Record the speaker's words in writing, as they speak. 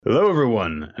Hello,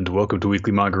 everyone, and welcome to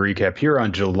Weekly Manga Recap here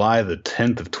on July the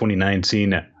 10th of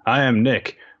 2019. I am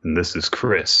Nick, and this is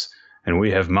Chris, and we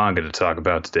have manga to talk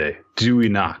about today. Do we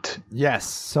not? Yes,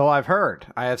 so I've heard.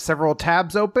 I have several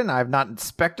tabs open. I have not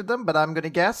inspected them, but I'm going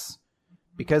to guess,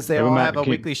 because they all have a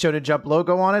Weekly Shonen Jump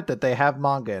logo on it, that they have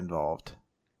manga involved.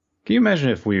 Can you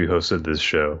imagine if we hosted this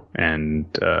show and,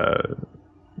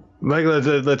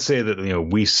 let's say that,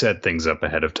 we set things up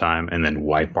ahead of time and then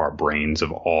wipe our brains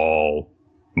of all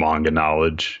manga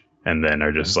knowledge and then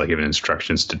are just given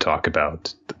instructions to talk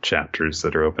about the chapters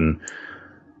that are open.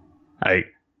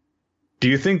 Do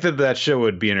you think that show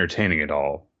would be entertaining at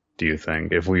all? Do you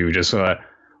think if we just what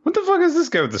the fuck is this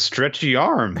guy with the stretchy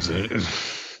arms?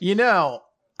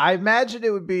 I imagine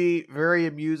it would be very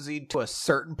amusing to a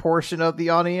certain portion of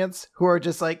the audience who are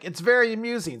just it's very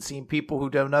amusing seeing people who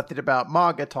know nothing about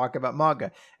manga talk about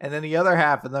manga. And then the other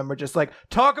half of them are just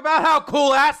talk about how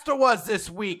cool Asta was this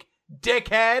week,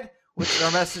 dickhead, which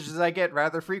are messages I get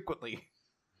rather frequently.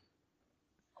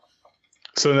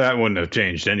 So that wouldn't have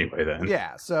changed anyway then.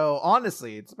 Yeah, so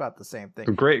honestly, it's about the same thing.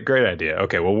 Great idea.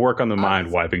 Okay, we'll work on the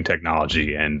mind-wiping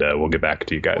technology, and we'll get back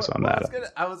to you guys on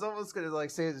that. I was almost going to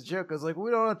say as a joke, I was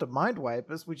we don't have to mind-wipe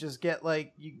us, we just get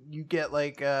you get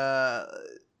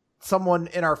someone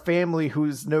in our family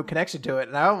who's no connection to it,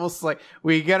 and I almost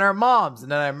we get our moms,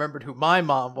 and then I remembered who my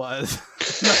mom was.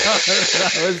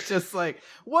 I was just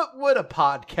what would a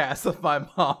podcast of my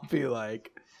mom be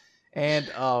like?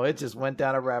 And, it just went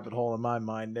down a rabbit hole in my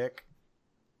mind, Nick.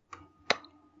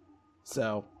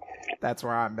 So, that's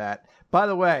where I'm at. By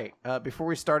the way, before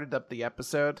we started up the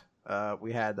episode,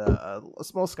 we had a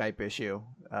small Skype issue.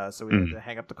 So we had to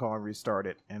hang up the call and restart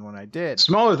it. And when I did...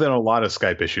 Smaller than a lot of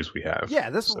Skype issues we have. Yeah,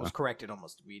 this one was corrected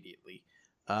almost immediately.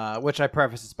 Which I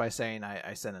preface this by saying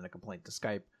I sent in a complaint to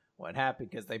Skype. What happened?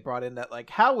 Because they brought in that,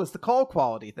 how was the call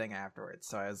quality thing afterwards?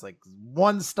 So I was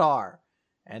 1 star.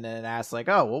 And then asked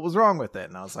oh, what was wrong with it?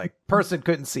 And I was person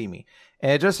couldn't see me.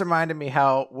 And it just reminded me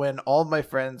how when all my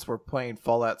friends were playing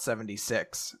Fallout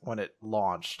 76 when it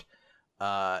launched,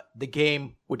 the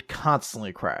game would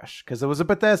constantly crash because it was a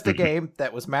Bethesda game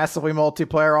that was massively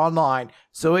multiplayer online.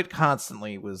 So it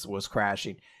constantly was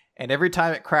crashing. And every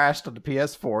time it crashed on the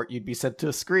PS4, you'd be sent to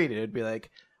a screen and it'd be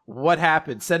what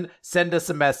happened? Send us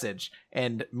a message.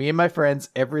 And me and my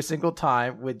friends every single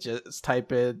time would just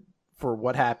type in for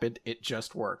what happened, it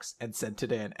just works, and sent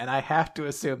it in. And I have to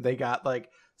assume they got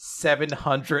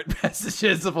 700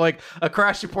 messages of a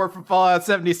crash report from Fallout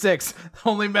 76. The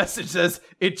only message says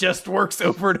it just works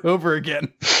over and over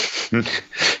again.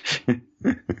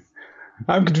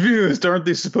 I'm confused. Aren't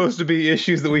these supposed to be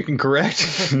issues that we can correct?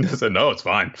 I said, no, it's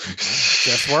fine.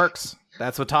 Just works.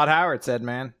 That's what Todd Howard said,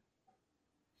 man.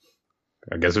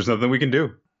 I guess there's nothing we can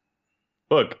do.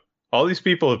 Look. All these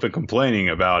people have been complaining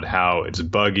about how it's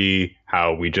buggy,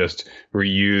 how we just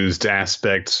reused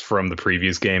aspects from the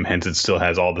previous game, hence it still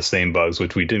has all the same bugs,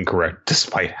 which we didn't correct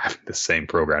despite having the same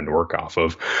program to work off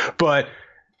of. But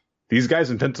these guys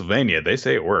in Pennsylvania, they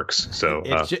say it works. So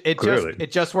clearly.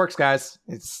 It just works, guys.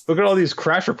 Look at all these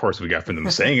crash reports we got from them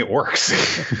saying it works.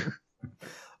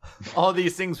 All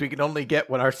these things we can only get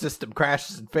when our system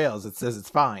crashes and fails. It says it's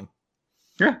fine.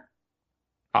 Yeah.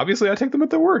 Obviously, I take them at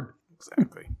their word.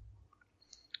 Exactly.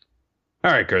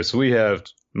 All right, Chris, we have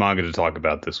manga to talk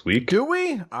about this week. Do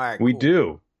we? All right, cool. We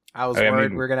do. I was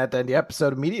worried we were going to have to end the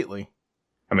episode immediately.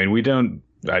 I mean, we didn't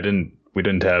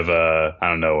have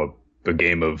a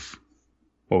game of,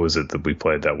 what was it that we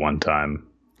played that one time?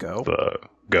 Go.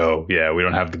 Go. Yeah, we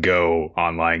don't have the Go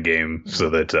online game so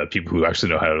that people who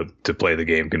actually know how to play the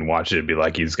game can watch it and be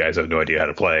like, these guys have no idea how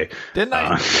to play. Didn't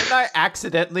I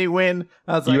accidentally win?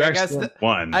 I was you actually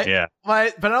won, yeah.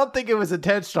 But I don't think it was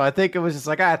intentional. I think it was just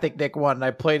I think Nick won. And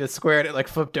I played a square and it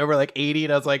flipped over 80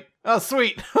 and I was like, oh,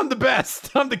 sweet. I'm the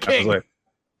best. I'm the king.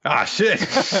 I was shit.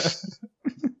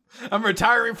 I'm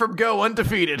retiring from Go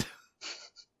undefeated.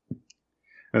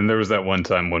 And there was that one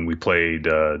time when we played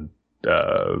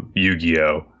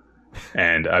Yu-Gi-Oh!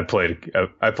 And I played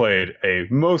a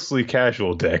mostly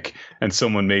casual deck, and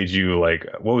someone made you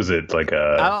what was it I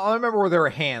don't remember where there were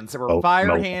hands. There were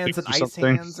fire hands and ice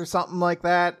hands or something like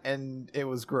that, and it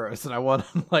was gross. And I won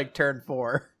on turn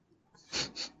 4.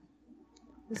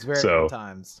 It's very good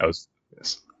times.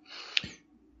 Yes.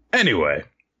 Anyway,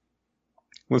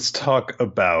 let's talk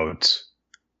about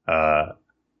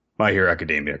My Hero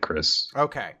Academia, Chris.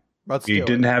 Okay, We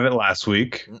didn't have it last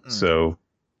week, so.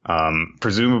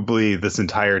 Presumably this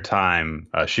entire time,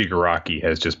 Shigaraki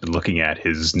has just been looking at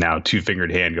his now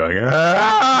 2-fingered hand going,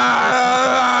 ah!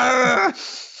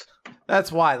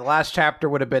 That's why the last chapter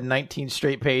would have been 19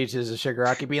 straight pages of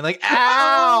Shigaraki being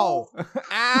ow!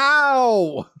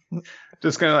 Ow!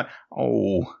 Just kind of like,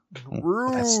 oh,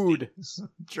 rude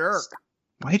jerk.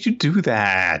 Why'd you do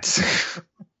that?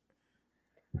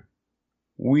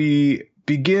 We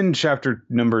begin chapter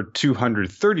number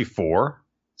 234,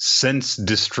 Sense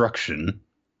Destruction,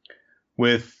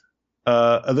 with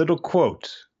a little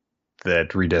quote that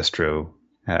Redestro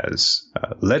has.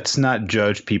 Let's not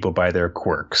judge people by their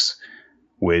quirks,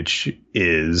 which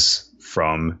is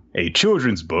from a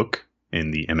children's book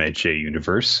in the MHA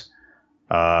universe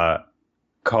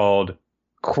called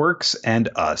Quirks and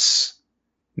Us.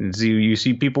 So you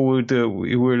see people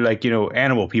who are like,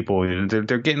 animal people.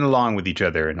 They're getting along with each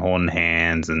other and holding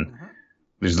hands. And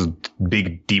there's a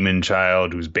big demon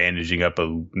child who's bandaging up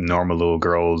a normal little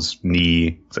girl's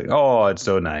knee. It's like, oh, it's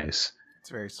so nice. It's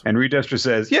very sweet. And Redestra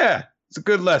says, yeah, it's a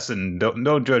good lesson.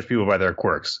 Don't judge people by their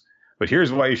quirks. But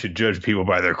here's why you should judge people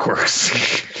by their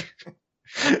quirks.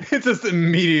 It's just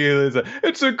immediately,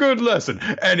 it's a good lesson.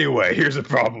 Anyway, here's a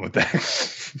problem with that.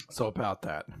 So about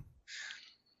that.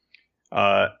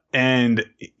 And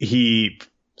he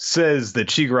says that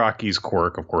Shigaraki's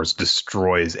quirk, of course,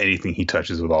 destroys anything he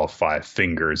touches with all 5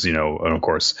 fingers, and of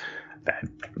course, that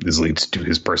this leads to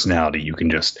his personality. You can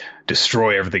just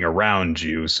destroy everything around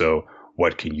you, so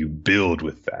what can you build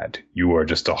with that? You are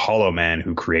just a hollow man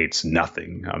who creates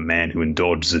nothing, a man who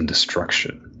indulges in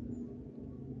destruction.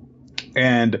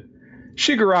 And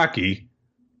Shigaraki,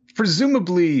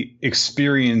 presumably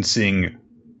experiencing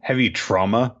heavy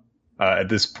trauma at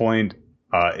this point,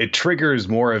 it triggers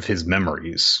more of his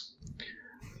memories.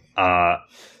 Sorry,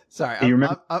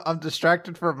 I'm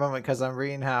distracted for a moment because I'm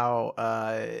reading how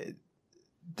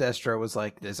Destro was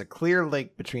like, there's a clear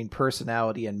link between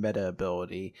personality and meta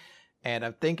ability. And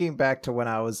I'm thinking back to when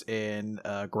I was in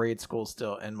grade school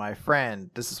still, and my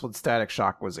friend, this is when Static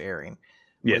Shock was airing.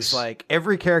 Yes. It's like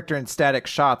every character in Static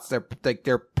Shock,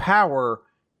 their power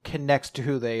connects to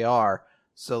who they are.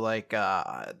 So like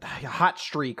Hot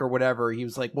Streak or whatever, he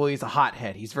was like, well, he's a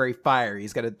hothead. He's very fiery.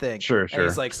 He's got a thing. Sure. And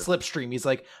he's like Slipstream.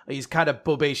 He's kind of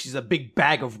bobash. He's a big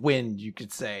bag of wind, you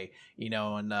could say.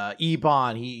 And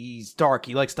Ebon, he's dark.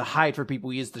 He likes to hide from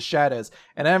people. He is the shadows.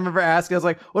 And I remember asking, I was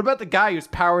like, what about the guy whose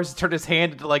powers is to turn his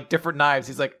hand into like different knives?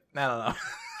 He's like, I don't know.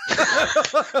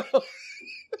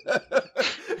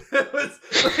 It was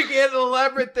like he had an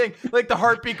elaborate thing, like the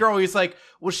Heartbeat Girl. He's like,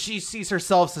 well, she sees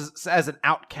herself as an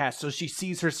outcast, so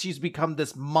she's become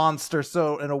this monster,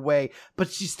 so in a way,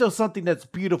 but she's still something that's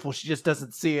beautiful. She just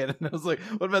doesn't see it. And I was like,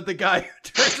 what about the guy who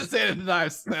turns his hand into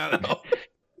knives? I don't know.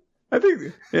 I think,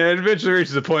 it eventually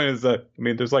reaches a point is that,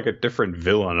 there's like a different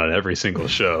villain on every single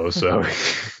show, so.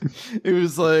 It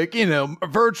was like,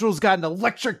 Virgil's got an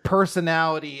electric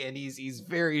personality, and he's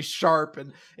very sharp,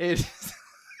 and it's.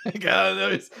 I don't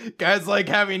know. Guys like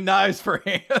having knives for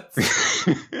hands.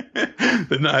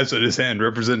 The knives on his hand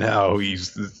represent how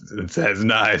it has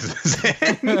knives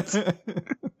in his hands.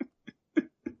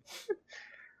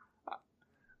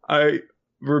 I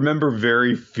remember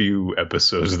very few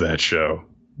episodes of that show.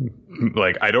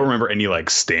 Like, I don't remember any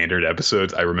like standard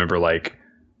episodes. I remember like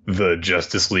the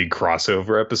Justice League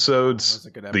crossover episodes. That was a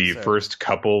good the episode. First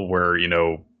couple where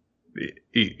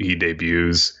he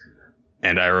debuts.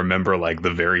 And I remember like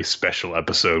the very special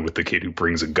episode with the kid who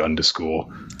brings a gun to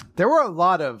school. There were a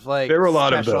lot of special of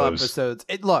those episodes.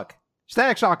 Look,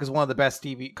 Static Shock is one of the best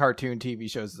cartoon TV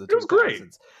shows of the 2000s. It was great.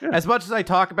 Yeah. As much as I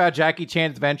talk about Jackie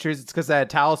Chan's adventures, it's because I had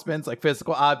talismans, like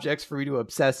physical objects for me to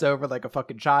obsess over like a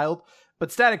fucking child.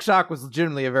 But Static Shock was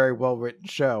legitimately a very well-written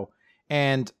show.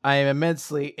 And I am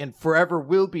immensely and forever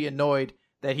will be annoyed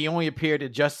that he only appeared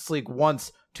in Justice League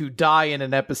once to die in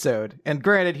an episode. And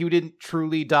granted, he didn't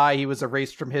truly die. He was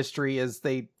erased from history as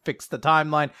they fixed the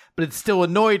timeline. But it still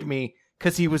annoyed me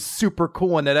because he was super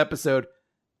cool in that episode.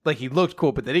 Like, he looked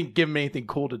cool, but they didn't give him anything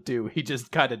cool to do. He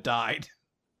just kind of died.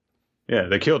 Yeah,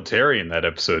 they killed Terry in that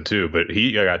episode too, but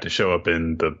he got to show up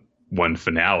in the one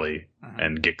finale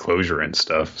and get closure and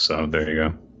stuff. So there you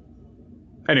go.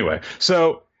 Anyway,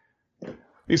 so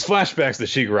these flashbacks that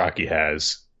Shigaraki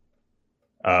has,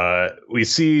 we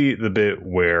see the bit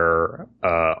where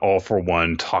All For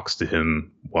One talks to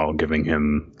him while giving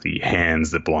him the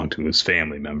hands that belong to his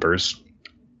family members.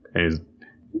 And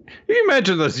you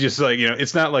imagine this just like,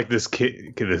 it's not like this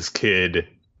kid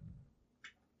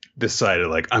decided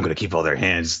like, I'm going to keep all their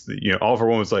hands. All For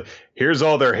One was like, here's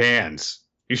all their hands.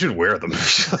 You should wear them.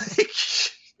 Like,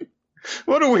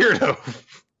 what a weirdo.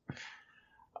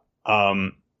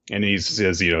 And he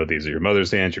says, these are your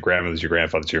mother's hands, your grandmother's, your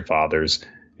grandfather's, your father's.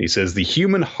 He says, the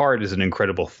human heart is an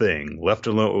incredible thing. Left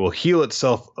alone, it will heal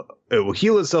itself. It will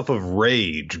heal itself of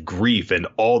rage, grief, and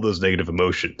all those negative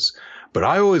emotions. But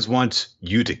I always want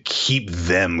you to keep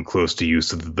them close to you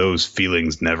so that those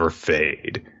feelings never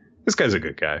fade. This guy's a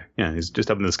good guy. Yeah, he's just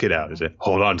helping this kid out. He's like,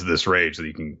 hold on to this rage so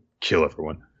you can kill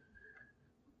everyone.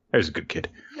 There's a good kid.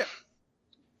 Yeah.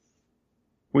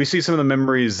 We see some of the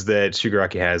memories that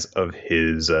Shigaraki has of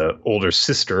his older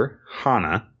sister,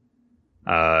 Hana,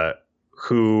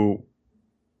 who...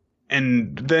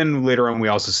 And then later on, we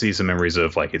also see some memories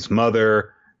of like his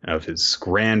mother, of his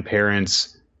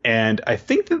grandparents. And I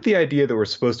think that the idea that we're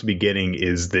supposed to be getting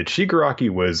is that Shigaraki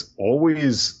was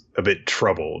always a bit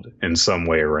troubled in some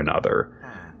way or another.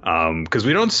 Because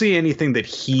we don't see anything that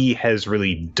he has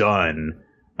really done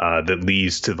that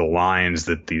leads to the lines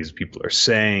that these people are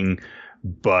saying.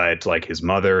 But like his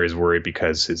mother is worried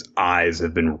because his eyes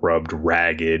have been rubbed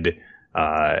ragged.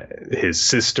 His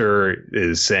sister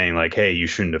is saying like, hey, you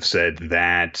shouldn't have said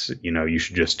that, you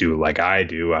should just do like I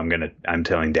do. I'm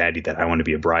telling daddy that I want to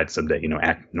be a bride someday,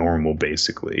 act normal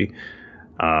basically.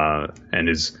 And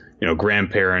his,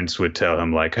 grandparents would tell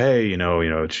him like, hey,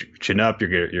 chin up,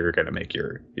 you're going to make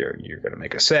you're going to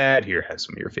make us sad. Here, have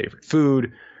some of your favorite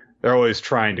food. They're always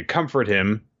trying to comfort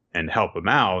him and help him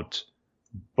out.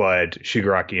 But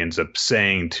Shigaraki ends up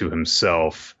saying to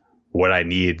himself, what I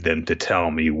need them to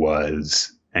tell me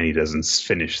was, and he doesn't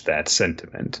finish that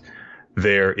sentiment.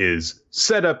 There is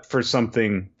setup for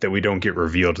something that we don't get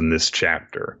revealed in this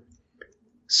chapter.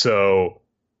 So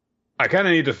I kind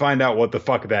of need to find out what the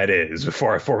fuck that is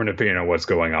before I form an opinion on what's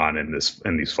going on in these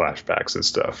flashbacks and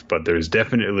stuff. But there's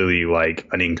definitely like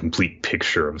an incomplete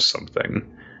picture of something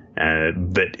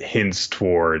that hints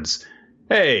towards,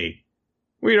 hey,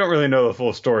 we don't really know the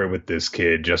full story with this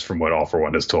kid just from what All For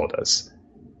One has told us.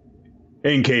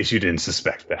 In case you didn't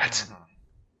suspect that.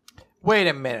 Wait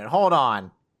a minute. Hold on.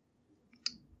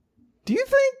 Do you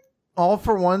think All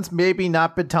For One's maybe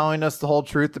not been telling us the whole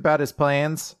truth about his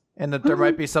plans? And that there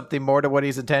might be something more to what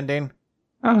he's intending?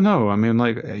 Oh, no. I mean,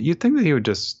 like, you'd think that he would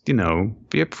just, be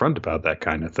upfront about that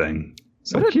kind of thing.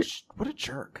 So what a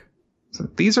jerk. So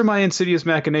these are my insidious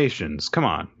machinations. Come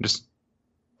on. Just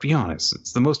be honest.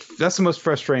 That's the most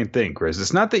frustrating thing, Chris.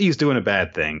 It's not that he's doing a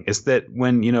bad thing. It's that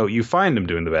when, you find him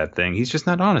doing the bad thing, he's just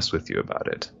not honest with you about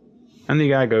it. And you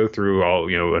gotta go through all,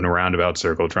 in a roundabout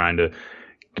circle trying to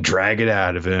drag it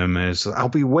out of him. And I'll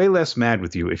be way less mad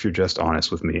with you if you're just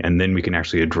honest with me. And then we can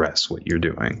actually address what you're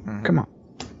doing. Mm-hmm. Come on.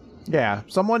 Yeah.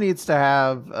 Someone needs to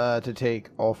have to take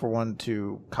All For One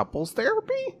to couples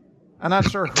therapy. I'm not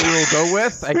sure who we'll go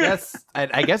with. I guess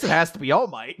it has to be All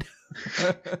Might.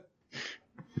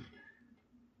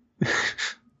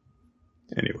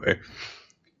 Anyway,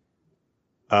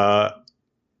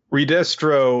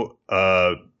 Redestro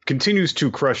continues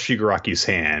to crush Shigaraki's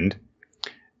hand,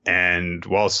 and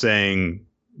while saying,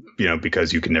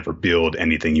 because you can never build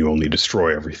anything, you only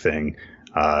destroy everything,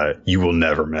 you will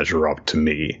never measure up to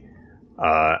me.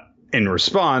 In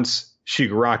response,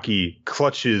 Shigaraki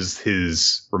clutches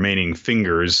his remaining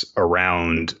fingers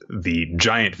around the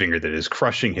giant finger that is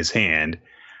crushing his hand,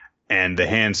 and the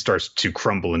hand starts to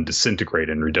crumble and disintegrate,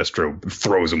 and Redestro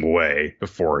throws him away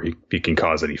before he can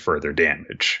cause any further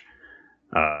damage.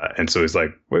 And so he's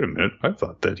like, wait a minute, I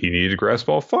thought that he needed to grasp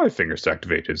all 5 fingers to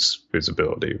activate his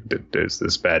ability. Is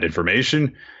this bad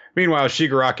information? Meanwhile,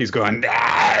 Shigaraki's going,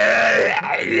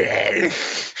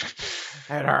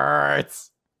 it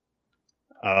hurts.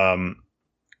 And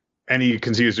he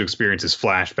continues to experience his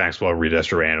flashbacks while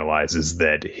Redestro analyzes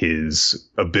that his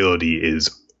ability is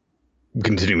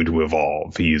continuing to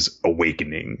evolve. He's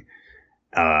awakening.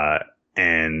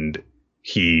 And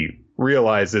he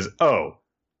realizes, oh,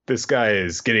 this guy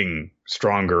is getting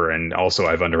stronger, and also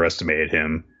I've underestimated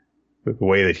him. The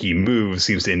way that he moves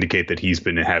seems to indicate that he's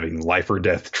been having life or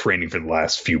death training for the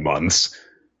last few months.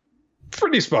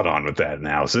 Pretty spot on with that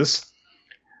analysis.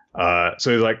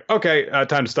 So he's like, okay,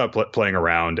 time to stop playing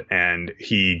around. And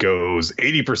he goes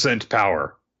 80%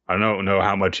 power. I don't know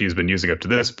how much he's been using up to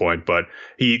this point, but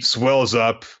he swells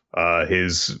up.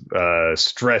 His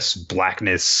stress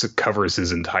blackness covers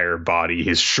his entire body.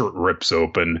 His shirt rips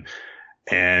open.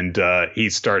 And he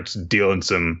starts dealing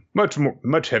some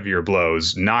much heavier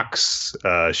blows, knocks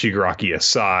Shigaraki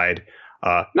aside.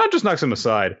 Not just knocks him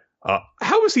aside.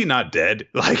 How is he not dead?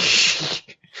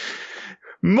 Like,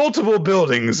 multiple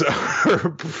buildings.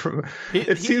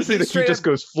 It seems like he just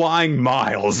goes flying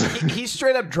miles. He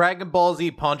straight up Dragon Ball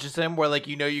Z punches him where, like,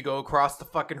 you go across the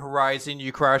fucking horizon,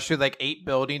 you crash through like 8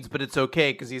 buildings, but it's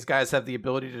okay because these guys have the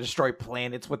ability to destroy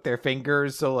planets with their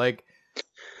fingers. So, like,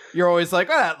 you're always like,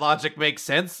 oh, that logic makes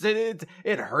sense. It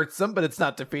hurts them, but it's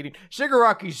not defeating.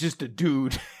 Shigaraki's just a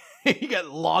dude. He got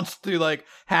launched through like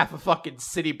half a fucking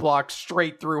city block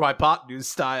straight through hypotenuse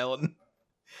style, and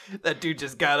that dude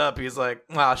just got up. He's like,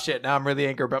 oh shit, now I'm really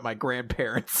angry about my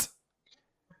grandparents.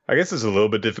 I guess it's a little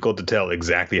bit difficult to tell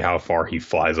exactly how far he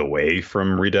flies away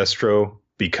from Redestro,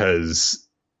 because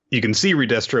you can see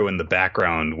Redestro in the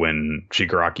background when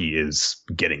Shigaraki is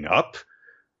getting up.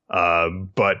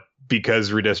 But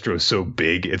because Redestro is so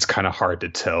big, it's kind of hard to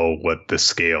tell what the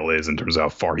scale is in terms of how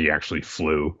far he actually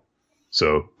flew.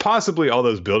 So possibly all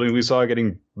those buildings we saw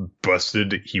getting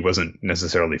busted, he wasn't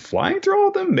necessarily flying through all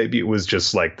of them. Maybe it was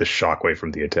just like the shockwave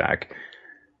from the attack.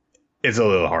 It's a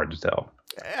little hard to tell.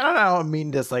 I don't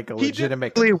mean this like a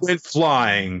legitimate. He went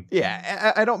flying.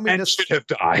 Yeah, I don't mean and this. Should have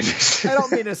died. I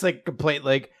don't mean this like complaint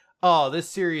like, oh, this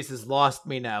series has lost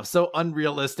me now. So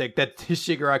unrealistic that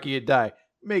Shigaraki would die.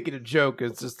 Making a joke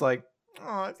is just like,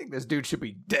 oh, I think this dude should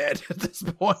be dead at this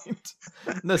point.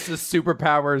 This is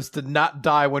superpowers to not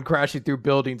die when crashing through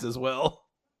buildings as well.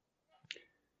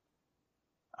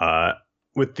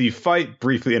 With the fight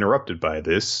briefly interrupted by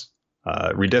this,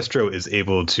 Redestro is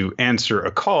able to answer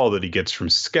a call that he gets from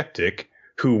Skeptic,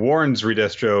 who warns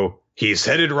Redestro, he's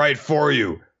headed right for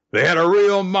you. They had a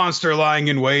real monster lying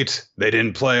in wait. They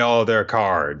didn't play all their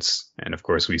cards. And of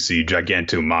course, we see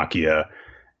Gigantomachia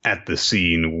at the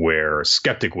scene where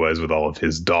Skeptic was with all of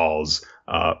his dolls,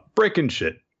 breaking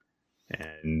shit.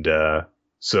 And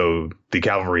so the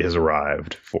cavalry has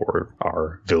arrived for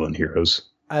our villain heroes.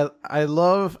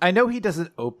 I know he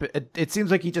doesn't open, it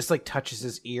seems like he just like touches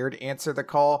his ear to answer the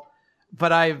call,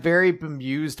 but I'm very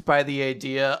bemused by the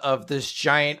idea of this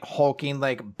giant hulking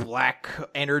like black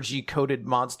energy coated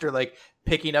monster like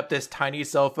picking up this tiny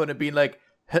cell phone and being like,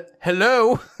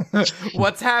 hello,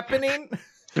 what's happening?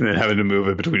 And then having to move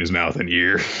it between his mouth and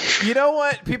ear. You know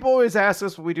what? People always ask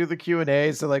us when we do the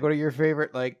Q&A, so like, what are your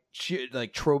favorite like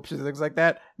tropes or things like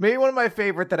that? Maybe one of my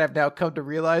favorite that I've now come to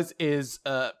realize is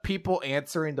people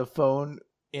answering the phone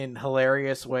in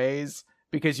hilarious ways.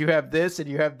 Because you have this and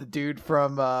you have the dude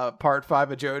from part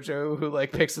 5 of JoJo who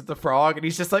like picks up the frog and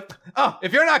he's just like, oh,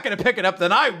 if you're not going to pick it up,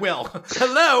 then I will.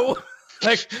 Hello.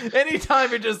 Like anytime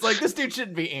you're just like, this dude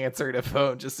shouldn't be answering a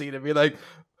phone. Just see to be like,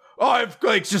 oh, I've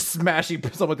like just smashing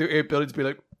someone through 8 buildings, be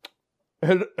like,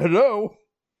 hello?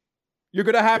 You're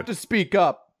going to have to speak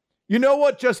up. You know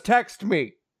what? Just text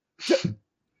me.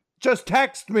 Just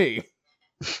text me.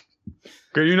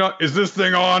 Can you not? Is this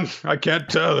thing on? I can't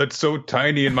tell. It's so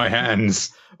tiny in my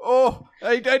hands. Oh,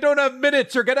 I don't have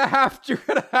minutes. You're gonna have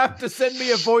to send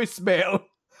me a voicemail.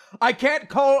 I can't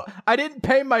call. I didn't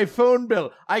pay my phone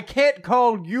bill. I can't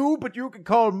call you, but you can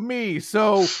call me.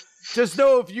 So just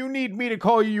know if you need me to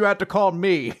call you, you have to call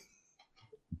me.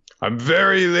 I'm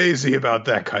very lazy about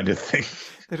that kind of thing.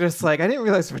 They're just like, I didn't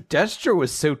realize Redestro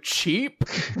was so cheap.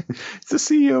 It's the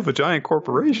CEO of a giant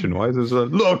corporation. Why is this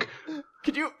look?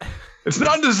 Could you? It's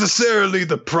not necessarily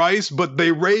the price, but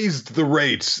they raised the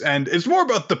rates, and it's more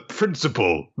about the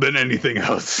principle than anything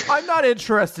else. I'm not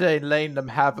interested in letting them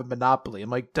have a monopoly. I'm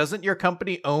like, doesn't your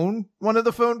company own one of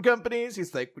the phone companies?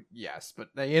 He's like, yes, but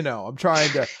you know, I'm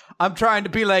trying to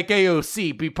be like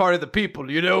AOC, be part of the people,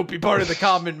 you know, be part of the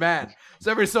common man. So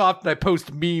every so often I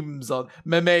post memes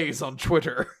on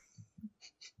Twitter.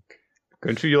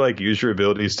 Couldn't you like use your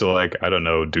abilities to like, I don't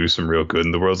know, do some real good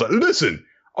in the world? Like, listen.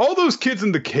 All those kids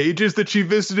in the cages that she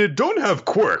visited don't have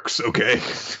quirks, okay?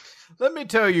 Let me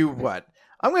tell you what.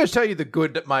 I'm going to tell you the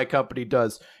good that my company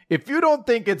does. If you don't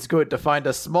think it's good to find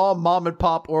a small mom and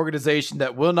pop organization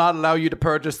that will not allow you to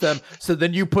purchase them, so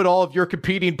then you put all of your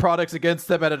competing products against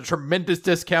them at a tremendous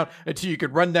discount until you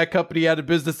can run that company out of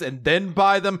business and then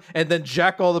buy them and then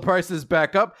jack all the prices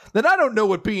back up, then I don't know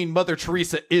what being Mother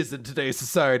Teresa is in today's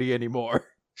society anymore.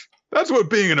 That's what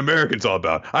being an American's all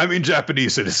about. I mean,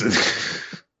 Japanese citizen.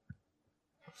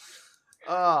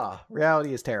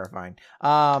 Reality is terrifying.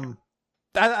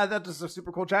 That is a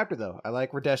super cool chapter, though. I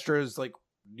like Redestro's like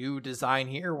new design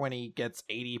here when he gets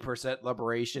 80%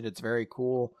 liberation. It's very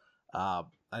cool. I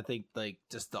think like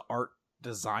just the art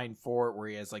design for it, where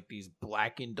he has like these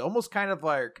blackened, almost kind of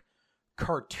like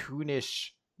cartoonish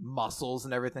muscles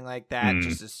and everything like that.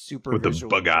 Just is super with visual.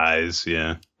 The bug eyes,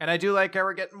 yeah. And I do like how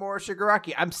we're getting more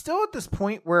Shigaraki. I'm still at this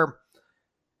point where,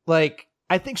 like,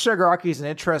 I think Shigaraki is an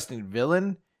interesting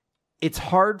villain. It's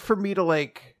hard for me to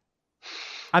like.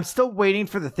 I'm still waiting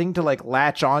for the thing to like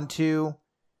latch onto,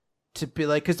 to be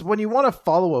like, because when you want to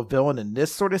follow a villain in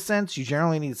this sort of sense, you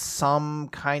generally need some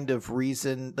kind of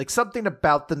reason, like something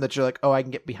about them that you're like, oh, I can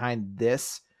get behind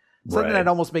this. Something that'd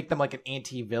almost make them like an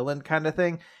anti-villain kind of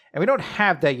thing. And we don't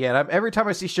have that yet. Every time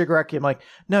I see Shigaraki, I'm like,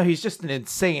 no, he's just an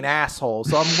insane asshole.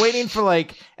 So I'm waiting for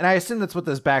like, and I assume that's what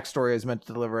this backstory is meant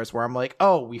to deliver us, where I'm like,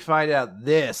 oh, we find out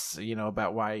this, you know,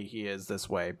 about why he is this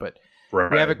way. But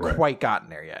we haven't quite gotten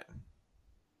there yet.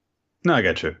 No, I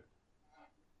got you.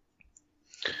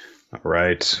 All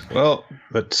right. Well,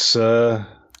 let's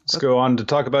Let's go on to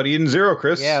talk about Eden Zero,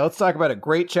 Chris. Yeah, let's talk about a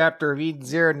great chapter of Eden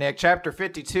Zero, Nick. Chapter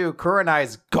 52,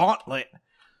 Kurenai's Gauntlet.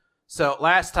 So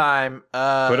last time,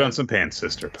 put on some pants,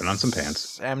 sister. Put on some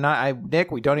pants.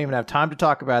 Nick. We don't even have time to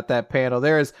talk about that panel.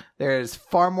 There's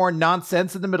far more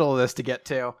nonsense in the middle of this to get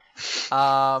to.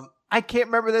 I can't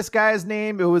remember this guy's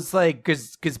name. It was like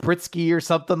Gazbritsky or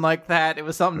something like that. It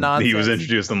was something nonsense. He was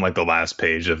introduced on like the last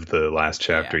page of the last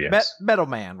chapter. Yeah. Yes, Metal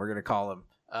Man. We're gonna call him.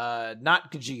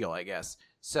 Not Gajeel, I guess.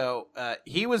 So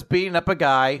he was beating up a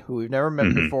guy who we've never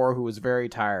met before, who was very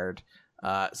tired.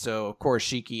 So of course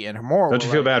Shiki and Homura. Don't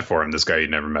you feel bad for him? This guy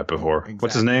you'd never met before. Exactly.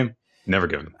 What's his name? Never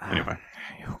given. Anyway,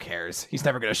 who cares? He's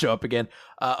never gonna show up again.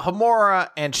 Homura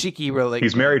and Shiki were like.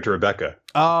 He's married to Rebecca.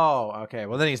 Oh, okay.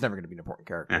 Well, then he's never gonna be an important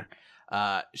character.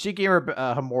 Shiki and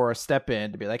Homura step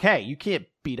in to be like, "Hey, you can't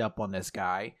beat up on this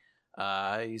guy."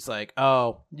 He's like,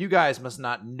 "Oh, you guys must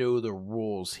not know the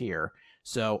rules here.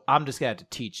 So I'm just gonna have to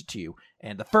teach it to you.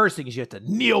 And the first thing is you have to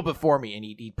kneel before me." And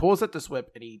he pulls out this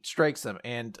whip and he strikes him.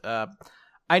 And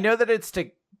I know that it's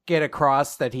to get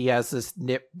across that he has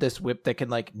this whip that can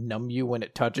like numb you when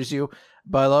it touches you.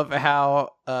 But I love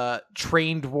how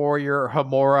trained warrior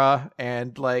Homura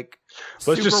and like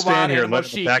let's just stand here and let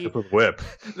him back up a whip.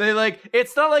 They like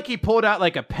it's not like he pulled out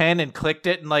like a pen and clicked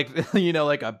it and like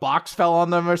like a box fell on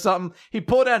them or something. He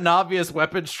pulled out an obvious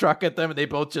weapon, struck at them, and they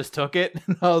both just took it.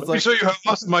 And I was let me show you how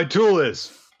awesome my tool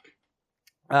is.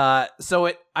 So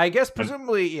it I guess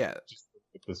presumably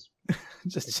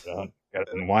just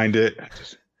gotta unwind it.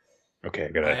 Okay, I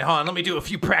gotta hold on, let me do a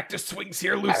few practice swings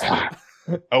here, Lucy.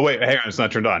 Oh wait, hang on, it's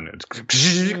not turned on.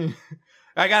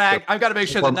 I gotta make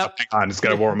sure hang on, it's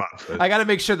gotta warm up. I gotta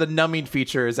make sure the numbing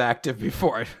feature is active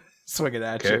before I swing it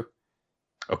at you.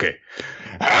 Okay.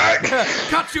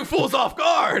 Caught you fools off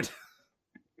guard.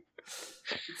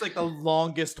 It's like the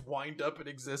longest wind up in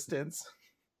existence.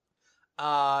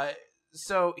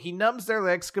 So he numbs their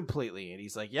legs completely, and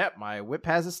he's like, "Yep, my whip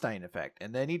has a stunning effect."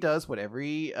 And then he does what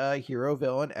every hero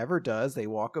villain ever does. They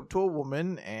walk up to a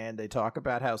woman, and they talk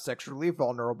about how sexually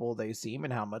vulnerable they seem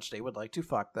and how much they would like to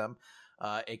fuck them.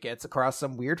 It gets across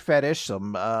some weird fetish,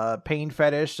 some pain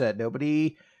fetish that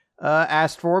nobody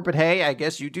asked for, but hey, I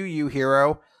guess you do you,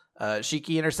 hero.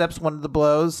 Shiki intercepts one of the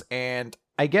blows, and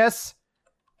I guess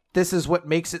this is what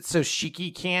makes it so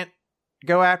Shiki can't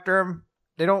go after him.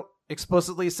 They don't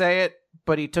explicitly say it,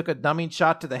 but he took a numbing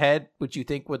shot to the head, which you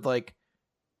think would like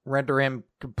render him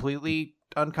completely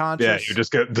unconscious. Yeah, you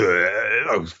just get.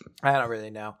 I don't really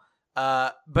know.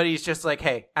 But he's just like,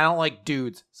 "Hey, I don't like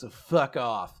dudes, so fuck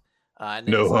off."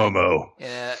 No homo.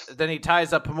 Then he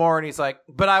ties up Homura and he's like,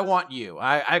 "But I want you.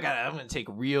 I'm gonna take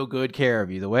real good care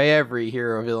of you, the way every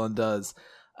hero villain does."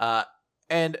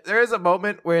 And there is a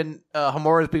moment when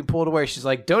Homura is being pulled away. She's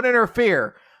like, "Don't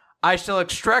interfere. I shall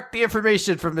extract the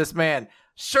information from this man.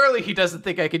 Surely he doesn't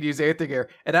think I can use anything here."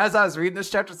 And as I was reading this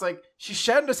chapter, it's like, she's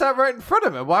shouting this out right in front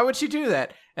of him. Why would she do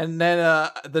that? And then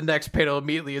the next panel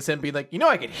immediately is him being like,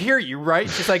 I can hear you, right?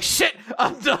 She's like, shit,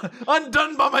 I'm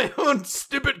done by my own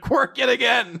stupid quirk yet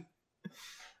again.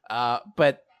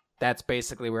 But that's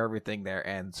basically where everything there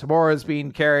ends. Homura is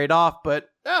being carried off, but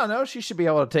I don't know, she should be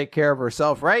able to take care of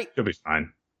herself, right? She'll be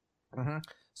fine. Mm-hmm.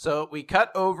 So we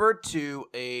cut over to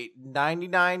a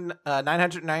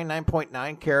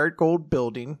 999.9 karat gold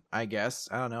building, I guess.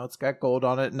 I don't know. It's got gold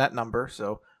on it and that number,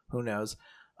 so who knows.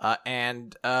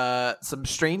 And some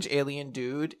strange alien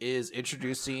dude is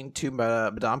introducing to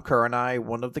Madame Kurenai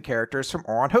one of the characters from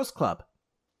Ouran Host Club.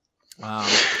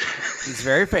 He's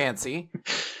very fancy,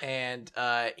 and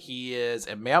he is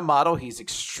a male model. He's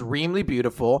extremely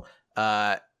beautiful.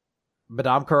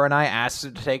 Madame Kurenai asks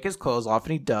him to take his clothes off,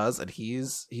 and he does, and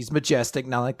he's majestic,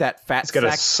 not like that fat sack. He's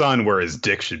got a son where his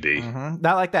dick should be. Mm-hmm.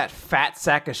 Not like that fat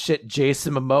sack of shit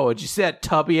Jason Momoa. Did you see that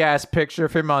tubby-ass picture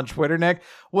of him on Twitter, Nick?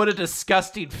 What a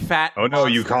disgusting fat Oh, no,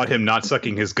 monster. You caught him not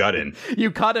sucking his gut in. You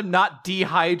caught him not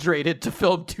dehydrated to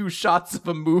film 2 shots of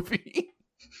a movie.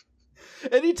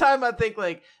 Anytime I think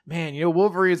like, man,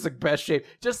 Wolverine's the best shape,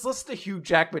 just listen to Hugh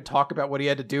Jackman talk about what he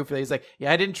had to do for that. He's like,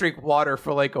 yeah, I didn't drink water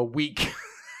for like a week.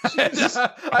 He's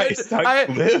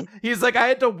like, I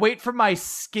had to wait for my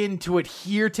skin to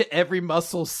adhere to every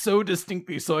muscle so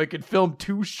distinctly so I could film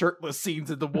 2 shirtless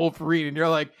scenes of the Wolverine. And you're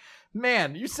like,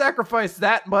 man, you sacrificed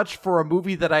that much for a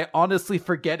movie that I honestly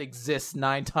forget exists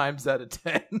 9 times out of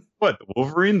 10. What,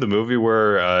 Wolverine? The movie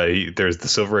where there's the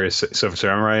Silver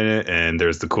Samurai in it, and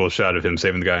there's the cool shot of him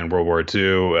saving the guy in World War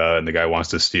II, and the guy wants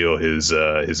to steal his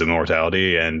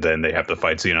immortality, and then they have the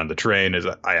fight scene on the train.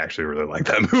 I actually really like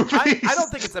that movie. I don't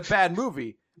think it's a bad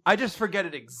movie. I just forget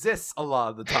it exists a lot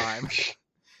of the time.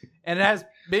 And it has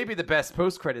maybe the best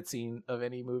post-credit scene of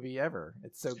any movie ever.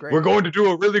 It's so great. We're going to do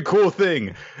a really cool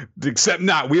thing, except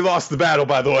not. We lost the battle,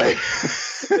 by the way.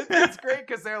 It's great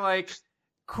because they're like,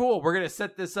 cool, we're going to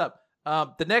set this up.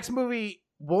 The next movie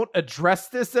won't address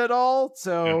this at all.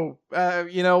 So,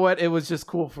 you know what? It was just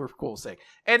cool for cool's sake.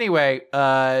 Anyway,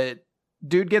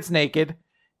 dude gets naked.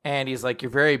 And he's like,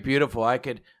 "You're very beautiful. I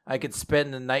could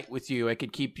spend the night with you. I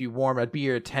could keep you warm. I'd be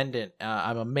your attendant.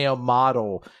 I'm a male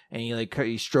model." And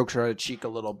he strokes her on the cheek a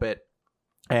little bit.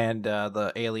 And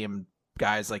the alien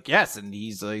guy's like, "Yes." And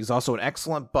he's also an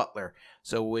excellent butler.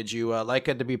 So would you like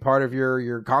him to be part of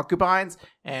your concubines?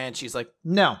 And she's like,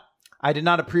 "No. I did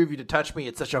not approve you to touch me.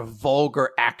 It's such a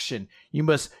vulgar action. You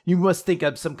must think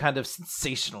I'm some kind of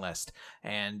sensationalist.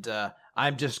 And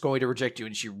I'm just going to reject you."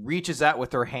 And she reaches out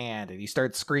with her hand, and he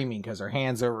starts screaming because her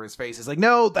hand's over his face. He's like,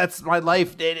 "No, that's my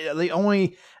life.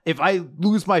 If I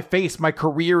lose my face, my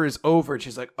career is over." And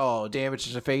she's like, "Oh, damage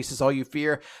to the face is all you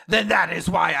fear? Then that is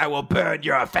why I will burn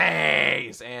your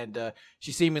face." And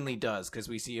she seemingly does, because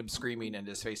we see him screaming, and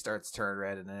his face starts to turn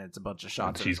red, and then it's a bunch of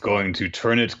shots. She's going to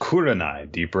turn it Kurenai,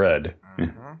 deep red.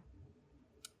 Mm-hmm.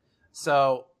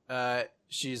 So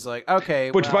she's like,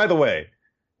 "Okay." Which, by the way,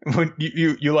 when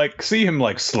you like see him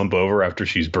like slump over after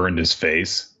she's burned his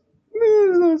face,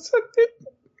 it's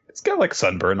got like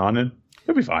sunburn on it.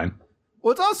 It'll be fine.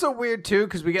 Well, it's also weird too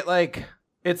because we get like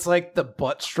it's like the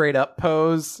butt straight up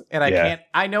pose, and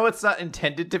I know it's not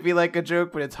intended to be like a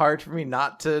joke, but it's hard for me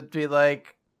not to be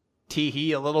like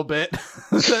tee-hee a little bit.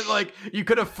 That like you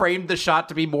could have framed the shot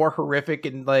to be more horrific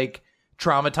and like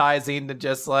traumatizing than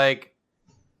just like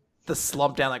the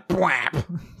slump down like bwap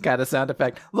kind of sound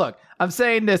effect. Look, I'm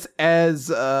saying this as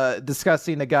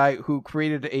discussing a guy who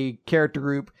created a character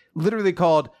group literally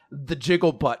called the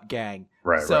Jiggle Butt Gang.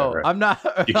 Right. I'm not.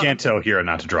 You can't tell here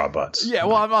not to draw butts. Yeah.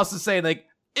 Well, I'm also saying like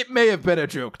it may have been a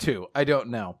joke too. I don't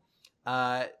know.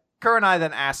 Kurenai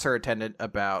then asks her attendant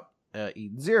about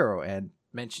Eden Zero and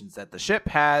mentions that the ship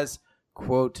has,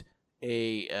 quote,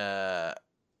 a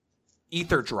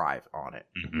ether drive on it.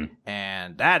 Mm-hmm.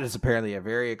 And that is apparently a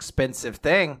very expensive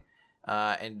thing.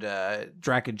 And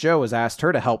Draken Joe has asked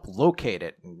her to help locate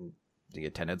it. And the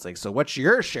attendant's like, "So what's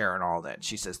your share in all that?"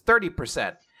 She says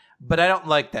 30%. "But I don't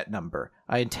like that number.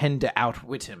 I intend to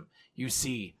outwit him. You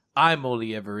see, I'm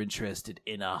only ever interested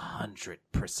in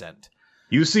 100%.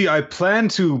 You see, I plan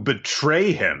to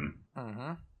betray him.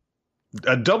 Mm-hmm.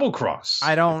 A double cross.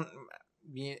 I don't...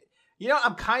 You know,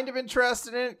 I'm kind of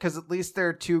interested in it, because at least there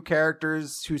are two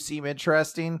characters who seem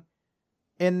interesting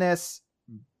in this.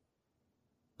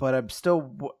 But I'm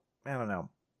still... I don't know.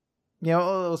 You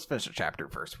know, let's finish the chapter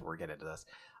first before we get into this.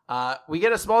 We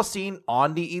get a small scene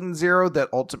on the Eden Zero that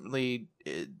ultimately...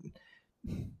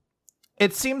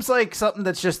 It seems like something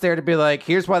that's just there to be like,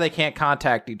 here's why they can't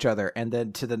contact each other. And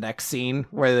then to the next scene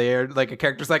where they're like, a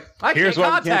character's like, I can't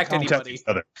contact anybody.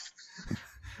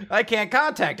 I can't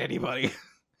contact anybody.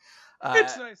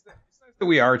 It's nice that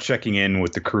we are checking in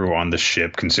with the crew on the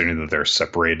ship, considering that they're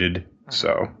separated.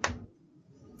 So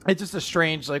it's just a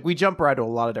strange, like, we jump around to a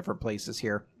lot of different places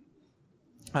here.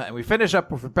 And we finish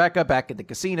up with Rebecca back at the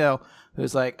casino,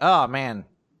 who's like, "Oh man,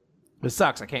 this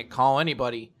sucks. I can't call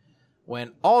anybody."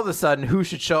 When all of a sudden, who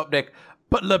should show up, Nick?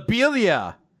 But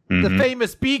Lobelia, the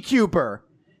famous beekeeper.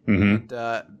 Mm-hmm.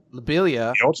 And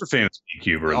Lobelia, the ultra famous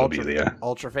beekeeper, Lobelia.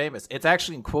 Ultra famous. It's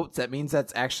actually in quotes. That means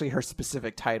that's actually her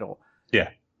specific title. Yeah.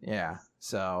 Yeah.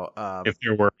 So if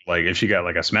there were like, if she got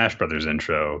like a Smash Brothers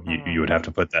intro, you would have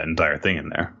to put that entire thing in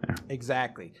there. Yeah.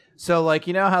 Exactly. So like,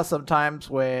 you know how sometimes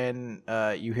when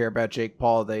you hear about Jake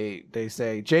Paul, they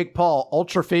say Jake Paul,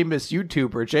 ultra famous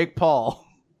YouTuber Jake Paul.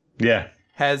 Yeah.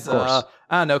 Has I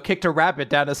don't know, kicked a rabbit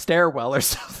down a stairwell or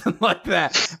something like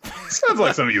that. Sounds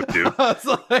like something you would do. I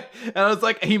was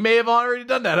like, he may have already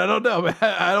done that. I don't know.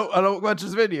 I don't watch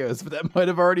his videos, but that might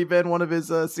have already been one of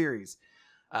his series.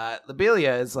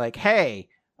 Lobelia is like, "Hey,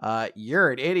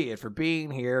 you're an idiot for being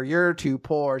here. You're too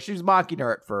poor." She's mocking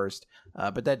her at first,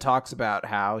 but then talks about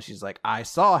how she's like, "I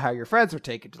saw how your friends were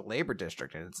taken to the labor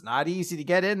district, and it's not easy to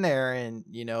get in there in,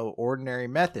 ordinary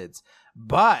methods.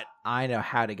 But I know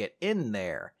how to get in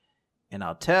there, and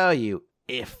I'll tell you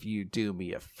if you do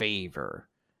me a favor."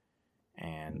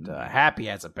 And Happy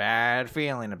has a bad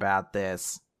feeling about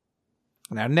this.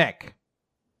 Now, Nick,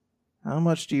 how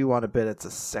much do you want to bet it's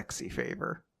a sexy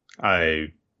favor?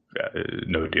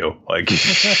 No deal. Like,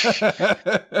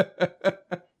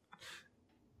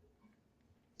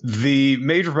 the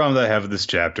major problem that I have with this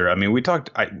chapter, I mean,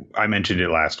 I mentioned it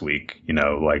last week,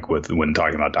 like when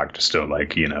talking about Dr. Stone,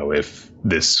 like, if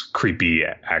this creepy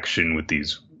action with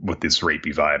this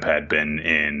rapey vibe had been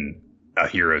in a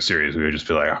hero series, we would just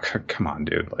be like, "Oh, come on,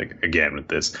 dude." Like, again with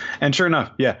this. And sure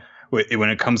enough, yeah, when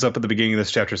it comes up at the beginning of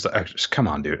this chapter, it's like, just, come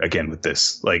on, dude, again with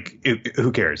this. Like,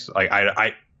 who cares? Like,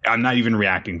 I'm not even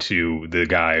reacting to the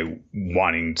guy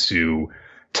wanting to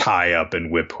tie up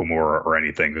and whip Homura or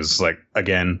anything. It's like,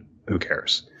 again, who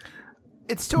cares?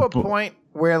 It's to a point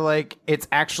where like it's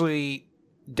actually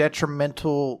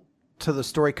detrimental to the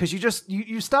story because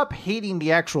you stop hating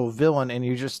the actual villain and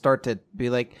you just start to be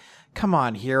like, come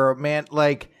on, hero, man.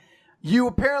 Like, you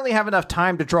apparently have enough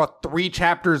time to draw 3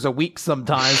 chapters a week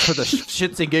sometimes for the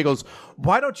shits and giggles.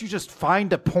 Why don't you just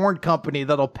find a porn company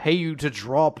that'll pay you to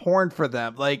draw porn for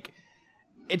them? Like,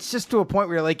 it's just to a point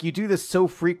where like you do this so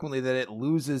frequently that it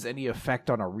loses any effect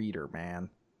on a reader, man.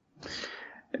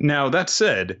 Now, that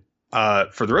said,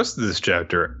 for the rest of this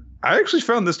chapter, I actually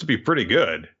found this to be pretty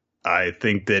good. I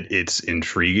think that it's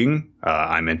intriguing.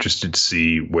 I'm interested to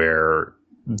see where,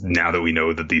 now that we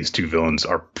know that these two villains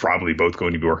are probably both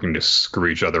going to be working to screw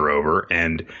each other over,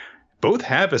 and both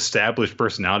have established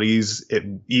personalities,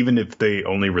 even if they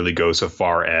only really go so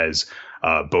far as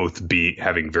both be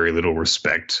having very little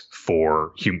respect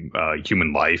for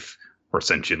human life, or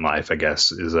sentient life, I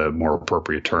guess is a more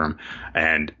appropriate term,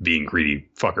 and being greedy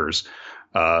fuckers.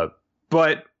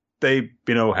 But they,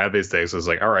 have these things. So it's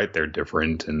like, all right, they're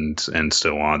different and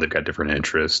so on. They've got different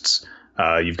interests.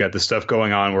 You've got this stuff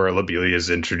going on where Lobelia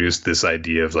has introduced this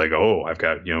idea of like, oh, I've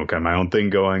got, kind of my own thing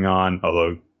going on.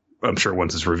 Although I'm sure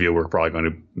once it's revealed, we're probably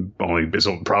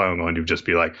going to just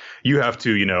be like, you have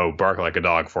to, bark like a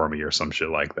dog for me or some shit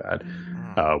like that,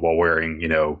 while wearing,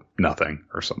 nothing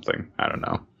or something. I don't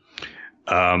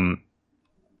know.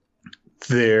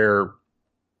 There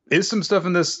is some stuff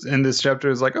in this chapter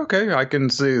is like, okay, I can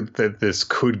see that this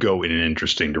could go in an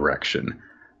interesting direction.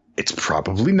 It's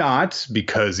probably not,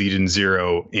 because Eden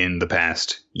Zero in the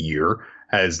past year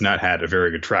has not had a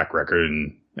very good track record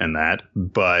in that,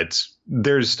 but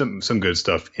there's some good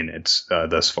stuff in it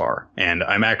thus far. And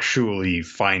I'm actually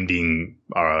finding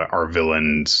our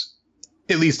villains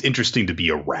at least interesting to be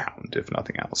around, if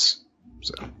nothing else.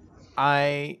 So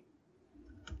I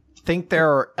think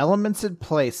there are elements in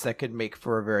place that could make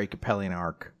for a very compelling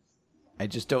arc. I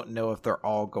just don't know if they're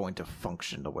all going to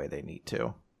function the way they need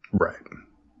to. Right.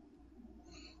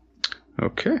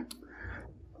 Okay.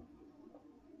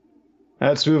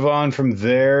 Let's move on from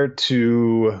there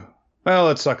to, well,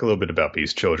 let's talk a little bit about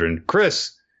Beast Children.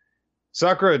 Chris,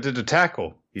 Sakura did a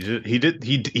tackle. He did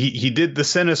the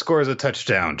Senna scores a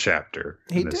touchdown chapter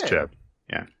in this chapter.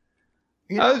 Yeah.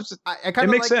 I kind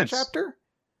of like sense. The chapter.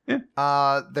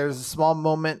 Yeah. There's a small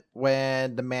moment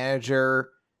when the manager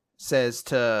says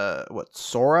to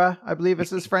Sora, I believe is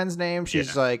his friend's name.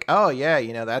 She's like, "Oh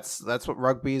yeah, that's what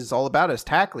rugby is all about, is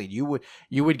tackling. You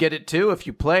would get it too if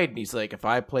you played." And he's like, "If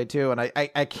I played too." And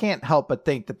I can't help but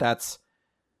think that that's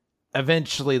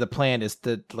eventually the plan, is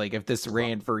to, like, if this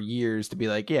ran for years, to be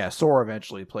like, yeah, Sora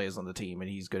eventually plays on the team and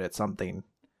he's good at something,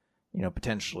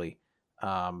 potentially.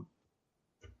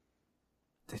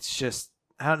 It's just,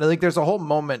 I don't know, like there's a whole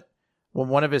moment when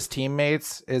one of his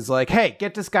teammates is like, "Hey,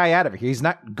 get this guy out of here. He's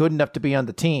not good enough to be on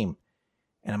the team."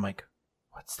 And I'm like,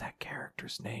 what's that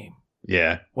character's name?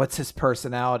 Yeah. What's his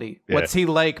personality? Yeah. What's he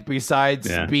like besides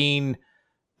being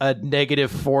a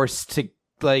negative force to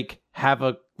like have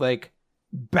a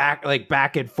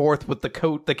back and forth with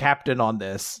the captain on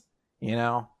this,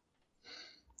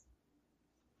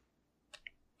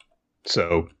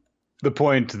 So the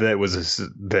point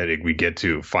that we get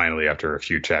to finally after a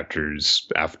few chapters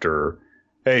after,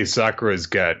 hey, Sakura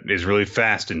is really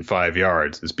fast in 5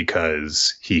 yards, is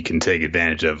because he can take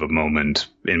advantage of a moment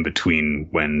in between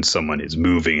when someone is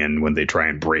moving and when they try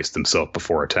and brace themselves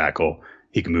before a tackle.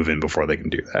 He can move in before they can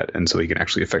do that, and so he can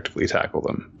actually effectively tackle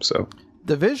them. So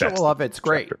the visual of it's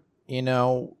great. Chapter.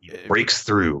 It breaks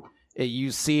through.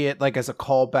 You see it like as a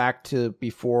callback to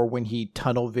before, when he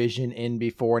tunnel vision in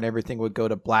before and everything would go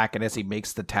to black, and as he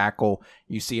makes the tackle,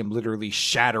 you see him literally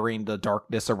shattering the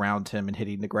darkness around him and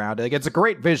hitting the ground. Like, it's a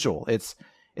great visual. It's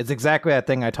exactly that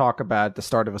thing I talk about at the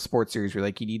start of a sports series, where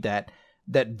like you need that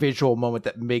visual moment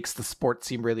that makes the sport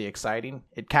seem really exciting.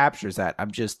 It captures that.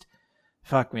 I'm just,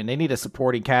 fuck, man, they need a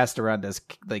supporting cast around this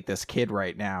kid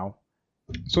right now.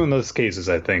 So in those cases,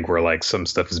 I think where like some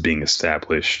stuff is being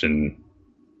established and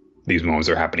these moments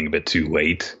are happening a bit too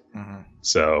late. Mm-hmm.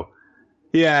 So,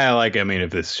 yeah, like, I mean,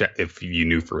 if you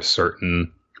knew for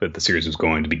certain that the series was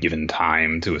going to be given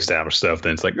time to establish stuff,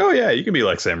 then it's like, oh yeah, you can be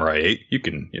like Samurai 8. You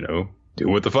can, do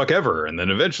what the fuck ever, and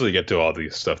then eventually get to all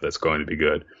these stuff that's going to be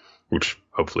good, which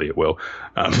hopefully it will.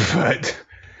 But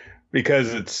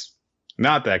because it's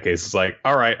not that case, it's like,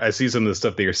 all right, I see some of the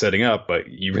stuff that you're setting up, but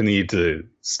you really need to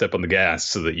step on the gas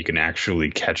so that you can actually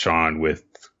catch on with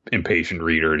impatient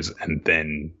readers and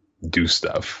then do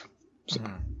stuff. So.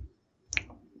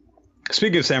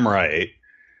 Speaking of Samurai 8,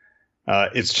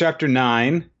 it's chapter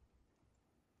 9,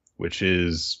 which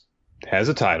has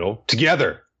a title.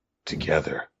 Together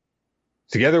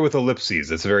with ellipses.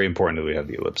 It's very important that we have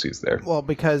the ellipses there. Well,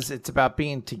 because it's about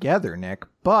being together, Nick.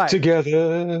 But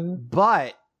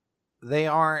they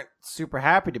aren't super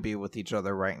happy to be with each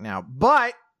other right now.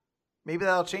 But maybe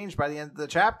that'll change by the end of the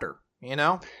chapter. You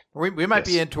know, we might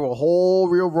be into a whole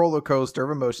real roller coaster of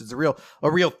emotions, a real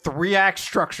 3-act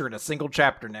structure in a single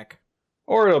chapter, Nick.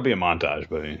 Or it'll be a montage,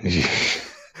 but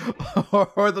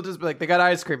or they'll just be like, they got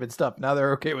ice cream and stuff. Now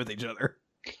they're okay with each other.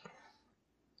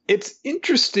 It's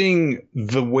interesting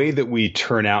the way that we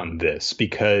turn out in this,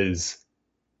 because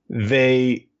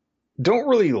they don't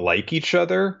really like each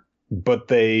other, but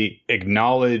they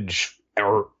acknowledge,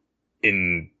 or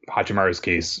in Hachimaru's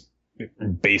case,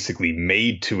 basically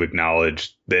made to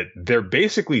acknowledge that they're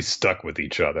basically stuck with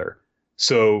each other.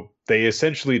 So they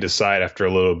essentially decide after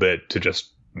a little bit to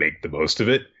just make the most of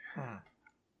it.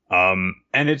 And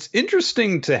it's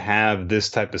interesting to have this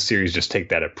type of series just take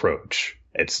that approach.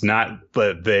 It's not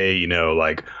that they, you know,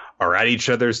 like are at each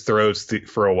other's throats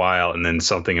for a while and then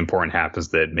something important happens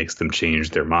that makes them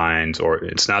change their minds, or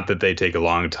it's not that they take a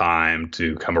long time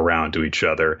to come around to each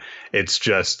other. It's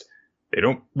just they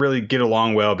don't really get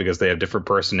along well because they have different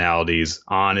personalities.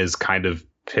 An is kind of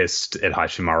pissed at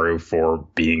Hachimaru for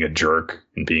being a jerk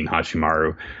and being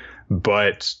Hachimaru,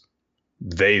 but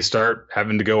they start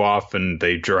having to go off and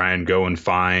they try and go and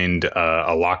find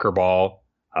a locker ball.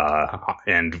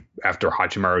 And after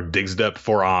Hachimaru digs it up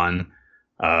for An,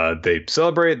 they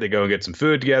celebrate, they go and get some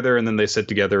food together, and then they sit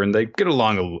together and they get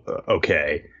along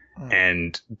okay.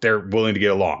 And they're willing to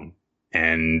get along.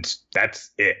 And that's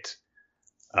it.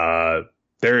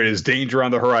 There is danger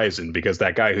on the horizon because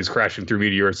that guy who's crashing through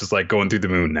meteors is like going through the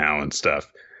moon now and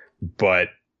stuff. But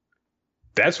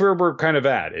that's where we're kind of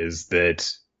at, is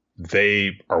that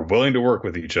they are willing to work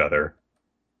with each other.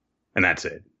 And that's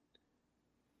it.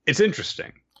 It's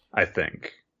interesting, I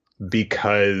think,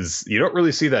 because you don't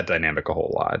really see that dynamic a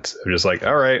whole lot. I'm just like,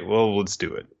 all right, well, let's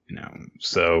do it, you know.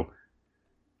 So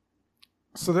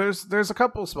there's a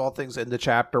couple of small things in the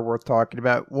chapter worth talking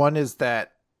about. One is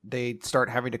that they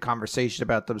start having a conversation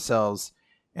about themselves,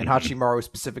 and Hachimaru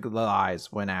specifically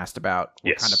lies when asked about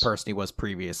what kind of person he was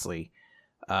previously.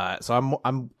 So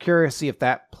I'm curious to see if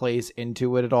that plays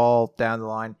into it at all down the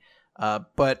line.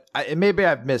 But maybe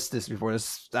I've missed this before.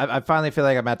 I finally feel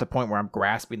like I'm at the point where I'm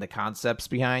grasping the concepts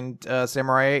behind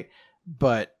Samurai 8,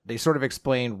 but they sort of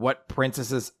explain what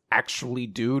princesses actually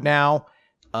do now.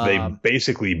 They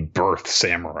basically birth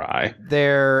samurai.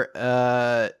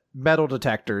 They're metal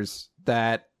detectors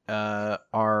that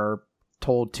are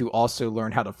told to also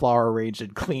learn how to flower arrange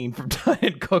and clean from time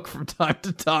and cook from time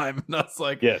to time. And I was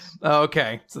like, yes,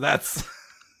 okay, so that's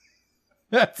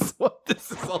what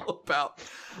this is all about.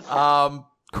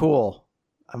 Cool.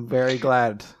 I'm very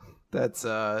glad that's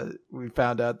we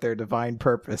found out their divine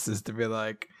purpose is to be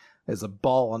like, there's a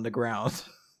ball on the ground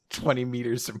 20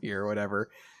 meters from here or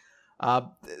whatever.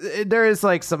 There is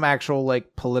like some actual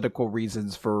like political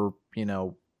reasons for, you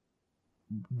know,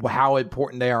 how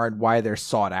important they are and why they're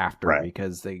sought after, right?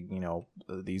 Because they, you know,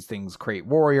 these things create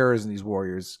warriors, and these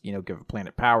warriors, you know, give a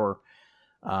planet power.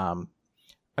 I'm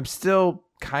still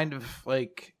kind of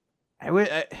like,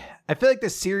 I feel like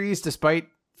this series, despite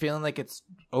feeling like it's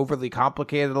overly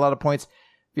complicated at a lot of points,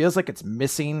 feels like it's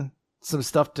missing some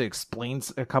stuff to explain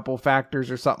a couple factors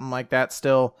or something like that.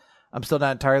 Still, I'm still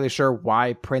not entirely sure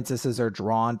why princesses are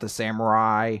drawn to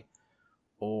samurai,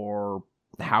 or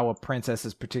how a princess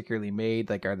is particularly made.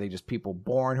 Like, are they just people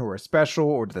born who are special,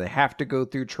 or do they have to go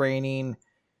through training?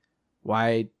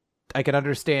 Why, I can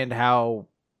understand how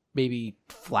maybe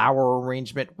flower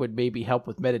arrangement would maybe help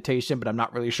with meditation, but I'm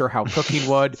not really sure how cooking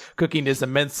would. Cooking is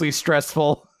immensely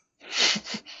stressful.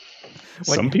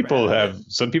 Some people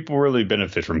really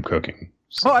benefit from cooking.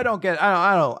 So. Oh, I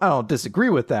don't disagree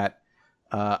with that.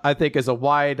 I think as a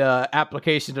wide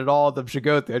application that all of them should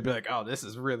go through, I'd be like, oh, this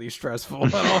is really stressful.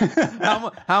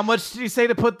 How much did you say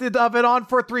to put the oven on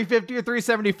for? 350 or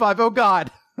 375? Oh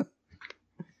God.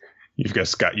 You've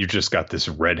just got this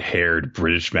red-haired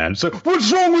British man. So,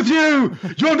 what's wrong with you?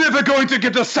 You're never going to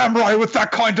get a samurai with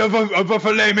that kind of a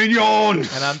filet mignon.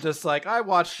 And I'm just like, I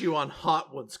watched you on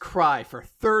Hot Ones cry for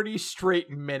 30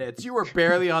 straight minutes. You were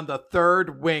barely on the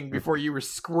third wing before you were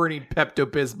squirting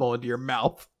Pepto-Bismol into your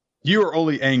mouth. You are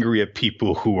only angry at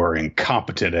people who are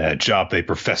incompetent at a job they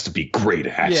profess to be great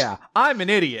at. Yeah, I'm an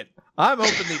idiot. I'm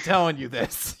openly telling you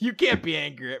this. You can't be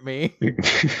angry at me.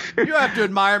 You have to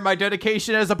admire my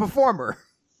dedication as a performer.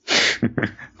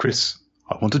 Chris,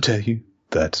 I want to tell you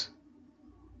that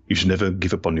you should never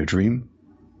give up on your dream,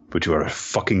 but you are a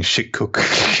fucking shit cook.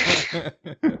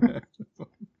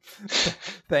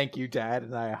 Thank you, Dad,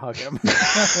 and I hug him.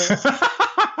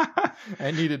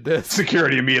 I needed this.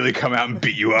 Security immediately come out and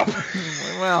beat you up.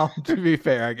 Well, to be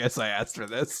fair, I guess I asked for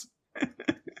this.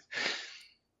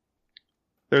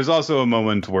 There's also a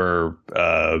moment where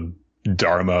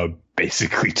Dharma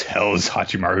basically tells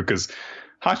Hachimaru, because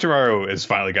Hachimaru has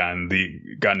finally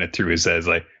gotten it through his head,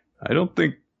 like, I don't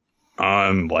think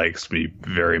An likes me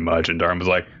very much. And Dharma's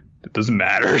like, it doesn't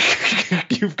matter.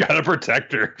 You've got to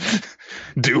protect her.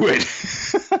 Do it.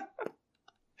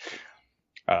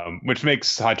 Which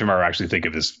makes Hachimaru actually think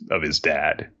of his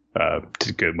dad.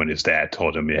 When his dad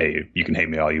told him, hey, you can hate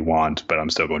me all you want, but I'm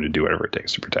still going to do whatever it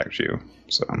takes to protect you.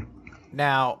 So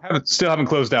now, still haven't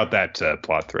closed out that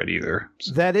plot thread either.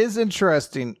 So. That is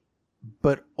interesting,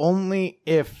 but only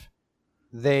if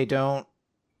they don't,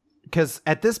 because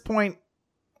at this point,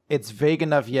 it's vague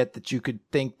enough yet that you could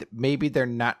think that maybe they're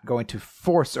not going to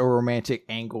force a romantic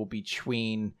angle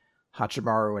between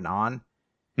Hachimaru and An.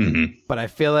 Mm-hmm. But I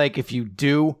feel like if you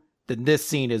do, then this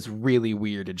scene is really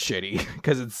weird and shitty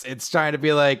because it's trying to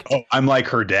be like, oh, I'm like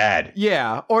her dad.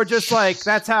 Yeah, or just like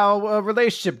that's how a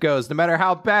relationship goes. No matter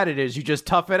how bad it is, you just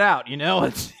tough it out. You know,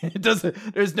 it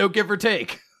doesn't. There's no give or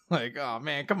take. Like, oh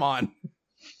man, come on.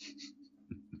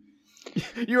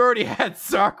 You already had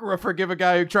Sakura forgive a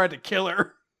guy who tried to kill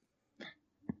her.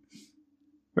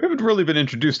 We haven't really been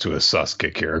introduced to a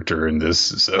Sasuke character in this,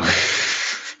 so.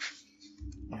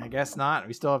 I guess not.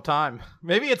 We still have time.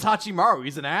 Maybe it's Hachimaru.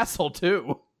 He's an asshole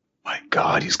too. My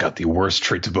God, he's got the worst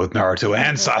trait to both Naruto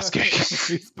and Sasuke.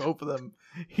 He's both of them.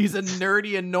 He's a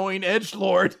nerdy, annoying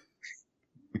edgelord.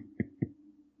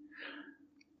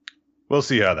 We'll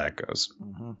see how that goes.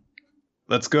 Mm-hmm.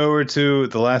 Let's go over to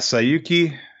The Last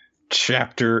Sayuki,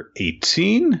 Chapter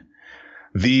 18.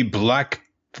 The Black...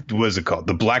 What is it called?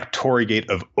 The Black Torii Gate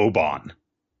of Oban.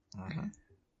 Mm-hmm.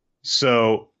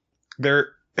 So,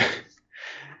 they're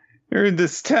in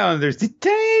this town. There's the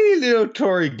tiny little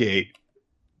Torii Gate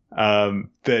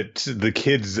that the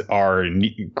kids are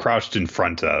crouched in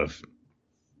front of.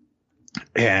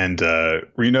 And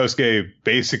Ryunosuke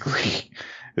basically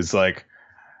is like,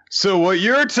 so what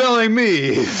you're telling me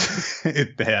is...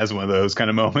 It has one of those kind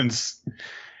of moments.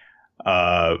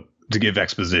 To give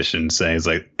exposition, saying it's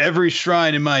like, every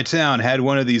shrine in my town had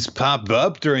one of these pop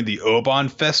up during the Oban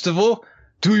festival.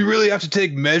 Do we really have to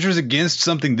take measures against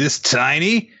something this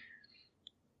tiny?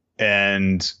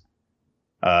 And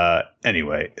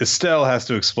anyway, Estelle has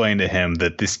to explain to him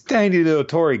that this tiny little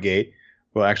Torii Gate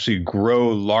will actually grow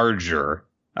larger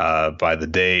by the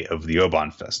day of the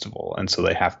Oban festival. And so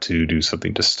they have to do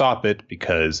something to stop it,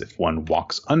 because if one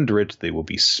walks under it, they will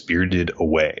be spirited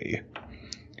away.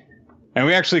 And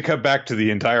we actually cut back to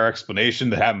the entire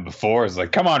explanation that happened before. It's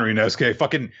like, come on, Ryunosuke,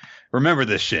 fucking remember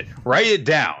this shit. Write it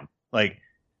down. Like,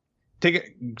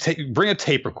 bring a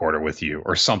tape recorder with you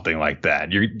or something like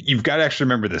that. You've got to actually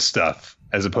remember this stuff,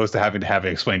 as opposed to having it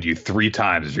explained to you 3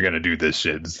 times if you're going to do this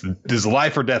shit. This is a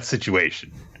life or death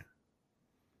situation.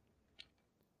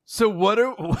 So what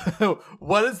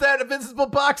is that invisible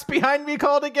box behind me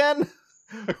called again?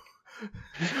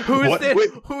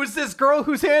 Who's this girl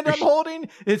whose hand I'm holding?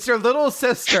 It's your little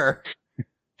sister.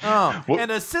 Oh, what?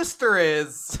 And a sister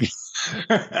is...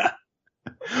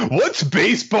 What's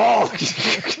baseball?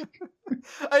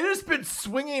 I just been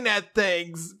swinging at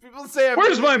things. People say I'm...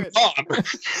 Where's my mom?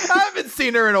 I haven't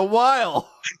seen her in a while.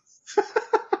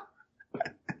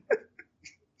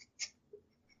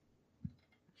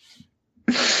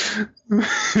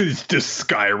 Just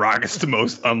skyrockets the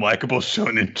most unlikable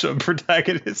Shonen Jump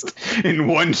protagonist in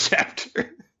one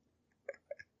chapter.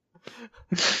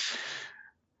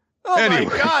 Oh anyway.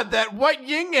 My God, that white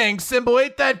yin yang symbol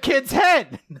ate that kid's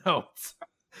head. No.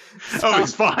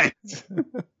 It's fine.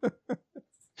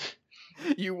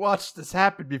 You watched this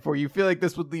happen before. You feel like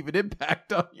this would leave an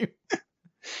impact on you.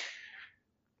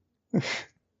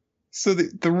 So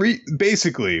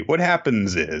basically what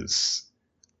happens is,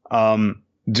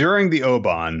 during the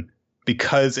Oban,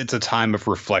 because it's a time of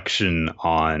reflection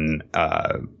on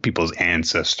people's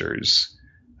ancestors,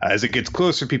 as it gets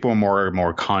closer, people are more and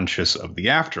more conscious of the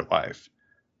afterlife.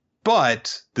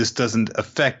 But this doesn't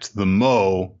affect the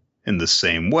Mo in the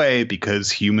same way,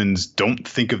 because humans don't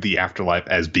think of the afterlife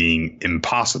as being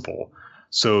impossible.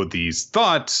 So these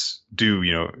thoughts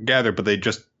do, gather, but they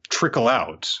just trickle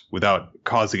out without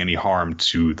causing any harm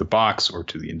to the box or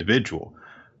to the individual.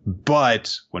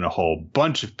 But when a whole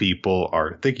bunch of people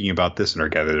are thinking about this and are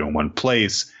gathered in one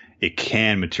place, it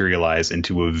can materialize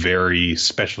into a very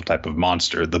special type of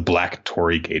monster, the Black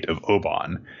Torii Gate of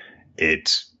Oban.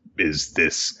 It is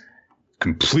this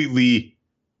completely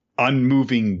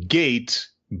unmoving gate,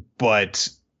 but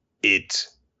it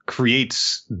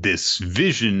creates this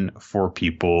vision for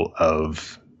people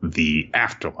of the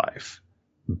afterlife.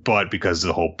 But because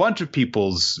a whole bunch of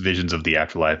people's visions of the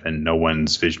afterlife and no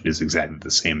one's vision is exactly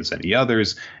the same as any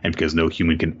others, and because no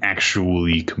human can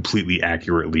actually completely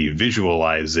accurately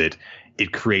visualize it,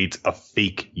 it creates a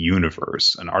fake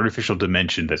universe, an artificial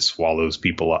dimension that swallows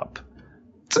people up.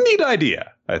 It's a neat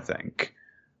idea, I think.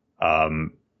 We're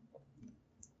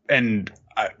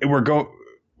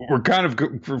kind of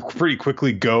pretty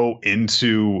quickly go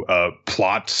into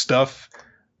plot stuff,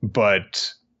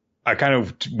 but I kind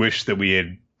of wish that we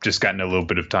had just gotten a little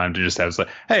bit of time to just have like,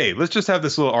 hey, let's just have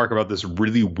this little arc about this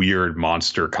really weird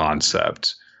monster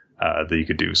concept that you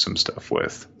could do some stuff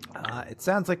with. It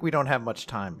sounds like we don't have much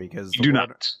time because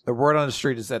the word on the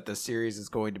street is that the series is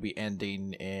going to be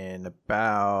ending in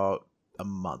about a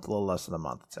month, a little less than a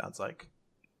month, it sounds like.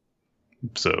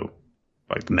 So,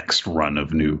 like, the next run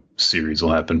of new series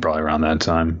will happen probably around that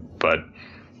time. But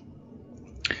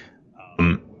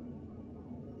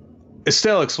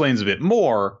Estelle explains a bit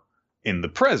more in the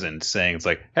present, saying it's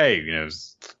like, hey,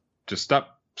 just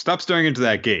stop staring into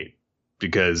that gate.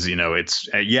 Because,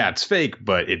 it's fake,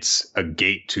 but it's a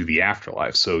gate to the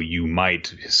afterlife. So you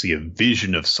might see a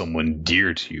vision of someone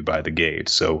dear to you by the gate.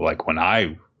 So, like, when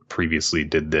I previously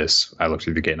did this, I looked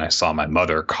through the gate and I saw my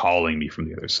mother calling me from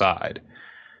the other side.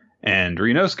 And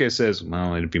Ryunosuke says,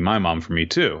 well, it'd be my mom for me,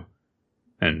 too.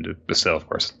 And Estelle, of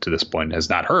course, to this point has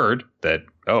not heard that,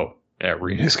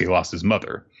 Ryunosuke lost his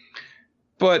mother.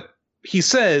 But he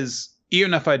says,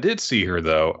 even if I did see her,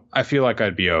 though, I feel like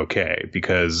I'd be okay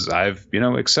because I've,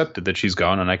 accepted that she's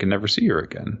gone and I can never see her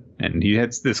again. And he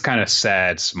has this kind of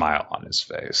sad smile on his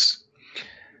face.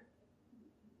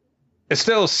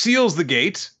 Estelle seals the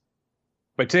gate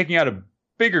by taking out a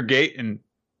bigger gate and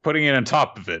putting it on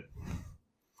top of it.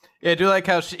 Yeah, I do like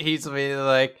how he's immediately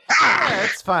like, yeah,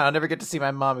 it's fine. I'll never get to see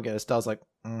my mom again. Estelle's like,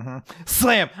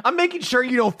 Slam, I'm making sure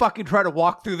you don't fucking try to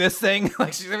walk through this thing.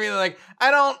 Like, she's immediately like, I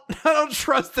don't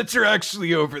trust that you're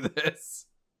actually over this.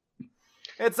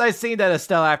 It's nice seeing that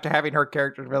Estelle, after having her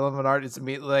character development art, is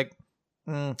immediately like,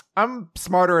 I'm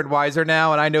smarter and wiser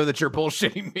now, and I know that you're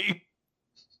bullshitting me.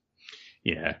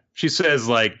 Yeah. She says,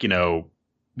 like,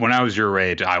 when I was your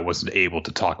age, I wasn't able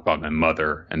to talk about my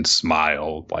mother and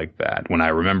smile like that. When I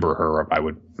remember her,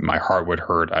 my heart would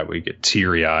hurt. I would get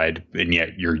teary-eyed. And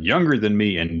yet you're younger than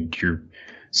me, and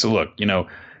so look, you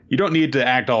don't need to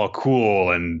act all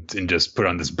cool and just put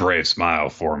on this brave smile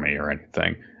for me or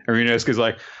anything. And Ryunosuke's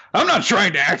like, I'm not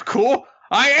trying to act cool.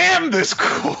 I am this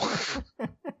cool.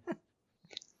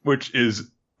 Which is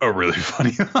a really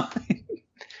funny line.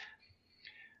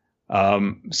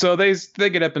 So they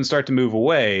get up and start to move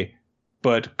away,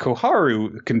 but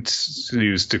Koharu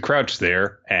continues to crouch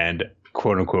there and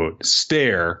quote unquote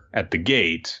stare at the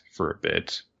gate for a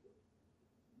bit.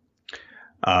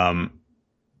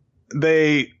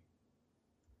 They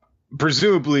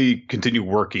presumably continue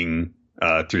working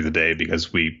through the day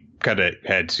because we kind of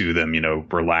head to them,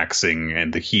 relaxing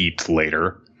in the heat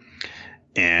later.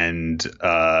 And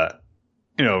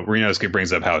Ryunosuke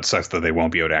brings up how it sucks that they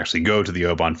won't be able to actually go to the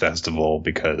Obon Festival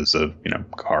because of,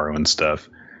 Koharu and stuff.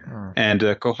 And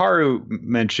Koharu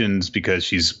mentions, because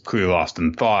she's clearly lost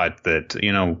in thought, that,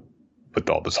 with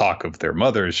all the talk of their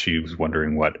mothers, she was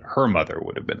wondering what her mother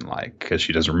would have been like because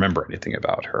she doesn't remember anything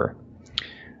about her.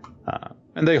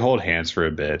 And they hold hands for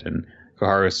a bit. And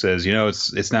Koharu says,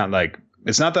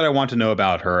 it's not that I want to know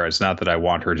about her. It's not that I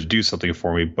want her to do something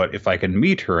for me. But if I can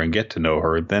meet her and get to know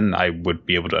her, then I would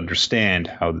be able to understand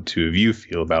how the two of you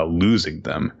feel about losing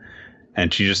them.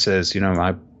 And she just says,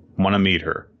 I want to meet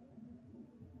her.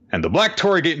 And the black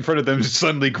torii gate in front of them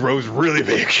suddenly grows really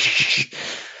big.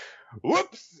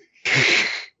 Whoops.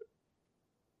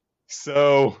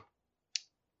 So,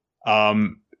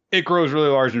 it grows really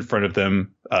large in front of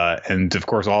them. And of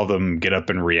course, all of them get up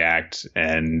and react.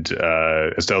 And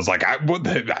Estelle's like, I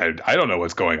don't know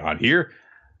what's going on here.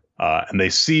 And they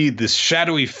see this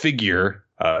shadowy figure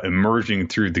emerging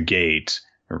through the gate.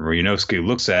 Ryunosuke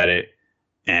looks at it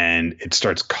and it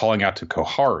starts calling out to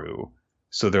Koharu.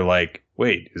 So they're like,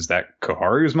 wait, is that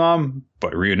Koharu's mom?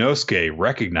 But Ryunosuke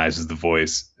recognizes the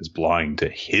voice as belonging to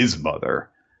his mother.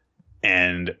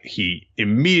 And he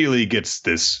immediately gets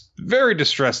this very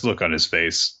distressed look on his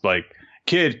face. Like,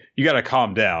 kid, you got to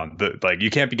calm down. You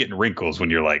can't be getting wrinkles when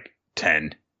you're like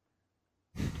 10.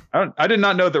 I did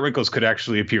not know that wrinkles could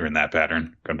actually appear in that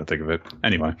pattern. Come to think of it.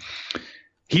 Anyway,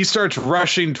 he starts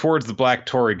rushing towards the black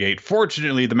torii gate.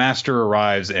 Fortunately, the master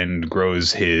arrives and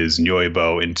grows his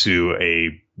Nyoibo into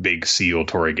a big seal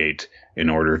torii gate in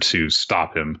order to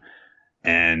stop him.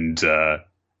 And,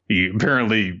 he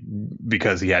apparently,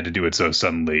 because he had to do it so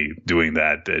suddenly, doing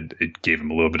that, it gave him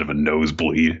a little bit of a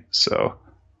nosebleed. So,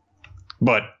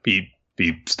 but he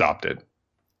stopped it.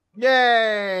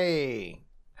 Yay!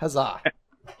 Huzzah!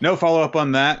 No follow-up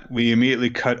on that. We immediately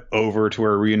cut over to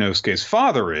where Ryunosuke's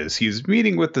father is. He's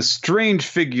meeting with a strange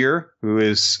figure who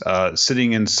is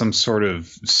sitting in some sort of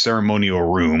ceremonial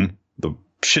room. The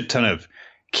shit ton of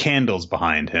candles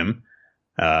behind him.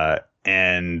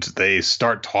 And they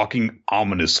start talking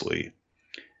ominously.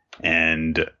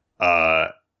 And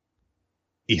the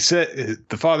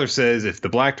father says, if the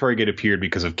Black Torii Gate appeared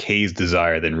because of Kei's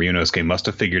desire, then Ryunosuke must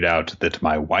have figured out that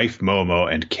my wife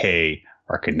Momo and Kei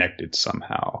are connected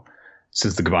somehow.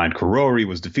 Since the combined Kurori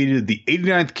was defeated, the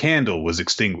 89th candle was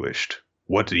extinguished.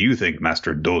 What do you think,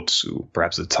 Master Dotsu?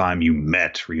 Perhaps the time you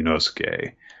met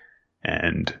Ryunosuke.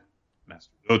 And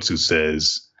Master Dotsu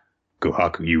says,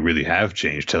 Kohaku, you really have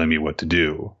changed, telling me what to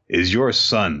do. Is your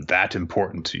son that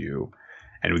important to you?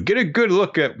 And we get a good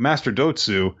look at Master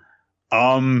Dotsu.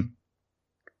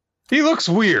 He looks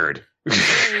weird.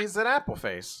 He's an apple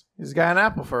face. He's got an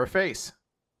apple for a face.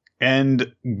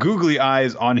 And googly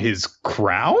eyes on his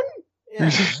crown?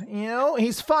 Yeah,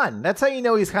 he's fun. That's how you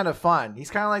know he's kind of fun. He's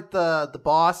kind of like the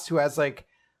boss who has like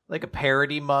a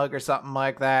parody mug or something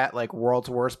like that, like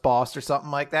World's Worst Boss or something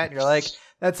like that. And you're like,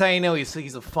 that's how you know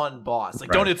he's a fun boss.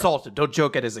 Like, Don't insult him. Don't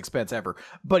joke at his expense ever.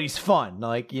 But he's fun,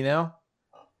 like,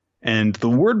 And the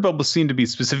word bubble seemed to be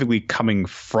specifically coming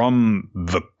from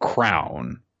the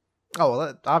crown. Oh,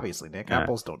 well, obviously, Nick. Yeah.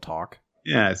 Apples don't talk.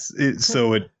 Yes,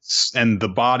 and the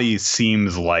body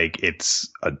seems like it's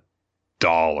a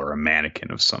doll or a mannequin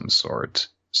of some sort.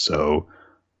 So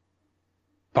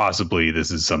possibly this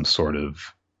is some sort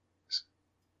of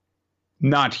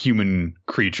not human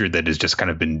creature that has just kind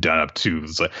of been done up to.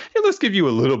 It's like, hey, let's give you a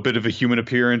little bit of a human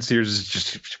appearance here.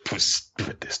 Just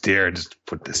put this there, just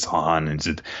put this on,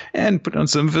 and put on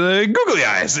some googly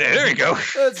eyes. There you go.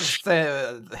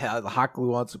 The hot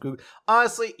glue on some googly.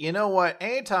 Honestly, you know what?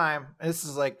 Anytime, this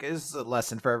is a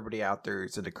lesson for everybody out there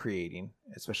who's into creating,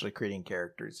 especially creating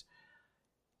characters.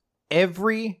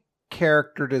 Every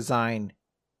character design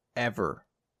ever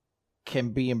can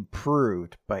be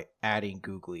improved by adding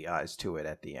googly eyes to it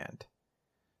at the end.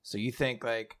 So you think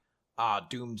like,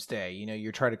 Doomsday,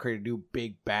 you're trying to create a new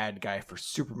big bad guy for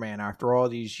Superman after all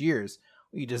these years.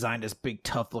 You designed this big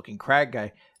tough looking crag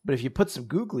guy, but if you put some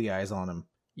googly eyes on him,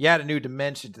 you add a new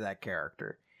dimension to that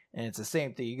character. And it's the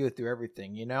same thing. You go through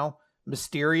everything,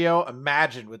 Mysterio,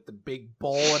 imagine with the big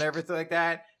bowl and everything like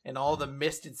that, and all the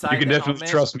mist inside. You can definitely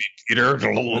trust me, Peter.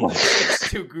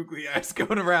 Two googly eyes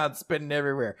going around, spinning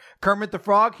everywhere. Kermit the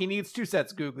Frog, he needs 2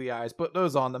 sets of googly eyes. Put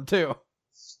those on them too.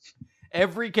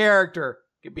 Every character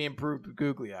can be improved with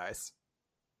googly eyes.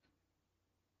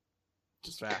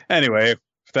 Just fact. Anyway,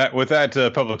 with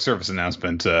that public service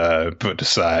announcement put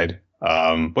aside,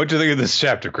 what do you think of this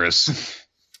chapter, Chris?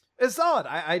 It's solid.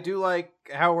 I do like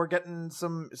how we're getting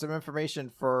some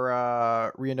information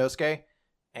for Ryunosuke,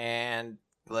 and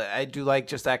I do like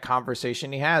just that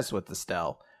conversation he has with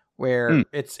Estelle, where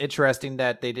it's interesting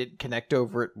that they didn't connect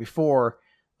over it before,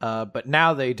 but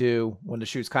now they do when the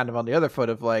shoe's kind of on the other foot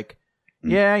of like,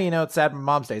 yeah, it's sad my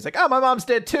mom's dead. He's like, oh, my mom's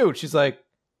dead too. She's like,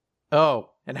 oh,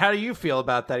 and how do you feel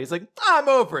about that? He's like, I'm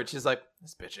over it. She's like,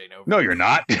 this bitch ain't over it. No, you're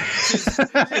not. She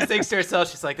thinks to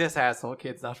herself, she's like, this asshole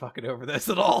kid's not fucking over this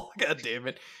at all. God damn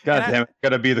it. God damn it.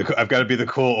 I've got to be the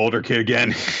cool older kid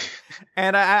again.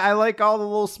 And I like all the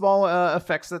little small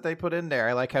effects that they put in there.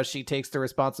 I like how she takes the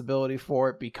responsibility for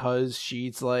it because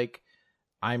she's like,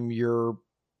 I'm you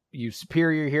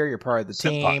superior here. You're part of the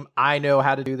team. I know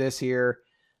how to do this here.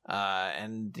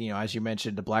 And, as you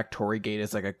mentioned, the Black Torii Gate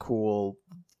is like a cool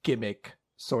gimmick,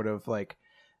 sort of like,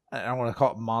 I don't want to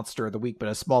call it monster of the week, but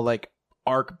a small like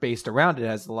arc based around it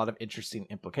has a lot of interesting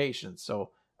implications. So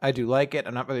I do like it.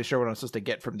 I'm not really sure what I'm supposed to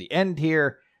get from the end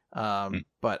here.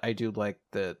 But I do like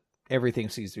that everything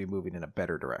seems to be moving in a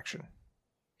better direction.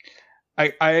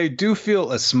 I do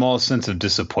feel a small sense of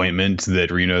disappointment that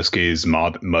Ryunosuke's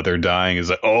mother dying is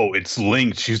like, oh, it's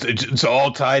linked. It's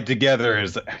all tied together.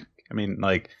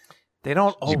 They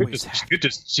don't always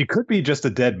she could be just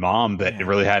a dead mom that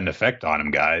really had an effect on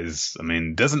him, guys. I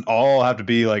mean, doesn't all have to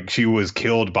be like she was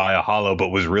killed by a hollow but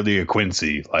was really a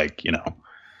Quincy,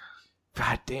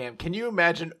 God damn, can you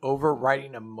imagine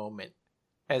overwriting a moment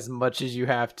as much as you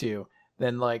have to,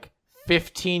 then like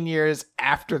 15 years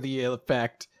after the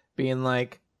effect being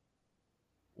like,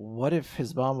 what if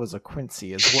his mom was a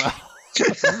Quincy as well?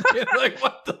 Like,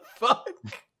 what the fuck?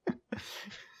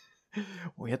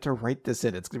 We have to write this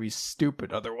in. It's going to be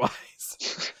stupid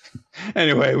otherwise.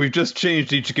 Anyway, we've just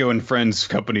changed Ichigo and Friends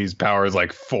Company's powers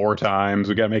like 4 times.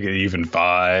 We gotta make it even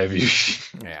 5.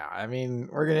 Yeah, I mean,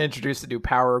 we're gonna introduce a new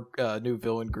power, new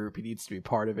villain group. He needs to be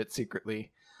part of it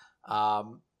secretly.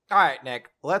 All right, Nick,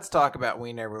 let's talk about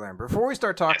We Never Learn. Before we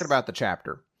start talking about the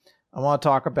chapter, I want to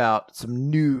talk about some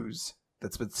news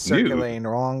that's been circulating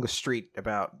along the street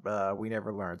about We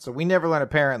Never Learn. So We Never Learn,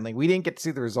 apparently, we didn't get to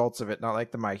see the results of it, not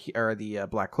like the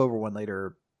Black Clover one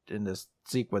later in this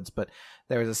sequence, but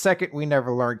there was a second We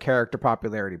Never Learn character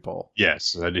popularity poll.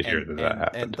 Yes, I did hear that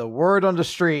happened. And the word on the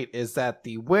street is that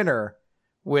the winner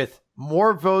with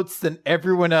more votes than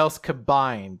everyone else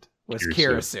combined was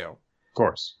Kirisu. Of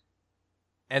course.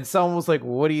 And someone was like,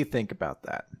 what do you think about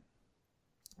that?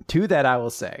 To that, I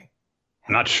will say,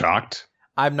 I'm not shocked.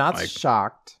 I'm not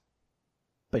shocked,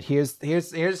 but here's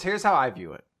how I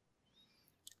view it.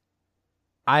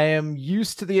 I am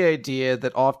used to the idea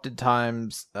that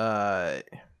oftentimes, I'm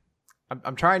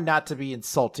trying not to be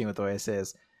insulting with the way I say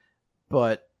this,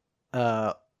 but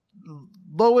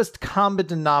lowest common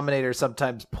denominator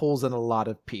sometimes pulls in a lot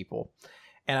of people.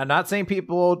 And I'm not saying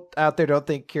people out there don't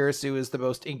think Kirisu is the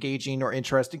most engaging or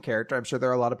interesting character. I'm sure there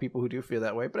are a lot of people who do feel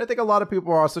that way. But I think a lot of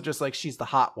people are also just like, she's the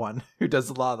hot one who does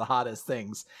a lot of the hottest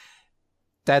things.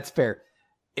 That's fair.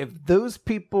 If those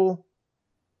people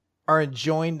are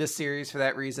enjoying the series for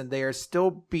that reason, they are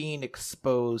still being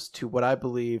exposed to what I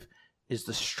believe is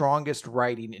the strongest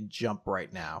writing in Jump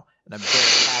right now. And I'm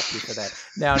very happy for that.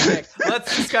 Now, Nick,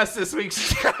 let's discuss this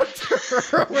week's chapter.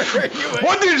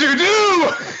 What did you do?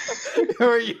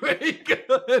 Where you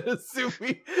gonna assume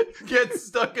we get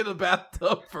stuck in a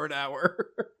bathtub for an hour?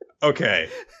 Okay.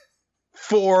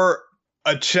 For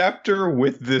a chapter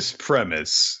with this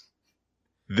premise,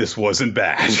 this wasn't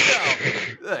bad.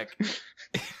 No, look.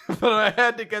 But I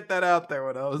had to get that out there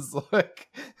when I was like...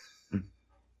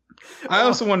 I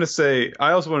also want to say,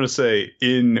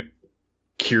 in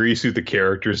Kirisu the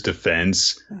character's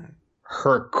defense,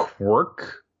 her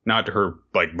quirk, not her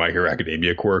like My Hero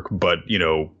Academia quirk, but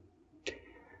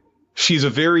she's a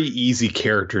very easy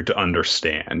character to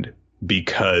understand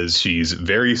because she's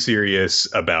very serious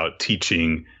about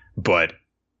teaching, but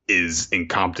is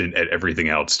incompetent at everything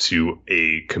else to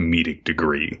a comedic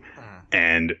degree.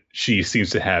 And she seems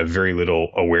to have very little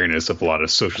awareness of a lot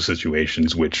of social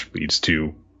situations, which leads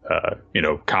to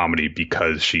comedy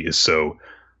because she is so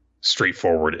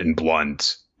straightforward and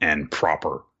blunt and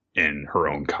proper in her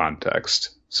own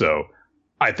context. So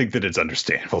I think that it's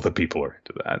understandable that people are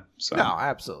into that. So. No,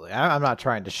 absolutely. I'm not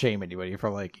trying to shame anybody for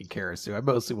liking Kirisu. I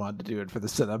mostly wanted to do it for the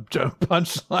setup Jump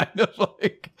punchline of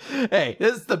like, hey,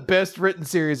 this is the best written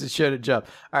series of Shonen Jump.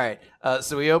 All right,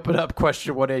 so we open up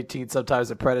question 118,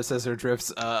 sometimes a predecessor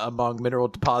drifts among mineral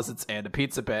deposits and a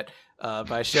pizza bet,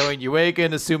 by showing Yuiga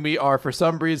and Asumi are for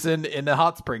some reason in the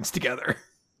hot springs together.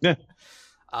 Yeah.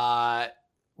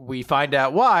 We find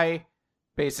out why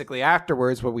basically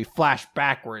afterwards, when we flash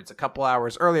backwards a couple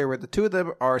hours earlier, where the two of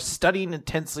them are studying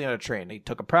intensely on a train. They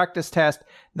took a practice test.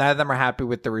 Neither of them are happy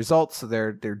with the results, so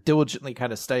they're diligently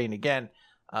kind of studying again.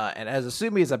 And as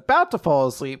Asumi is about to fall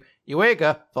asleep,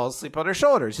 Yuiga falls asleep on her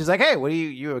shoulders. She's like, "Hey, what are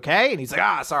you okay?" And he's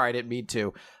like, "Sorry, I didn't mean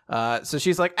to." So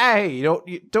she's like, "Hey,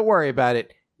 don't worry about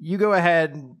it. You go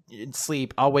ahead and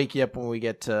sleep. I'll wake you up when we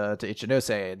get to Ichinose."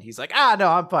 And he's like, "No,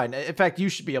 I'm fine. In fact, you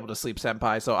should be able to sleep,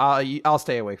 senpai. So I'll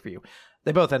stay awake for you."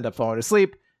 They both end up falling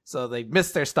asleep, so they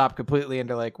miss their stop completely, and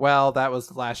they're like, well, that was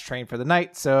the last train for the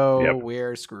night, so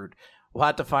We're screwed. We'll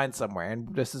have to find somewhere,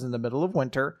 and this is in the middle of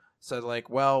winter, so they're like,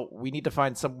 well, we need to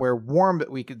find somewhere warm that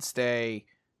we could stay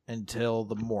until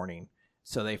the morning.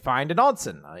 So they find an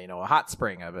onsen, a hot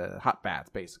spring, a hot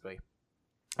bath, basically.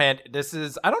 And this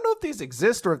is, I don't know if these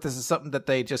exist or if this is something that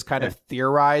they just kind of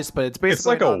theorized, but it's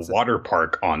basically it's like a water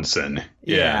park onsen.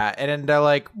 Yeah. And then they're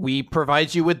like, we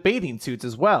provide you with bathing suits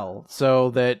as well, so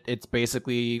that it's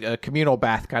basically a communal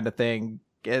bath kind of thing.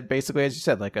 Basically, as you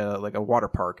said, like a water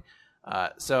park.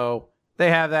 So they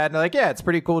have that, and they're like, yeah, it's a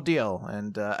pretty cool deal.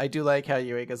 And I do like how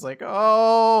Yuiga's like,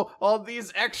 oh, all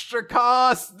these extra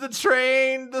costs, the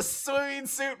train, the swimming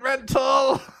suit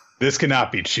rental. This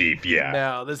cannot be cheap, yeah.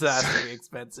 No, this has to be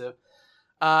expensive.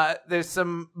 There's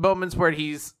some moments where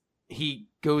he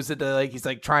goes into he's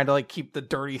trying to keep the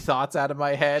dirty thoughts out of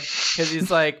my head, because he's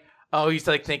like,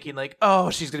 thinking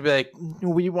she's gonna be like,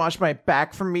 will you wash my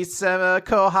back for me,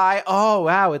 Kohai? Oh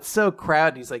wow, it's so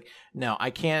crowded. He's like, no, I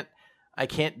can't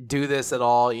do this at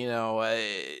all.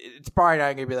 It's probably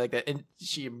not gonna be like that. And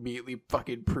she immediately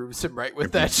fucking proves him right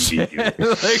with that shit.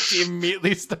 She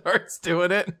immediately starts doing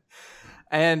it.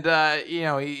 And,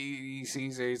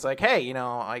 he's like, hey,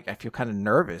 I feel kind of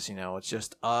nervous, it's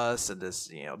just us and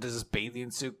this, does this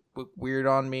bathing suit look weird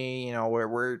on me?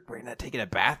 We're not taking a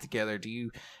bath together. Do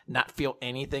you not feel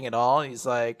anything at all? And he's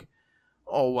like,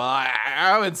 oh, well,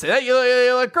 I wouldn't say that. You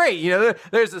look great.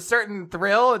 There's a certain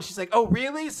thrill. And she's like, oh,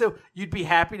 really? So you'd be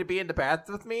happy to be in the bath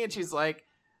with me? And she's like,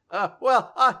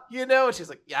 and she's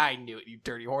like, yeah, I knew it, you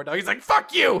dirty whore dog. He's like,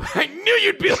 fuck you. I knew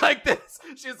you'd be like this.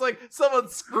 She's like, some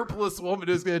unscrupulous woman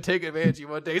who's going to take advantage of you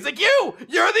one day. He's like, you're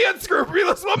the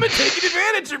unscrupulous woman taking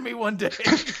advantage of me one day.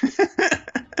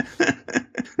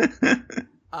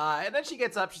 And then she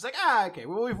gets up. She's like, okay,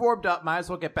 well, we've warmed up. Might as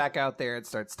well get back out there and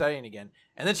start studying again.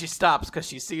 And then she stops because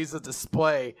she sees a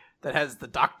display that has the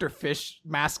Dr. Fish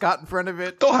mascot in front of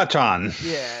it. Doha-chan.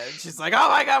 Yeah. And she's like, oh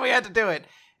my God, we had to do it.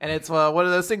 And it's one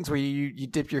of those things where you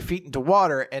dip your feet into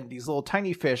water and these little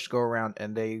tiny fish go around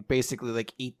and they basically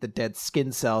like eat the dead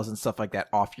skin cells and stuff like that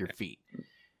off your feet.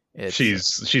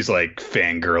 She's like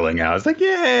fangirling out. It's like,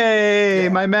 yay,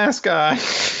 my mascot.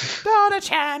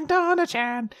 Donna-chan.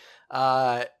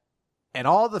 And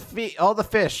all the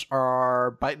fish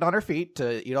are biting on her feet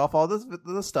to eat off all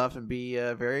the stuff and be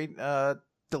very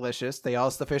delicious.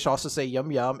 The fish also say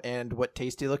yum yum and what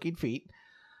tasty looking feet.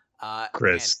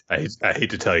 Chris, I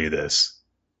hate to tell you this,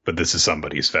 but this is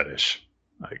somebody's fetish.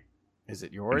 Is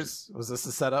it yours? Was this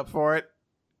a setup for it?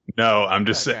 No, I'm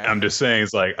just saying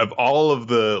it's like of all of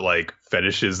the like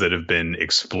fetishes that have been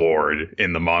explored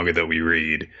in the manga that we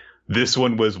read, this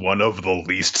one was one of the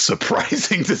least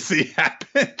surprising to see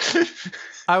happen.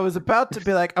 I was about to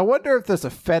be like, I wonder if there's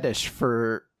a fetish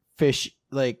for fish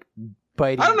like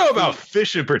biting. I don't know about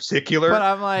fish in particular, but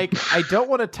I'm like, I don't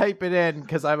want to type it in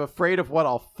because I'm afraid of what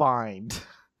I'll find.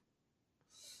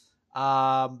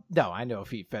 No, I know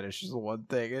feet fetish is the one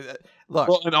thing. Look,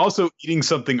 well, and also eating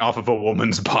something off of a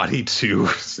woman's body too.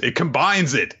 It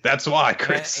combines it. That's why,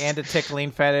 Chris. And a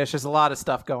tickling fetish. There's a lot of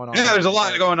stuff going on. Yeah, there's a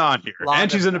lot going on here.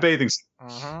 And she's in a bathing suit.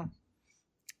 I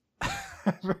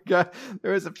forgot.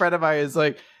 There was a friend of mine who's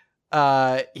like,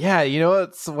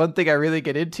 what's one thing I really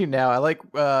get into now? I like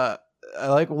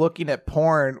looking at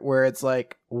porn where it's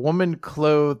like woman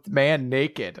clothed, man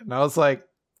naked, and I was like,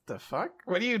 the fuck?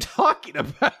 What are you talking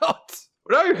about?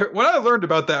 When I learned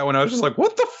about that one, I was just like,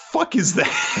 what the fuck is that?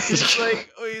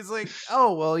 He's like,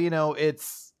 oh, well,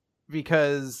 it's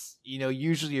because,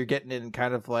 usually you're getting in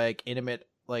kind of like intimate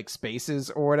like spaces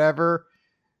or whatever.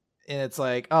 And it's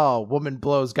like, oh, woman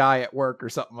blows guy at work or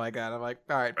something like that. I'm like,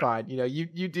 all right, fine.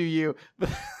 You do you. But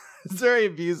it's very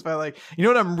abused by like, you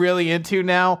know what I'm really into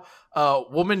now?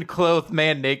 Woman clothed,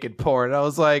 man naked porn. And I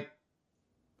was like,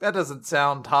 that doesn't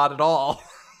sound hot at all.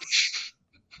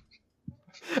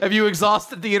 Have you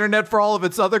exhausted the internet for all of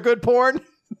its other good porn?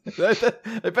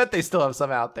 I bet they still have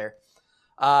some out there.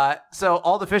 So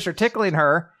all the fish are tickling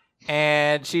her,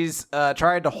 and she's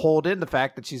trying to hold in the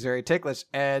fact that she's very ticklish.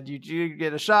 And you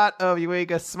get a shot of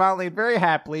Yuiga smiling very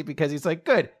happily because he's like,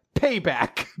 good,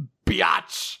 payback,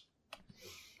 biatch.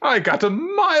 I got a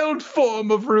mild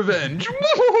form of revenge.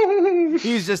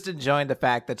 He's just enjoying the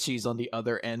fact that she's on the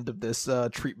other end of this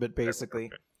treatment,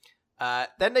 basically.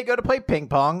 Then they go to play ping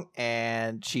pong,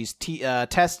 and she's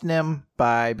testing him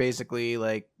by basically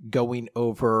like going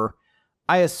over,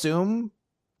 I assume,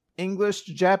 English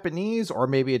to Japanese, or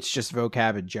maybe it's just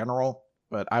vocab in general,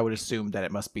 but I would assume that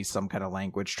it must be some kind of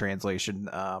language translation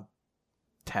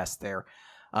test there.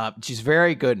 She's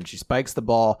very good, and she spikes the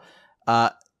ball.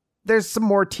 There's some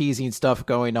more teasing stuff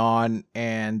going on,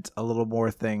 and a little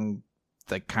more thing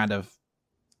that kind of,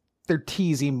 they're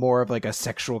teasing more of like a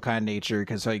sexual kind of nature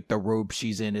because like the robe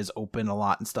she's in is open a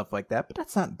lot and stuff like that. But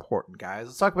that's not important, guys.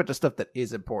 Let's talk about the stuff that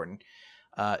is important.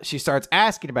 She starts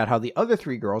asking about how the other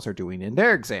three girls are doing in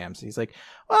their exams. He's like,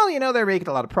 well, they're making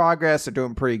a lot of progress. They're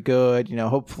doing pretty good.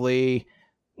 Hopefully,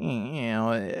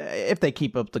 if they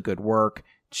keep up the good work.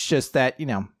 It's just that,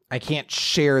 I can't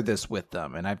share this with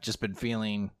them. And I've just been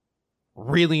feeling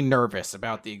really nervous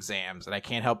about the exams, and I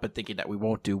can't help but thinking that we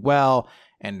won't do well,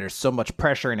 and there's so much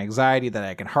pressure and anxiety that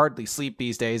I can hardly sleep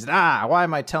these days, and why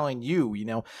am I telling you,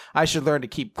 I should learn to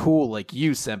keep cool like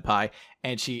you, senpai.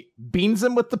 And she beans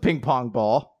him with the ping pong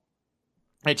ball,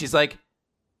 and she's like,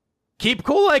 keep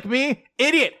cool like me,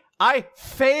 idiot, I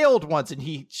failed once. And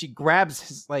she grabs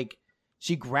his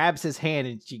hand,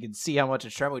 and she can see how much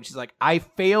it's trembling. She's like, I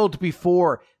failed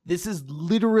before, this is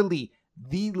literally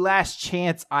the last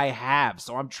chance I have.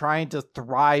 So I'm trying to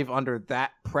thrive under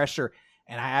that pressure.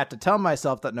 And I have to tell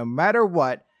myself that no matter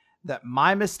what, that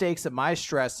my mistakes and my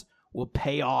stress will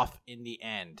pay off in the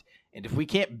end. And if we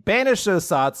can't banish those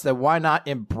thoughts, then why not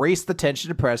embrace the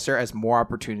tension and pressure as more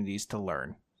opportunities to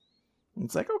learn? And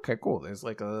it's like, okay, cool. There's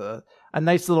like a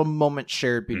nice little moment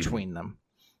shared between them.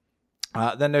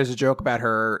 Then there's a joke about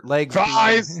her legs.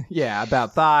 Thighs! Yeah,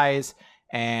 about thighs.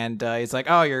 And he's like,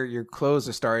 oh, your clothes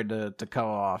are starting to come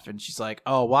off. And she's like,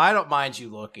 oh, well, I don't mind you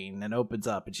looking. And opens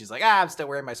up. And she's like, I'm still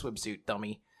wearing my swimsuit,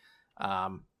 dummy.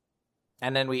 And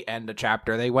then we end the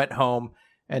chapter. They went home.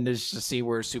 And there's just see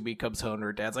where Sumi comes home.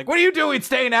 Her dad's like, what are you doing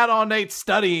staying out all night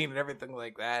studying and everything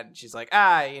like that? And she's like,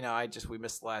 we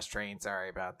missed the last train. Sorry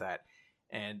about that.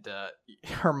 And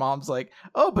her mom's like,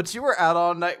 oh, but you were out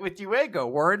all night with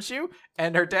Yuego, weren't you?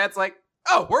 And her dad's like,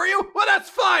 oh, were you? Well, that's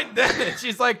fine then. And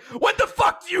she's like, when the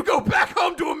fuck do you go back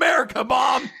home to America,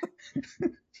 Mom?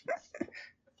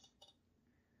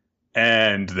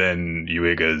 And then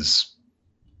Yuiga's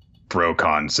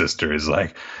Brocon sister is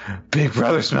like, Big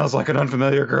Brother smells like an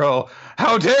unfamiliar girl.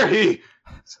 How dare he?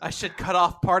 I should cut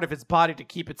off part of his body to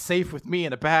keep it safe with me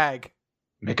in a bag.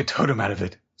 Make a totem out of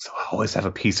it, so I always have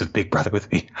a piece of Big Brother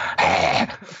with me.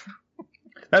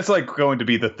 That's like going to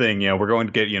be the thing, we're going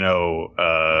to get,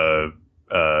 a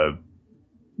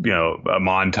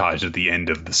montage at the end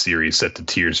of the series set to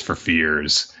Tears for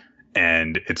Fears.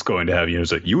 And it's going to have,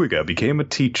 it's like Yuiga became a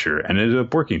teacher and ended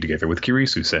up working together with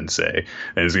Kirisu Sensei.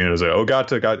 And it's, it's like,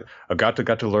 Ogata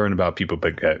got to learn about people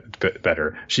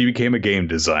better. She became a game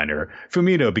designer.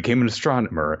 Fumino became an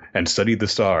astronomer and studied the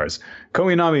stars.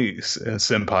 Koinami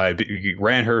Senpai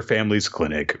ran her family's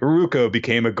clinic. Uruko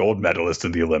became a gold medalist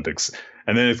in the Olympics.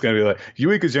 And then it's going to be like,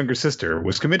 Yuiga's younger sister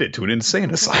was committed to an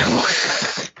insane asylum.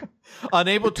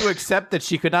 Unable to accept that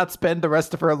she could not spend the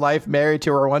rest of her life married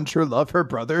to her one true love, her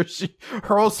brother, she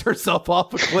hurls herself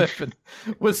off a cliff and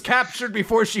was captured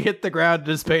before she hit the ground and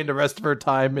is spending the rest of her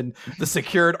time in the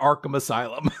secured Arkham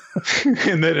Asylum.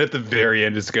 And then at the very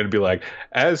end, it's going to be like,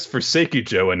 as for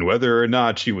Seikijo and whether or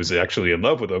not she was actually in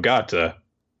love with Ogata.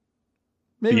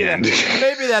 Maybe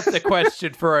that's the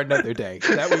question for another day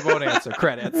that we won't answer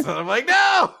credits. And I'm like,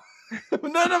 no!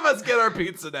 None of us get our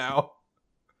pizza now.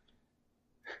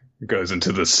 Goes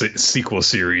into the sequel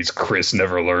series, Chris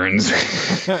Never Learns.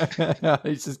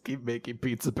 He just keep making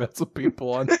pizza bets with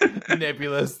people on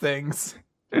nebulous things.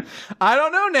 I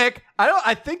don't know, Nick.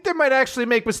 I think they might actually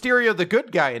make Mysterio the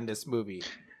good guy in this movie.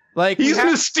 Like, he's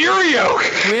Mysterio!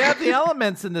 We have the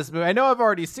elements in this movie. I know I've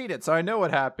already seen it, so I know what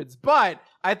happens. But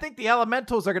I think the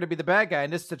Elementals are going to be the bad guy,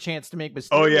 and this is a chance to make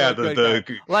Mysterio the good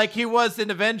guy. Like he was in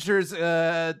Avengers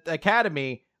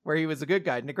Academy, where he was a good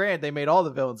guy. And granted, they made all the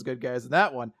villains good guys in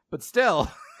that one. But still,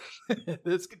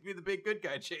 this could be the big good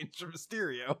guy change for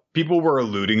Mysterio. People were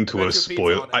alluding to a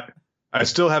spoiler. I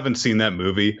still haven't seen that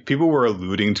movie. People were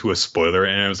alluding to a spoiler,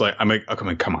 and I was like,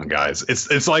 come on, guys.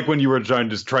 It's like when you were trying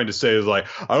to say, it's like,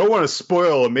 I don't want to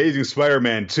spoil Amazing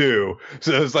Spider-Man 2.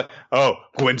 So it's like, oh,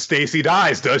 Gwen Stacy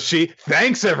dies, does she?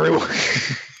 Thanks, everyone.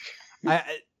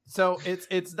 So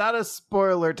it's not a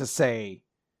spoiler to say,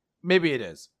 maybe it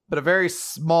is, but a very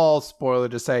small spoiler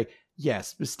to say,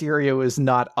 yes, Mysterio is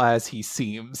not as he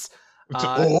seems.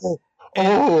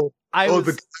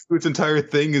 Its entire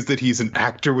thing is that he's an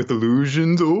actor with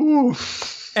illusions. Oh,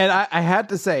 and I had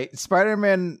to say,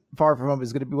 Spider-Man Far From Home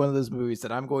is going to be one of those movies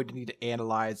that I'm going to need to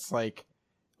analyze like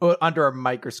under a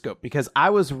microscope, because I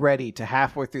was ready to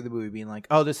halfway through the movie being like,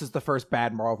 oh, this is the first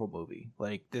bad Marvel movie.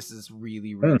 Like, this is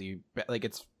really, really bad. Like,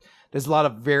 there's a lot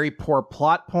of very poor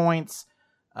plot points.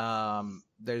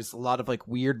 There's a lot of like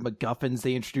weird MacGuffins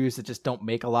they introduce that just don't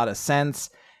make a lot of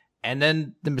sense. And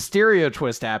then the Mysterio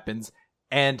twist happens,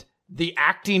 and the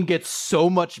acting gets so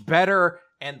much better,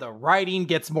 and the writing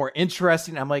gets more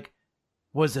interesting. I'm like,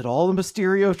 was it all a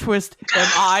Mysterio twist? Am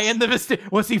I in the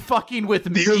Mysterio? Was he fucking with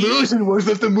me? The illusion was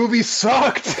that the movie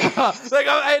sucked. Like,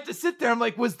 I had to sit there. I'm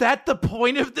like, was that the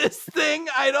point of this thing?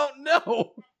 I don't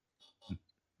know.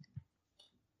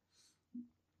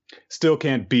 Still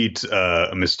can't beat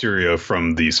a Mysterio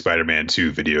from the Spider-Man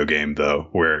 2 video game, though,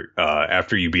 where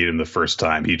after you beat him the first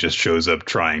time, he just shows up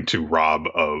trying to rob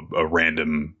a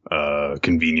random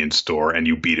convenience store, and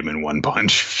you beat him in one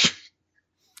punch.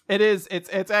 It is.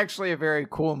 It's actually a very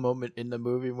cool moment in the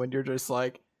movie when you're just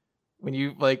like, when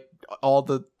you like all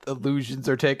the illusions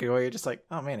are taken away. You're just like,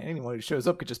 oh man, anyone who shows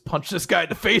up could just punch this guy in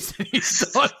the face and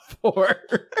he's done for.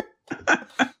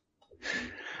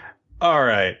 All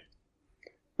right.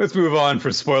 Let's move on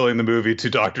from spoiling the movie to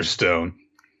Dr. Stone.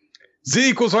 Z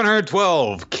equals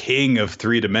 112, King of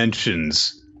Three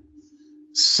Dimensions.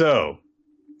 So,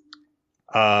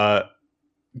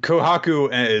 Kohaku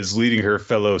is leading her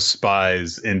fellow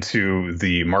spies into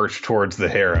the march towards the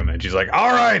harem, and she's like,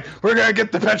 all right, we're going to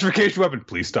get the petrification weapon.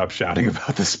 Please stop shouting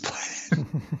about this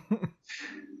plan.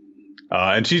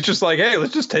 And she's just like, hey,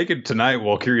 let's just take it tonight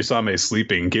while Kirisame is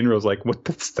sleeping. Ginro's like, what?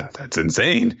 That's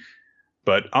insane.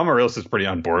 But Amaryllis is pretty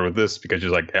on board with this because she's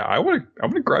like, yeah, I want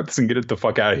to grab this and get it the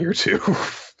fuck out of here too.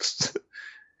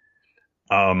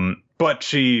 But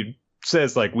she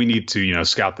says, like, we need to,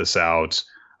 scout this out.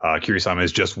 Kirisama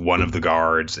is just one of the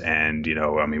guards, and,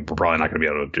 we're probably not going to be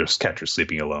able to just catch her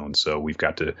sleeping alone, so we've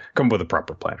got to come up with a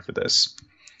proper plan for this.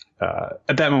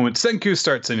 At that moment, Senku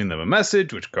starts sending them a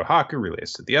message, which Kohaku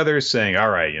relays to the others, saying, all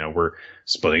right, we're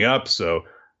splitting up, so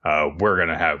we're going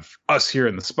to have us here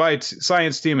in the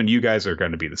science team, and you guys are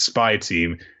going to be the spy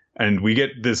team. And we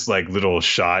get this, like, little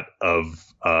shot of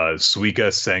Suika,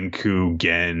 Senku,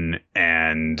 Gen,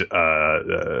 and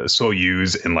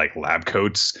Soyuz in, like, lab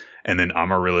coats, and then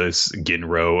Amaryllis,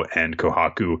 Ginro, and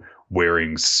Kohaku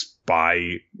wearing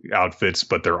spy outfits,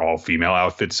 but they're all female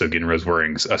outfits, so Ginro's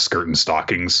wearing a skirt and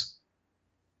stockings.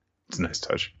 It's a nice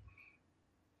touch.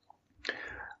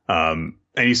 And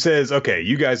he says, okay,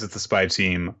 you guys at the spy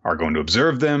team are going to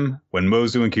observe them. When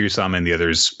Mozu and Kirisama and the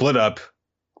others split up,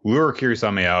 lure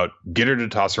Kirisama out, get her to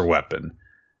toss her weapon.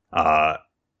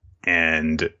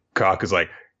 And Kohaku's like,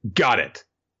 got it.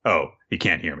 Oh, he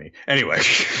can't hear me. Anyway.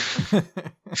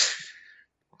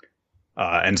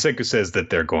 And Senku says that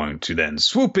they're going to then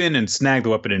swoop in and snag the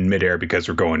weapon in midair because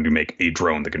we're going to make a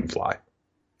drone that can fly.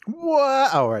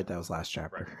 What? Oh, right. That was last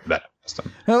chapter. Right. That last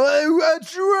time.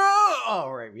 Oh,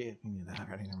 right. We knew that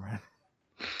already. Never mind.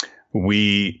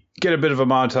 We get a bit of a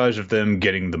montage of them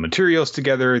getting the materials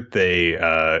together. They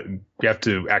have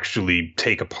to actually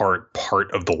take apart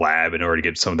part of the lab in order to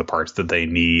get some of the parts that they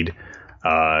need.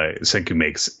 Senku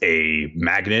makes a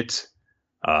magnet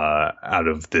out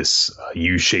of this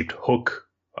U-shaped hook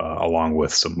along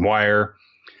with some wire.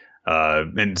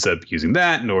 Ends up using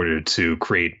that in order to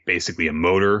create basically a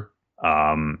motor.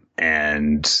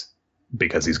 And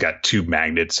because he's got two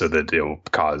magnets so that it'll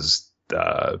cause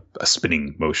a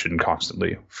spinning motion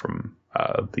constantly from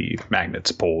the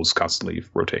magnets poles constantly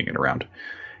rotating it around.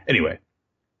 Anyway,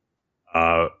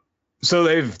 so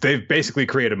they've basically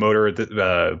created a motor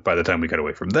by the time we got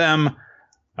away from them.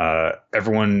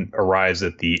 Everyone arrives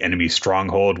at the enemy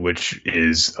stronghold, which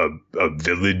is a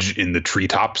village in the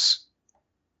treetops.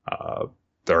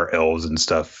 There are elves and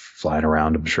stuff flying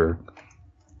around, I'm sure.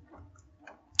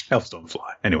 Elves don't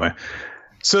fly. Anyway.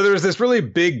 So there's this really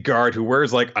big guard who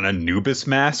wears like an Anubis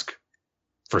mask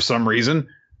for some reason.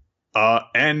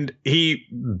 And he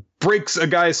breaks a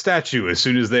guy's statue as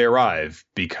soon as they arrive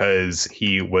because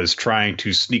he was trying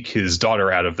to sneak his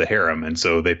daughter out of the harem. And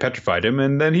so they petrified him,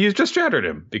 and then he just shattered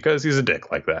him because he's a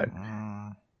dick like that.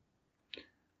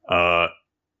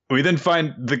 We then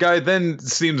find the guy then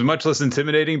seems much less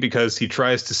intimidating because he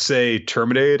tries to say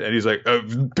terminate, and he's like,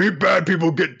 bad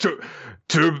people get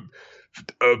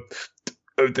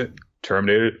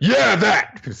terminated. Yeah,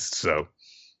 that. So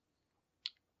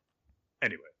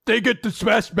anyway, they get the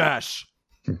smash bash.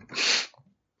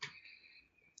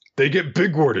 They get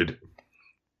big worded.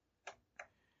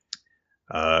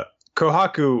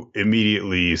 Kohaku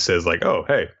immediately says like, oh,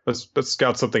 hey, let's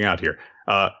scout something out here.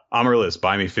 Amaryllis,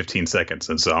 buy me 15 seconds.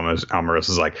 And so Amaryllis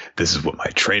is like, this is what my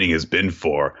training has been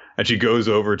for. And she goes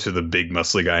over to the big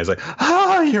muscly guy. He's like,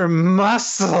 your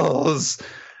muscles.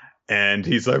 And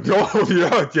he's like, oh,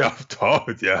 yeah.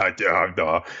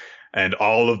 And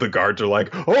all of the guards are like,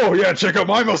 oh, yeah, check out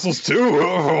my muscles,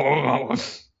 too.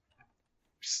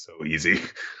 So easy.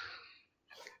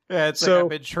 Yeah, it's like I've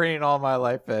been training all my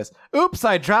life for this. Oops,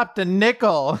 I dropped a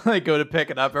nickel. I go to pick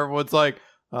it up. Everyone's like,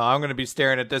 oh, I'm going to be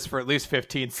staring at this for at least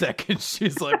 15 seconds.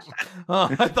 She's like,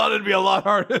 oh, I thought it'd be a lot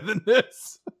harder than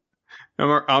this.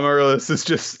 Amaryllis is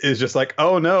just like,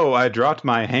 oh no, I dropped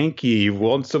my hanky.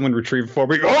 Won't someone retrieve it for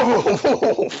me?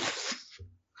 Oh!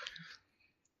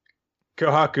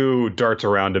 Kohaku darts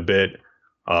around a bit,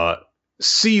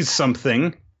 sees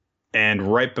something, and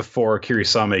right before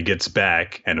Kirisame gets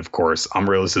back, and of course,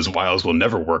 Amaryllis's wiles will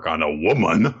never work on a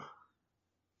woman.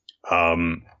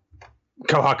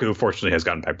 Kohaku, fortunately, has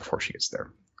gotten back before she gets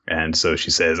there. And so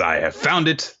she says, I have found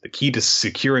it. The key to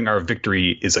securing our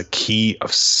victory is a key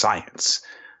of science.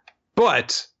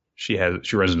 But she runs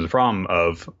into the problem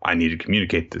of, I need to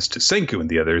communicate this to Senku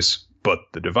and the others, but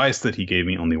the device that he gave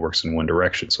me only works in one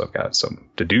direction, so I've got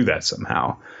to do that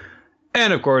somehow.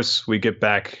 And of course, we get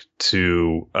back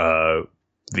to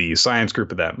the science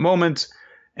group at that moment,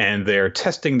 and they're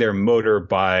testing their motor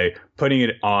by putting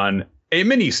it on a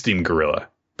mini steam gorilla,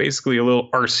 basically a little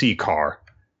RC car.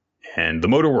 And the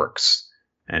motor works.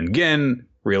 And Gen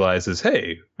realizes,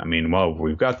 hey,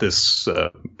 we've got this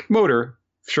motor.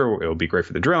 Sure, it'll be great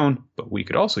for the drone, but we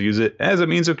could also use it as a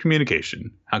means of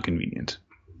communication. How convenient.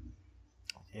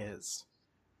 It is.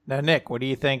 Now, Nick, what do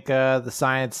you think the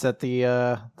science that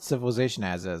the civilization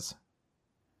has is?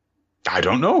 I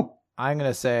don't know. I'm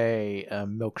going to say a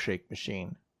milkshake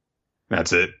machine.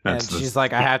 That's it. And she's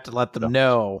like, I have to let them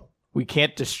know We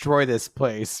can't destroy this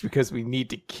place because we need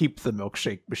to keep the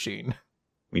milkshake machine.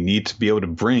 We need to be able to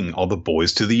bring all the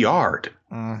boys to the yard.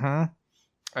 Mm-hmm.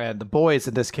 And the boys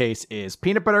in this case is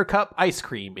peanut butter cup ice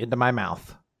cream into my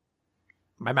mouth.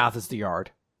 My mouth is the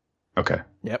yard. Okay.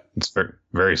 Yep. It's very,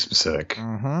 very specific.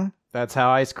 Mm-hmm. That's how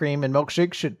ice cream and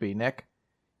milkshake should be, Nick.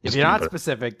 If you're not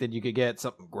specific, then you could get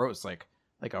something gross like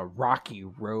a Rocky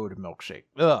Road milkshake.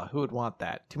 Ugh, who would want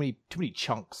that? Too many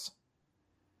chunks.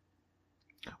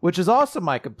 Which is also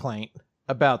my complaint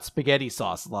about spaghetti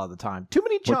sauce a lot of the time. Too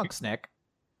many chunks, Nick.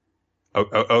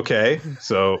 Okay,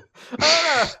 so...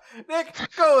 No. Nick,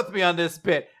 go with me on this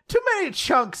bit. Too many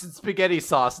chunks in spaghetti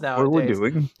sauce nowadays. What are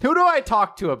we doing? Who do I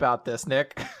talk to about this,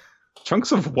 Nick?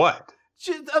 Chunks of what?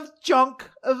 Of junk,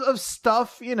 of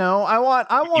stuff, I want...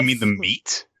 You mean the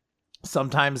meat?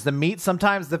 Sometimes the meat,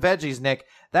 sometimes the veggies, Nick.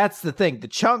 That's the thing. The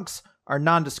chunks are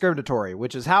non-discriminatory,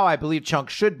 which is how I believe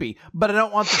chunks should be, but I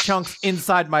don't want the chunks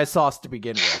inside my sauce to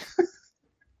begin with.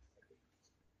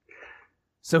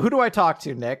 So who do I talk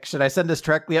to, Nick? Should I send this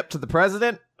directly up to the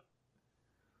president?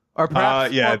 Or perhaps,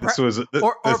 perhaps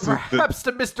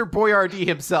to Mr. Boyardee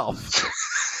himself.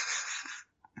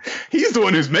 He's the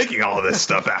one who's making all of this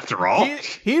stuff, after all.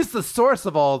 He's the source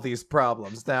of all of these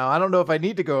problems. Now, I don't know if I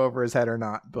need to go over his head or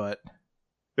not, but...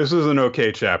 This was an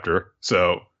okay chapter,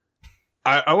 so...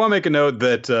 I want to make a note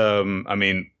that,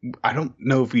 I don't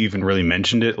know if we even really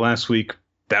mentioned it last week.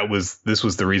 This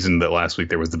was the reason that last week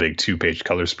there was the big 2-page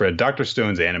color spread. Dr.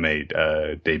 Stone's anime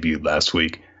debuted last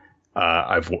week.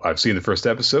 I've seen the first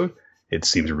episode. It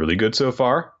seems really good so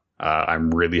far. I'm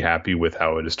really happy with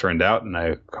how it has turned out, and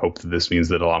I hope that this means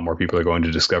that a lot more people are going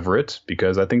to discover it,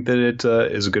 because I think that it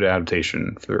is a good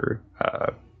adaptation for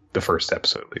the first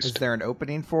episode, at least. Is there an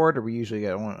opening for it, or we usually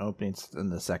get one opening in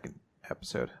the second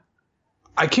episode?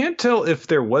 I can't tell if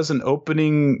there was an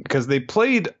opening, because they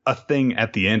played a thing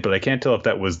at the end, but I can't tell if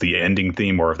that was the ending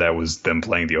theme or if that was them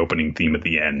playing the opening theme at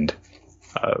the end.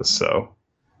 So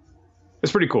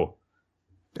it's pretty cool.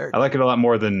 I like it a lot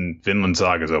more than Vinland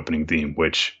Saga's opening theme,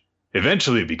 which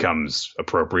eventually becomes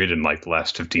appropriate in like the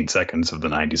last 15 seconds of the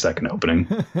 90-second opening.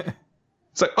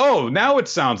 It's like, oh, now it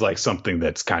sounds like something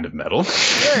that's kind of metal.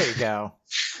 There you go.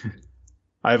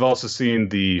 I've also seen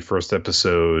the first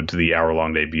episode, the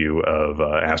hour-long debut of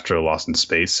Astro Lost in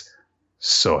Space.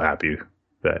 So happy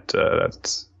that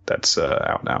that's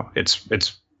out now. It's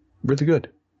really good.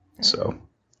 So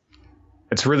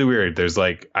it's really weird. There's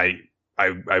like I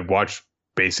watch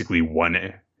basically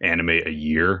one anime a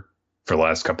year for the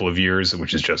last couple of years,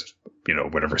 which is just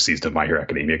whatever season of My Hero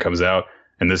Academia comes out.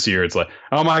 And this year it's like,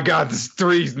 oh my god, this is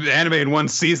 3 anime in one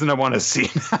season I want to see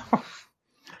now.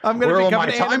 I'm gonna Where will become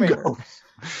my an time animator. go?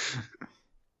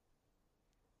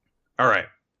 All right.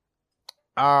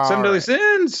 7 Deadly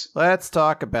Sins. Let's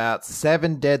talk about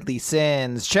 7 Deadly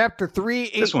Sins, Chapter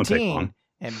 318. This won't take long.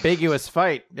 Ambiguous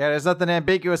fight. Yeah, there's nothing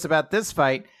ambiguous about this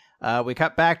fight. We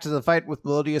cut back to the fight with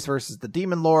Melodius versus the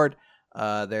Demon Lord.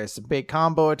 There's some big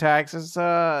combo attacks. It's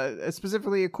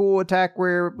specifically a cool attack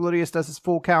where Melodius does his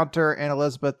full counter and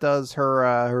Elizabeth does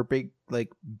her big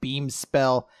beam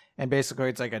spell. And basically,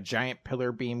 it's like a giant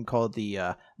pillar beam called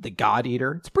the God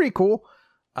Eater. It's pretty cool.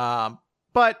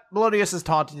 But Melodius is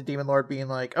taunting the Demon Lord, being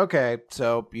like, okay,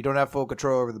 so you don't have full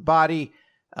control over the body.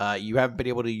 You haven't been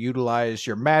able to utilize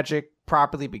your magic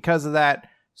properly because of that.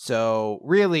 So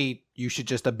really, you should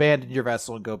just abandon your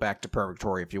vessel and go back to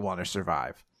Purgatory if you want to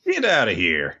survive. Get out of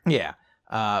here. Yeah.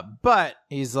 But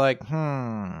he's like,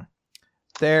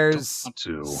 there's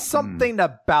something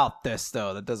about this,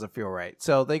 though, that doesn't feel right.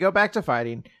 So they go back to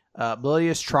fighting.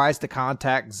 Melodius tries to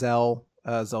contact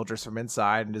Zeldris from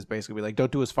inside and just basically be like,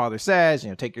 don't do as father says,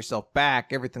 take yourself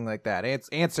back, everything like that.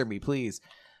 Answer me, please.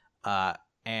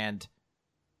 And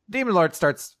Demon Lord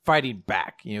starts fighting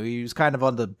back. He was kind of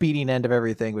on the beating end of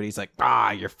everything, but he's like,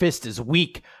 your fist is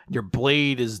weak. Your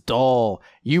blade is dull.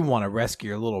 You want to rescue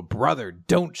your little brother,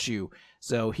 don't you?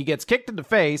 So he gets kicked in the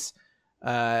face,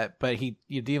 but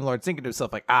Demon Lord's thinking to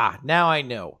himself like, now I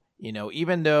know.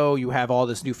 Even though you have all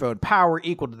this newfound power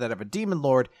equal to that of a Demon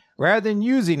Lord, rather than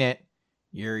using it,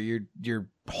 you're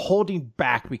holding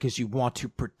back because you want to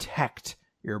protect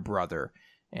your brother.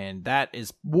 And that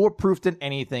is more proof than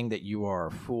anything that you are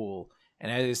a fool.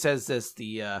 And as it says this,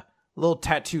 the little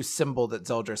tattoo symbol that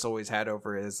Zeldris always had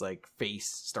over his face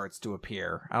starts to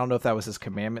appear. I don't know if that was his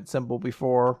commandment symbol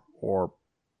before or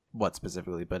what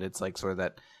specifically, but it's sort of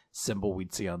that symbol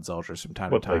we'd see on Zeldris from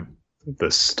time to time. The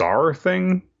star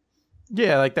thing?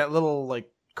 Yeah, that little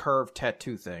curved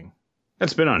tattoo thing.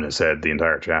 It's been on his head the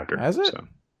entire chapter. Has it? So,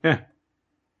 yeah.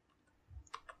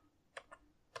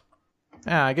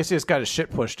 Yeah, I guess he just got his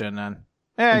shit pushed in then.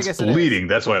 Yeah, I It's guess bleeding.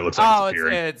 That's why it looks like it's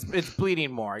appearing. it's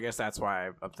bleeding more. I guess that's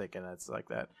why I'm thinking it's like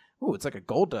that. Ooh, it's like a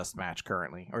Goldust match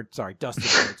currently, or sorry, Dusty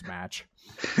Rhodes match.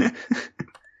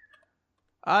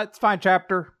 It's fine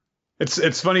chapter.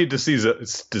 It's funny to see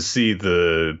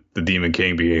the Demon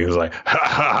King being like,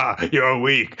 ha ha, you're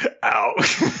weak. Ow.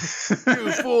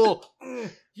 You fool!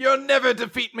 You'll never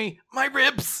defeat me. My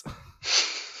ribs.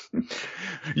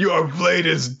 Your blade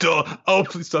is dull. Oh,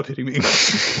 please stop hitting me.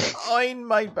 On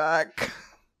my back.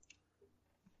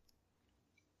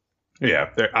 Yeah,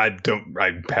 I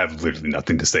have literally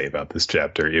nothing to say about this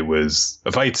chapter. It was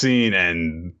a fight scene,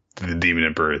 and the Demon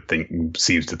Emperor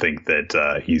seems to think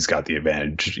that he's got the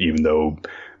advantage, even though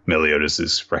Meliodas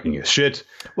is wrecking his shit.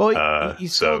 Well,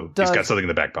 he's got something in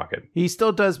the back pocket. He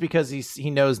still does because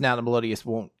he knows now that Meliodas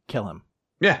won't kill him.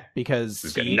 Yeah, because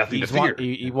he's got nothing to fear.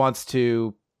 He wants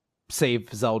to save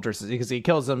Zeldris, because he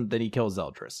kills him, then he kills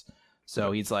Zeldris.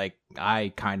 So he's like,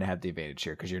 I kind of have the advantage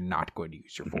here because you're not going to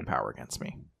use your full power against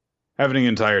me. Having an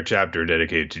entire chapter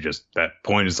dedicated to just that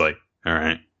point is like, all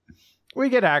right. We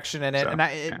get action in it, So, and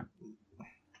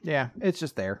it's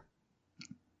just there.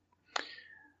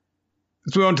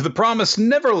 Let's move on to The Promised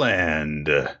Neverland.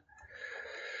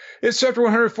 It's chapter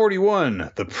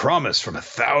 141, The Promise from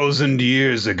 1,000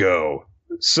 years ago.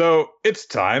 So it's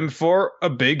time for a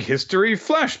big history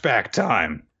flashback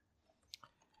time.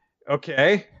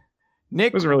 Okay.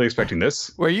 Nick, wasn't really expecting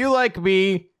this. Were you like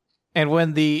me, and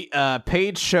when the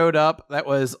page showed up, that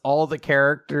was all the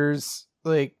characters,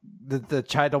 like the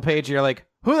title page, you're like,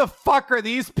 who the fuck are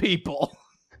these people?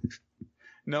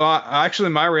 No, actually,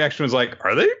 my reaction was like,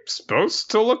 are they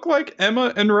supposed to look like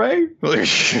Emma and Ray?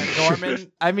 Norman?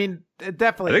 I mean, it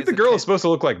definitely. I think the girl is supposed to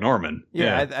look like Norman.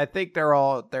 Yeah. I think they're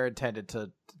intended to at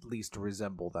least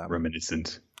resemble them.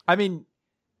 Reminiscent. I mean,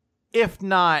 if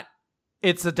not,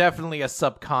 it's definitely a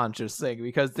subconscious thing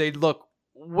because they look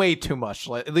way too much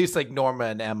like, at least like Norma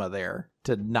and Emma there,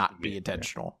 to not be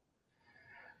intentional.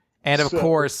 And of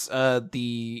course,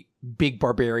 the big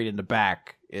barbarian in the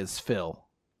back is Phil.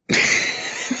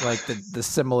 Like the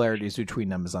similarities between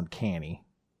them is uncanny.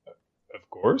 Of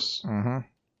course. Mm-hmm.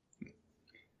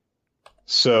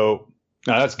 So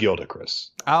that's Gilda, Chris.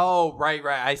 Oh, right.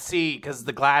 I see, because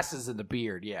the glasses and the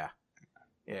beard. Yeah.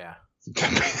 Yeah,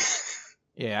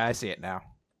 I see it now.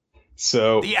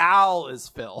 So the owl is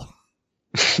Phil.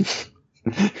 Just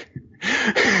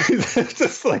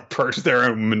like perched there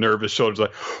on Minerva's shoulders,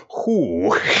 like,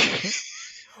 whoo.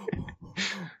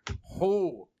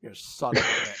 Who, you son of a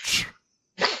bitch.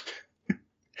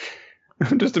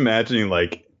 I'm just imagining,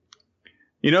 like,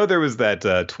 there was that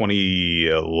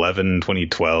 2011,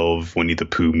 2012 Winnie the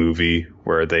Pooh movie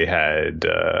where they had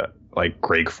like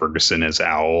Craig Ferguson as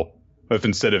Owl. If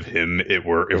instead of him, it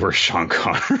were Sean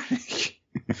Connery.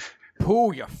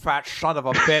 Pooh, you fat son of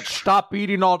a bitch! Stop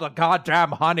eating all the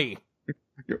goddamn honey.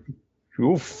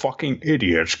 You fucking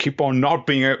idiots! Keep on not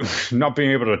being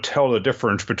able to tell the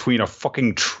difference between a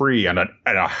fucking tree and a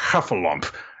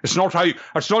heffalump. It's not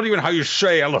even how you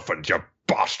say elephant, you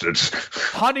bastards.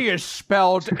 Honey is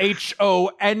spelled Honey.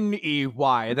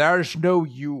 There's no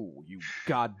U, you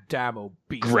goddamn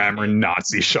obese. Grammar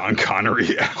Nazi Sean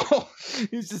Connery.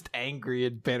 He's just angry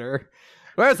and bitter.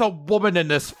 Where's a woman in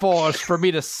this forest for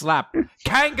me to slap?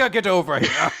 Kanga, get over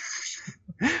here.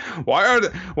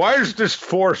 Why is this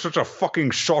forest such a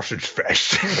fucking sausage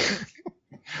fest?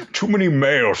 Too many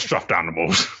male stuffed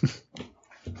animals.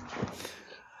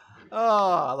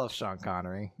 Oh, I love Sean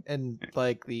Connery in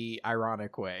like the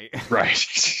ironic way.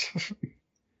 Right.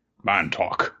 Man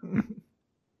talk.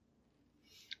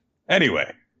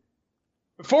 Anyway,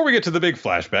 before we get to the big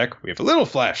flashback, we have a little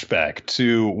flashback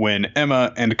to when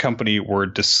Emma and company were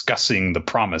discussing the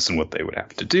promise and what they would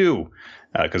have to do.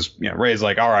 Because Ray's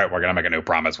like, all right, we're gonna make a new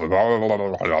promise with blah blah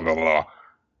blah blah blah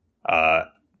blah.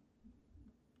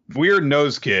 Weird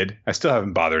Nose Kid, I still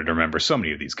haven't bothered to remember so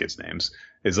many of these kids' names,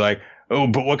 is like, oh,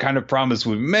 but what kind of promise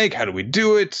would we make? How do we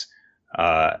do it?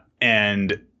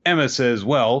 And Emma says,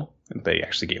 well, they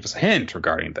actually gave us a hint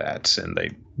regarding that, and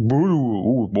they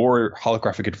more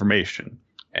holographic information.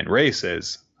 And Ray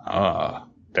says,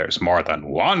 there's more than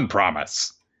one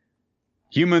promise.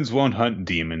 Humans won't hunt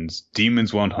demons.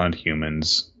 Demons won't hunt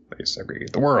humans. They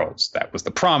segregate the worlds. That was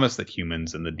the promise that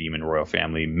humans and the demon royal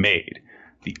family made.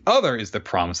 The other is the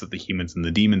promise that the humans and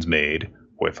the demons made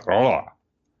with Rolla.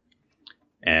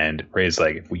 And Ray's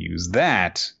like, if we use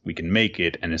that, we can make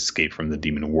it and escape from the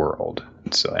demon world.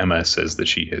 And so Emma says that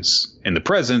she has, in the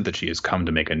present, that she has come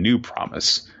to make a new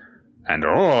promise. And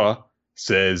Rolla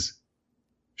says,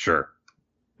 sure.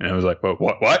 And I was like,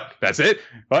 what? That's it?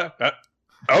 What?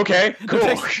 Okay, cool.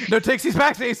 No takesies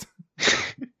backsies.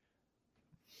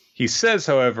 He says,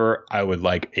 however, I would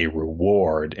like a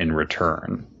reward in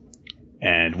return.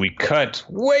 And we cut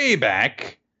way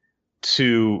back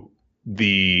to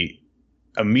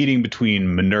a meeting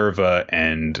between Minerva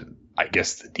and I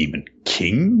guess the Demon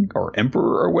King or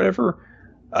Emperor or whatever,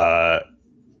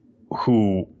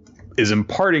 who is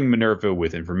imparting Minerva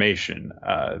with information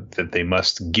that they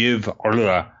must give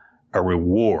Arla a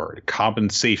reward,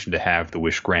 compensation to have the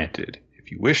wish granted.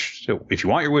 If you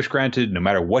want your wish granted, no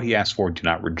matter what he asks for, do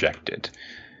not reject it.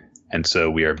 And so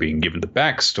we are being given the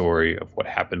backstory of what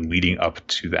happened leading up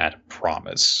to that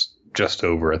promise. Just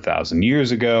over 1,000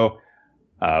 years ago,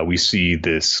 we see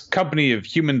this company of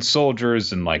human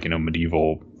soldiers in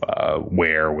medieval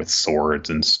wear with swords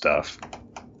and stuff.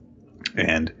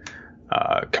 And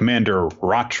Commander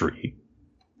Ratri,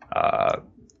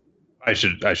 I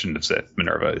shouldn't have said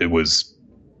Minerva. It was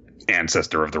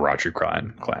ancestor of the Ratri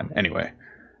clan. Anyway,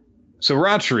 so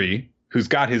Ratri, who's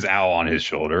got his owl on his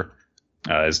shoulder,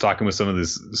 is talking with some of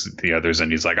the others,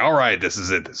 and he's like, all right, this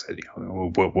is it.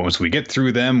 Once we get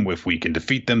through them, if we can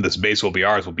defeat them, this base will be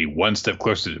ours. We'll be one step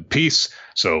closer to peace.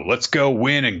 So let's go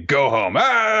win and go home.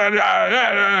 A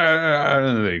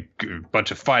bunch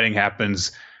of fighting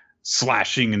happens,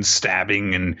 slashing and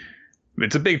stabbing, and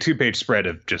it's a big 2-page spread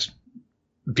of just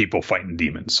people fighting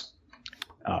demons.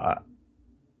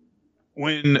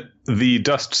 When the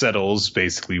dust settles,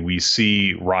 basically, we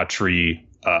see Ratri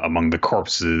among the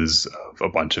corpses of a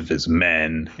bunch of his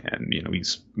men, and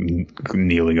he's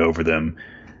kneeling over them,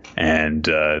 and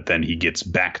then he gets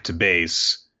back to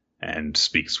base and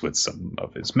speaks with some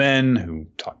of his men who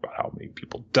talk about how many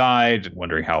people died,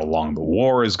 wondering how long the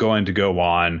war is going to go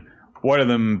on. One of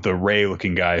them, the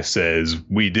Ray-looking guy, says,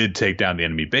 we did take down the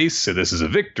enemy base, so this is a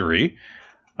victory.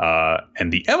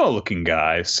 And the Emma-looking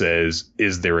guy says,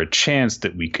 is there a chance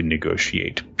that we can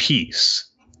negotiate peace?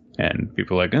 And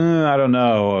people are like, I don't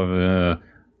know.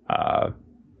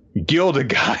 Gilda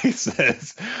guy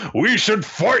says, we should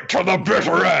fight to the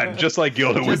bitter end, just like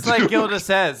Gilda would do. Just like Gilda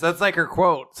says. That's like her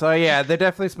quote. So yeah, they're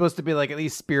definitely supposed to be at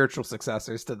least spiritual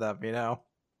successors to them, Can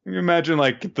you imagine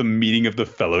the meeting of the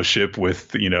Fellowship with,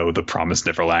 the Promised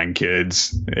Neverland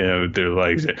kids? They're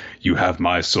like, you have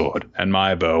my sword and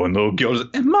my bow, and little Gilda's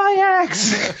and my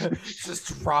axe.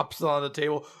 Just drops on the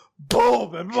table.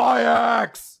 Boom, and my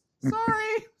axe.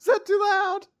 Sorry, is that too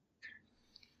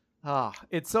loud?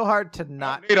 It's so hard to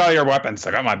not. I need all your weapons.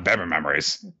 I got my baby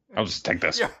memories. I'll just take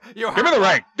this. Give me the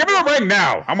ring. Give me the ring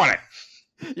now. I want it.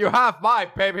 You have my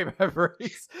baby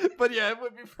memories. But yeah, it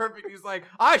would be perfect. He's like,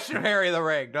 I should carry the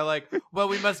ring. They're like, well,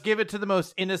 we must give it to the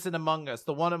most innocent among us,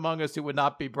 the one among us who would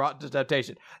not be brought to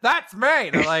temptation. That's me.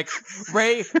 They're like,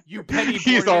 Ray, you penny boarded.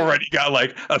 He's already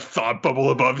got a thought bubble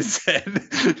above his head.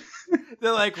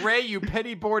 They're like, Ray, you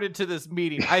penny boarded to this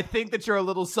meeting. I think that you're a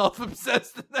little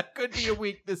self-obsessed, and that could be a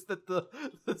weakness that the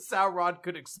Sauron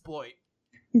could exploit.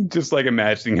 Just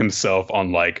imagining himself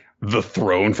on the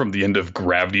throne from the end of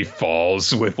Gravity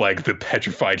Falls with the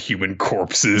petrified human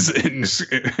corpses in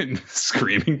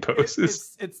screaming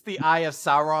poses. It's the eye of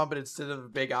Sauron, but instead of a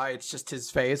big eye, it's just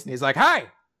his face, and he's like, hey,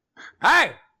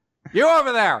 you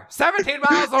over there, 17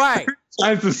 miles away.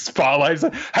 Shines the spotlight.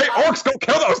 Hey, orcs, go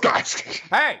kill those guys.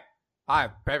 Hey, I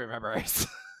have baby memories.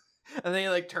 And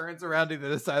then he turns around to the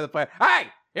other side of the planet. Hey,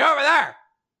 you over there?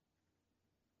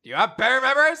 Do you have baby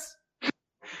memories?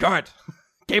 Good.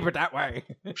 Keep it that way.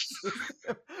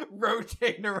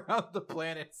 Rotating around the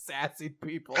planet, sassy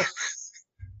people.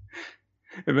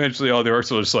 Eventually, all the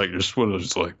orcs will just want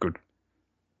to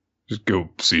just go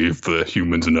see if the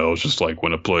humans and elves just want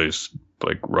to play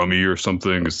rummy or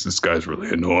something. This guy's really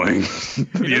annoying.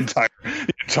 the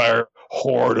entire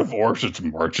horde of orcs just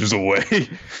marches away. He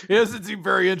doesn't seem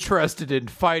very interested in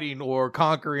fighting or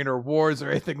conquering or wars or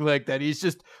anything like that. He's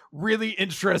just really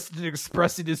interested in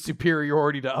expressing his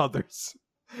superiority to others,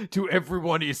 to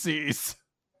everyone he sees.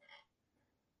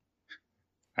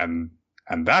 And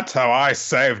that's how I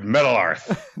saved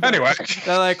Middle-earth. Anyway.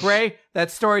 They're like, Ray, that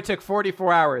story took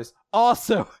 44 hours.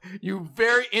 Also, you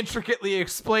very intricately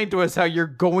explained to us how you're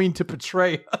going to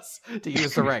betray us to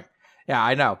use the ring. Yeah,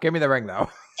 I know. Give me the ring, though.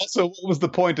 Also, what was the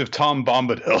point of Tom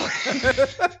Bombadil?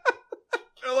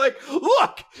 They're like,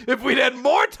 look, if we'd had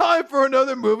more time for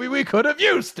another movie, we could have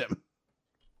used him.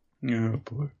 Oh,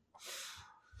 boy.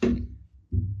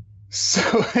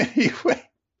 So, anyway.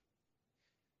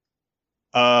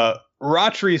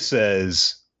 Ratri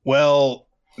says, well,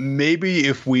 maybe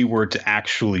if we were to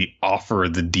actually offer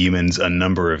the demons a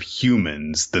number of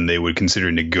humans, then they would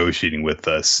consider negotiating with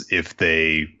us if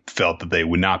they felt that they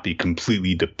would not be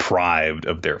completely deprived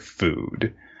of their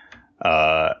food.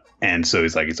 And so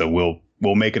he's like, so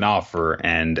we'll make an offer,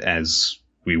 and as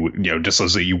we would, just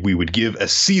as we would give a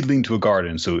seedling to a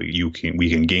garden so we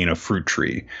can gain a fruit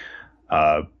tree.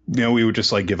 We would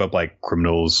just like give up like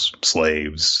criminals,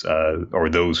 slaves, or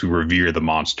those who revere the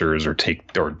monsters or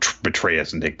betray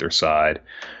us and take their side.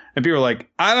 And people are like,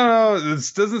 I don't know,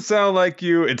 this doesn't sound like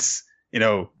you. It's,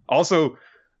 also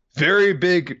very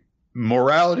big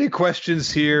morality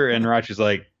questions here. And Rachi's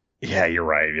like, yeah, you're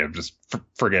right. Just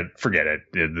forget it.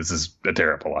 This is a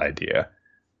terrible idea.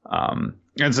 And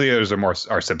so the others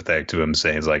are sympathetic to him,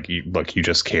 saying, like, look, you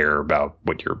just care about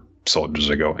what your soldiers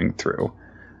are going through.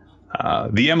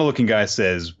 The Emma-looking guy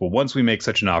says, well, once we make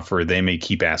such an offer, they may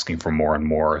keep asking for more and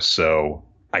more. So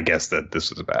I guess that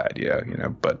this is a bad idea,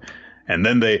 and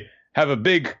then they have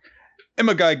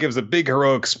Emma guy gives a big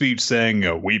heroic speech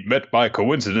saying, we met by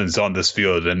coincidence on this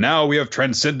field, and now we have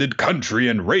transcended country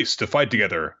and race to fight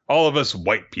together. All of us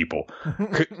white people.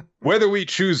 Whether we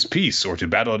choose peace or to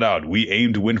battle it out, we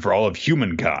aim to win for all of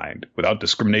humankind, without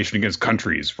discrimination against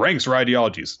countries, ranks, or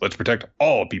ideologies. Let's protect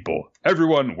all people.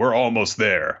 Everyone, we're almost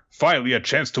there. Finally, a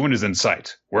chance to win is in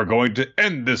sight. We're going to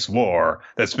end this war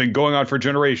that's been going on for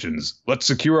generations. Let's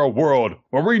secure a world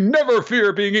where we never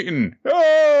fear being eaten.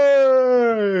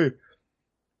 Yay!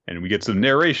 And we get some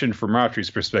narration from Ratri's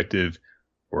perspective.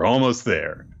 We're almost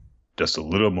there. Just a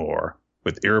little more.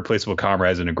 With irreplaceable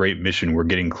comrades and a great mission, we're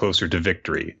getting closer to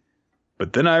victory.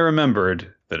 But then I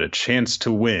remembered that a chance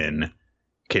to win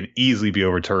can easily be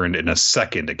overturned in a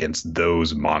second against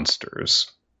those monsters.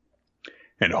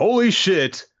 And holy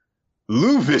shit,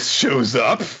 Luvis shows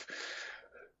up.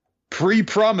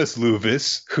 Pre-promised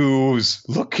Luvis, who's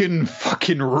looking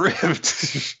fucking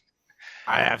ripped.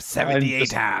 I have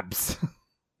 78 abs.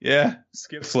 Yeah,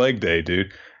 skips leg day,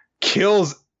 dude.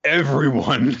 Kills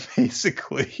everyone,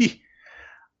 basically.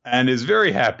 And is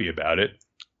very happy about it.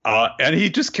 And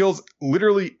he just kills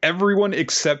literally everyone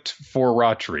except for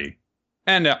Ratri.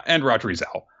 And Ratri's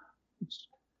owl.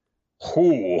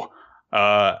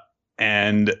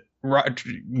 And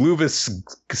Luvis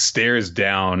stares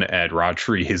down at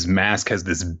Ratri. His mask has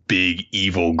this big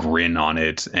evil grin on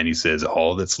it. And he says,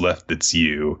 all that's left, it's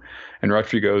you. And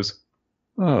Ratri goes,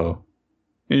 oh.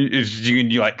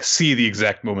 You like see the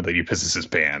exact moment that he pisses his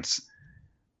pants.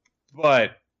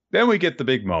 But then we get the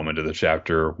big moment of the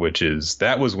chapter, which is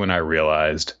that was when I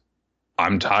realized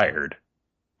I'm tired.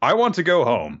 I want to go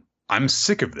home. I'm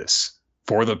sick of this.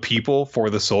 For the people, for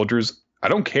the soldiers, I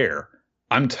don't care.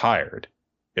 I'm tired.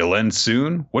 It'll end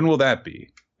soon. When will that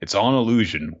be? It's all an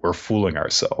illusion. We're fooling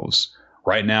ourselves.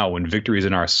 Right now, when victory is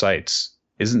in our sights,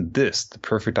 isn't this the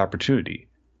perfect opportunity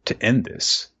to end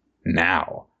this?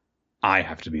 Now. I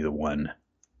have to be the one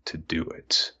to do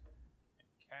it.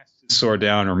 He casts his sword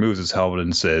down, removes his helmet,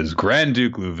 and says, Grand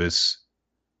Duke Luvis,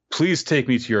 please take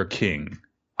me to your king.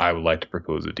 I would like to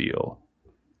propose a deal.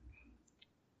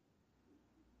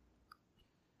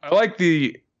 I like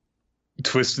the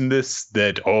twist in this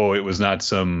that, it was not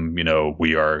some,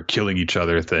 we are killing each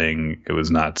other thing. It was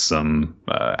not some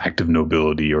act of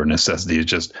nobility or necessity.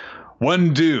 It's just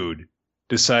one dude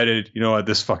decided, you know what,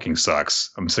 this fucking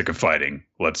sucks. I'm sick of fighting.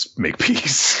 Let's make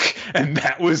peace. And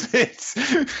that was it.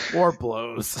 War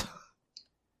blows.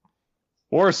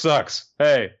 War sucks.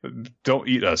 Hey, don't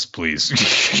eat us, please.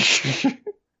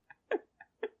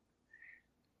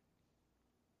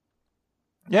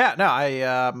 Yeah, no,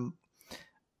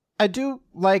 I do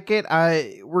like it.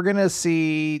 We're gonna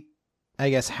see,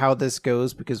 I guess, how this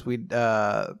goes, because we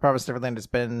Promised Neverland has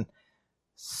been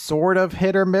sort of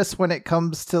hit or miss when it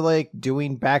comes to like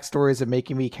doing backstories and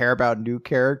making me care about new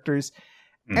characters.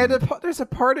 And there's a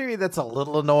part of me that's a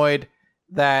little annoyed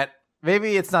that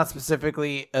maybe it's not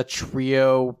specifically a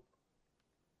trio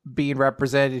being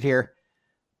represented here,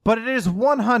 but it is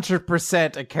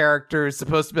 100% a character who's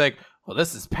supposed to be like, well,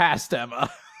 this is past Emma,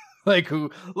 like, who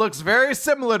looks very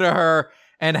similar to her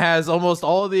and has almost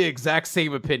all the exact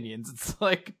same opinions. It's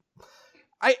like,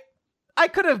 I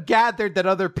could have gathered that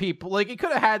other people, like, he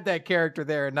could have had that character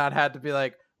there and not had to be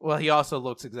like, well, he also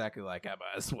looks exactly like Emma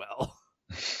as well.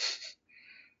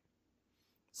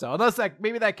 So unless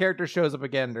maybe that character shows up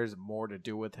again, there's more to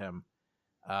do with him.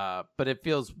 But it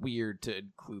feels weird to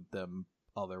include them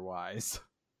otherwise.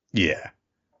 Yeah.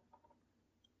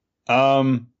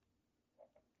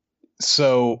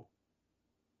 So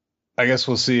I guess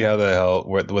we'll see how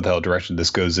what the hell direction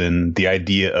this goes in. The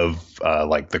idea of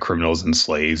like the criminals and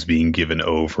slaves being given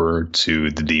over to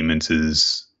the demons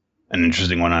is an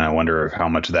interesting one. And I wonder how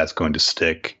much of that's going to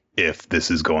stick, if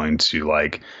this is going to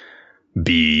like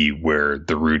be where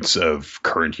the roots of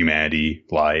current humanity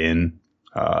lie in,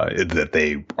 that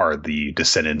they are the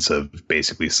descendants of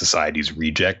basically society's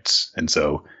rejects. And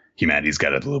so humanity's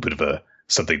got a little bit of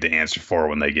something to answer for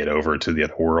when they get over to the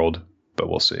other world, but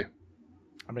we'll see.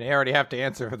 I mean, I already have to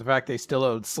answer for the fact they still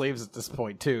own slaves at this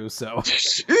point, too, so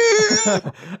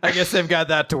I guess they've got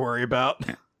that to worry about.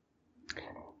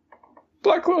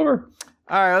 Black Clover.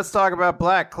 All right, let's talk about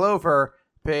Black Clover,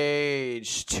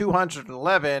 page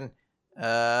 211,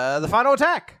 the final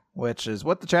attack, which is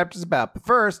what the chapter's about. But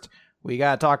first, we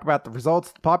got to talk about the results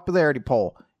of the popularity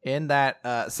poll. In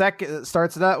that second,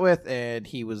 starts it out with, and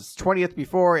he was 20th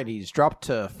before, and he's dropped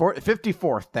to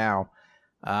 54th now.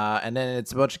 And then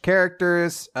it's a bunch of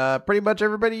characters, pretty much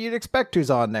everybody you'd expect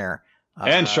who's on there.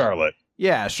 And Charlotte.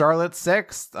 Yeah, Charlotte's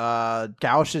 6th.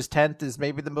 Gauch's 10th is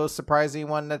maybe the most surprising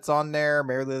one that's on there.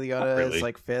 Mary Liliana is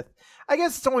like 5th. I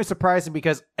guess it's only surprising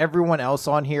because everyone else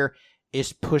on here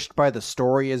is pushed by the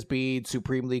story as being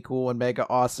supremely cool and mega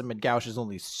awesome, and Gauch is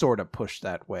only sort of pushed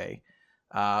that way.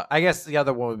 I guess the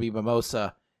other one would be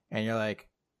Mimosa, and you're like,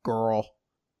 girl.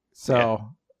 So yeah.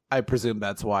 I presume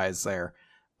that's why it's there.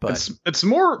 But it's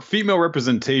more female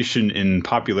representation in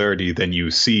popularity than you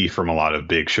see from a lot of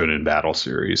big shonen battle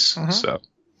series. Mm-hmm. So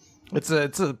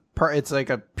it's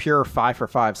like a pure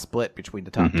 5-for-5 split between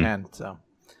the top 10. So,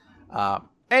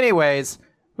 anyways,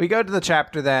 we go to the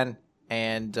chapter then,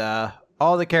 and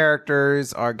all the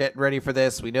characters are getting ready for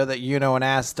this. We know that Yuno and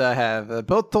Asta have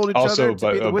both told each other.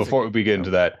 Also, before we get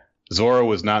into that, Zoro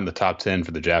was not in the top 10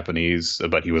 for the Japanese,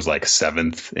 but he was like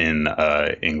 7th in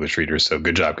English readers. So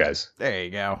good job, guys. There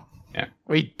you go. Yeah,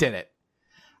 we did it.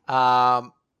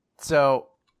 So,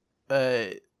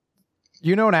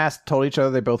 Yuno and Asta told each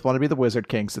other they both want to be the Wizard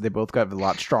King, so they both got a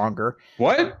lot stronger.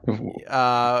 What?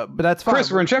 But that's fine.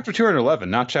 Chris, we're in chapter 211,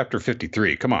 not chapter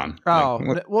 53. Come on. Oh,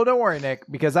 well, don't worry, Nick,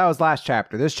 because that was last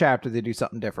chapter. This chapter, they do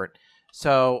something different.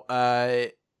 So,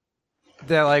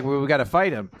 they're like, well, we got to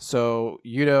fight him. So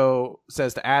Yuno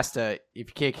says to Asta, if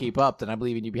you can't keep up, then I'm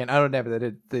leaving you behind. I don't know if they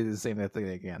did the same thing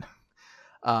again.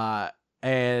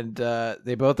 And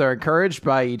they both are encouraged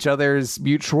by each other's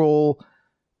mutual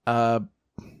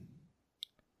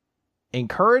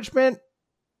encouragement,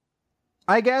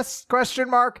 I guess,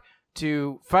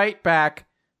 to fight back.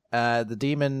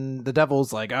 The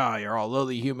devil's like, you're all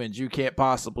lowly humans. You can't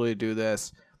possibly do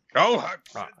this. Oh,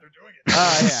 they're doing it.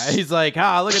 Yeah, he's like,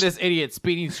 look at this idiot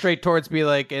speeding straight towards me,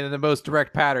 like in the most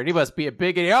direct pattern. He must be a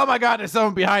big idiot. Oh my God, there's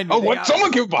someone behind me. Oh, what?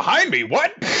 Someone came behind me.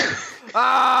 What?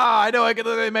 I know I can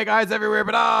literally make eyes everywhere,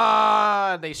 but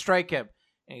and they strike him,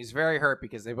 and he's very hurt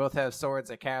because they both have swords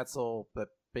that cancel, but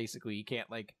basically you can't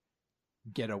like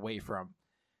get away from.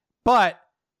 But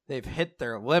they've hit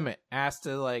their limit.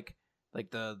 Asta like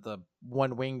the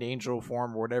one winged angel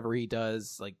form or whatever he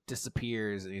does like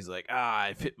disappears, and he's like,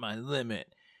 I've hit my limit.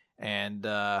 And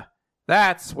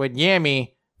that's when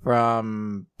Yami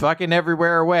from fucking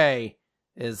everywhere away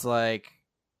is like,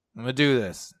 I'm gonna do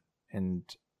this. And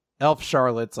Elf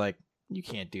Charlotte's like, you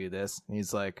can't do this. And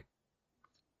he's like,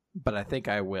 but I think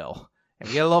I will. And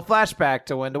we get a little flashback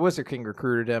to when the Wizard King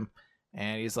recruited him.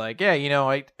 And he's like, yeah,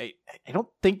 I don't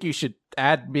think you should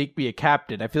make me a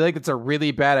captain. I feel like it's a really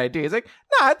bad idea. He's like,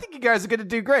 no, I think you guys are going to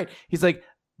do great. He's like,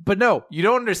 but no, you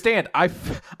don't understand. I'm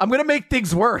going to make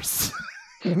things worse.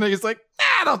 And he's like,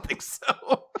 I don't think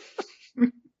so.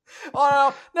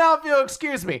 Oh, now if you'll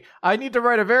excuse me, I need to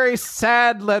write a very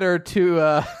sad letter to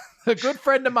a good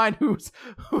friend of mine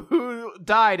who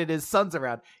died and his son's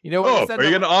around. You know where are you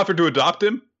going to offer to adopt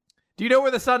him? Do you know where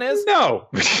the son is? No.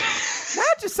 Now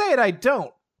just say it, I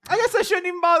don't. I guess I shouldn't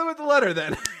even bother with the letter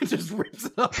then. It just rips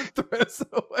it up and throws it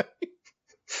away.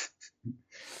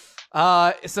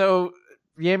 So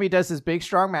Yami does his big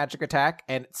strong magic attack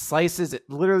and it slices, it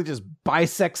literally just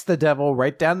bisects the devil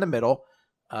right down the middle.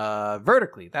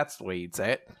 Vertically, that's the way you'd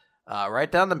say it. Right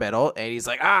down the middle, and he's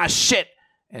like, shit!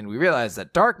 And we realize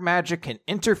that dark magic can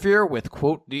interfere with,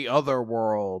 quote, the other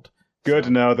world. Good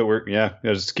to know that we're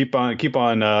just keep on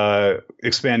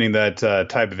expanding that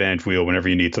type advantage wheel whenever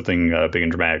you need something big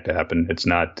and dramatic to happen. It's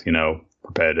not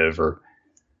repetitive, or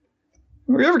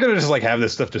we're ever gonna just like have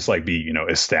this stuff just like be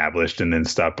established and then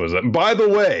stop. By the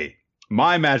way,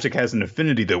 my magic has an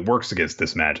affinity that works against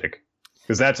this magic,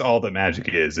 because that's all that magic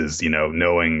is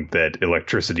knowing that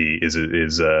electricity is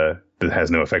that has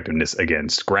no effectiveness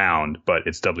against ground, but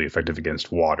it's doubly effective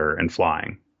against water and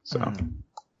flying. So.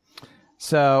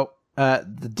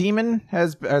 The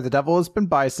devil has been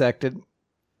bisected,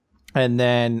 and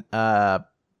then the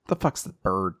fuck's the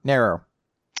bird? Nero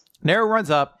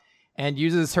runs up and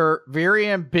uses her very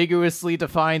ambiguously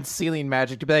defined sealing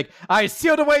magic to be like, I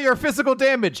sealed away your physical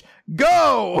damage.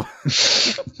 Go!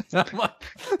 And I'm like,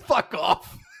 fuck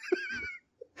off.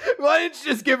 Why didn't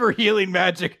you just give her healing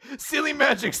magic? Sealing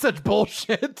magic's such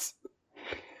bullshit.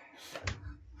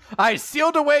 I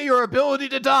sealed away your ability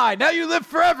to die. Now you live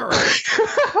forever.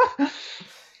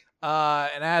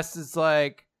 And Asta's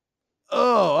like,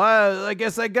 oh, I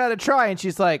guess I gotta try. And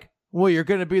she's like, well, you're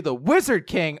gonna be the Wizard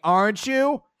King, aren't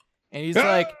you? And he's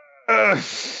like,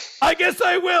 I guess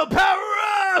I will.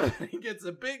 Power up! He gets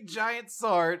a big giant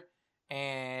sword,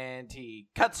 and he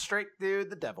cuts straight through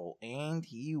the devil, and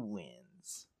he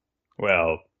wins.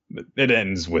 Well, it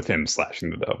ends with him slashing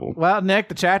the devil. Well, Nick,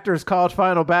 the chapter is called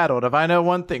Final Battle. And if I know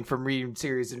one thing from reading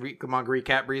series and Manga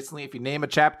Recap recently, if you name a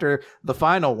chapter the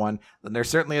final one, then there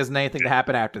certainly isn't anything to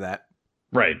happen after that.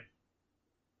 Right.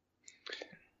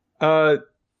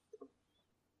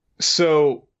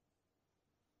 So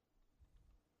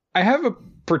I have a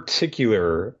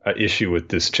particular issue with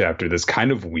this chapter that's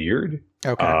kind of weird.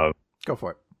 Okay. Go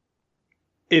for it.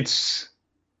 It's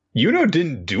Yuno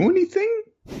didn't do anything.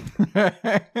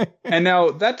 And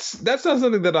now that's not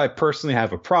something that I personally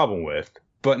have a problem with,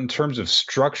 but in terms of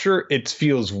structure, it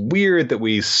feels weird that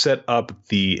we set up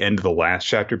the end of the last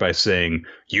chapter by saying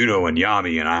Yuno and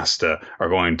Yami and Asta are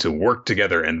going to work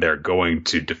together and they're going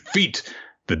to defeat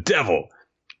the devil.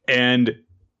 And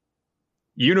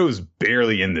Yuno's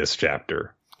barely in this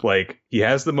chapter. Like, he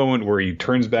has the moment where he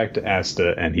turns back to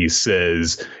Asta and he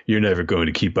says, "You're never going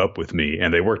to keep up with me."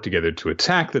 And they work together to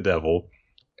attack the devil.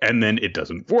 And then it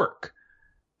doesn't work.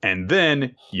 And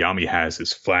then Yami has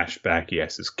his flashback. He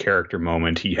has his character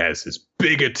moment. He has his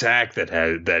big attack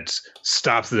that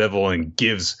stops the devil and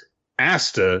gives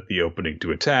Asta the opening to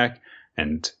attack.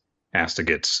 And Asta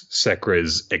gets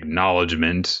Sekre's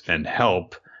acknowledgement and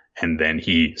help. And then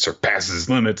he surpasses his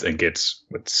limits and gets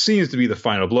what seems to be the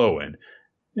final blow in.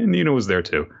 And Yuno was there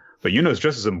too. But Yuno's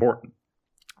just as important.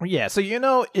 Yeah, so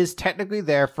Yuno is technically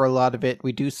there for a lot of it.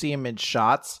 We do see him in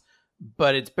shots.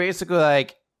 But it's basically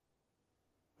like,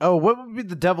 oh, what would be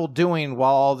the devil doing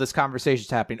while all this conversation's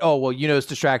happening? Oh, well, Yuno's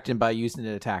distracted by using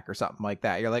an attack or something like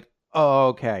that. You're like, oh,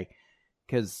 okay.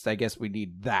 Because I guess we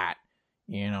need that.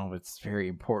 You know, it's very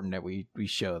important that we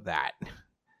show that.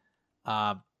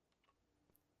 I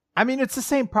mean, it's the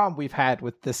same problem we've had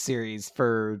with this series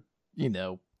for,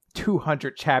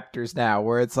 200 chapters now,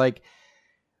 where it's like,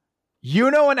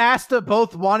 Yuno and Asta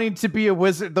both wanting to be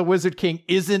the Wizard King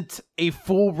isn't a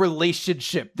full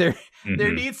relationship. There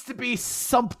needs to be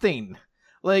something.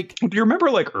 Like, do you remember,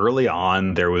 like, early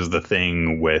on there was the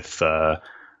thing with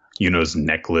Yuno's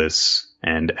necklace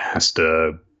and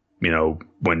Asta,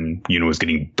 when Yuno was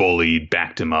getting bullied,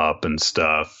 backed him up and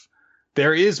stuff.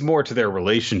 There is more to their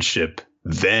relationship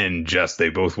than just they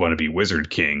both want to be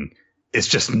Wizard King. It's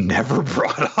just never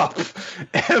brought up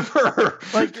ever.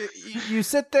 Like, you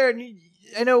sit there and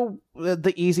I know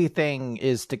the easy thing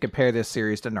is to compare this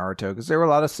series to Naruto because there were a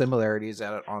lot of similarities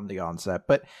on the onset.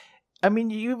 But I mean,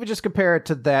 you would just compare it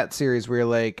to that series where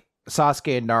like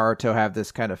Sasuke and Naruto have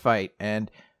this kind of fight,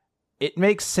 and it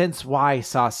makes sense why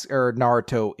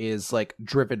Naruto is like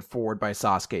driven forward by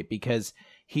Sasuke because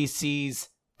he sees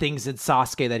things in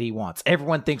Sasuke that he wants.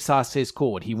 Everyone thinks Sasuke's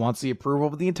cool and he wants the approval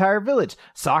of the entire village.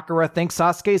 Sakura thinks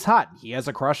Sasuke's hot. He has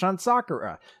a crush on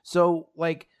Sakura. So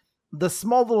like the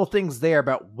small little things there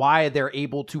about why they're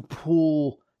able to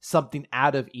pull something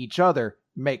out of each other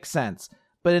makes sense.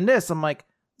 But in this, I'm like,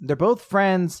 they're both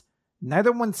friends.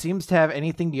 Neither one seems to have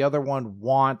anything the other one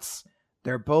wants.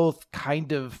 They're both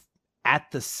kind of at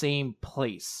the same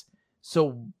place.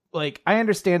 So like, I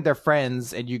understand they're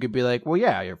friends, and you could be like, well,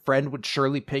 yeah, your friend would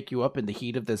surely pick you up in the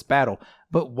heat of this battle.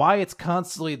 But why it's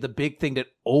constantly the big thing that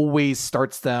always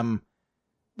starts them,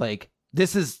 like,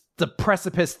 this is the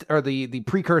precipice, or the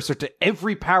precursor to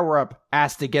every power-up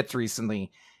Asta gets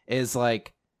recently, is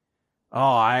like, oh,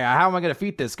 how am I going to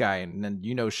defeat this guy? And then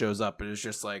shows up, and it's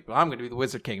just like, well, I'm going to be the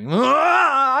Wizard King.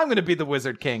 I'm going to be the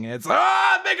Wizard King. And it's,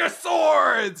 bigger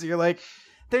swords! You're like,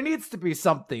 there needs to be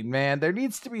something, man. There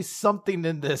needs to be something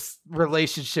in this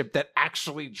relationship that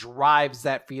actually drives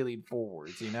that feeling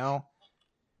forwards,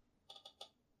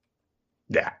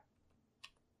 Yeah.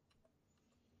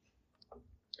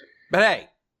 But hey,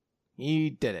 he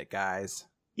did it, guys.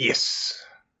 Yes.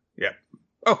 Yeah.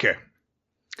 Okay.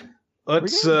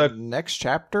 Let's next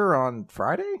chapter on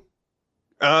Friday?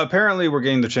 Apparently we're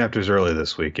getting the chapters early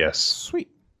this week, yes. Sweet.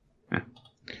 Yeah.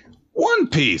 One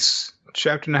Piece.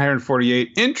 Chapter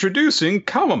 948, introducing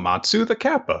Kawamatsu the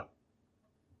Kappa.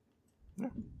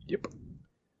 Yep.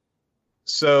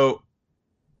 So,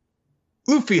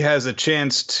 Luffy has a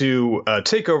chance to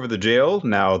take over the jail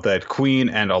now that Queen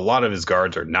and a lot of his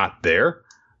guards are not there.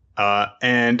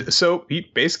 And so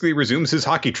he basically resumes his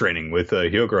hockey training with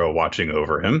Hyogoro watching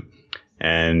over him.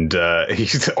 And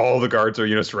all the guards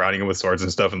are, surrounding him with swords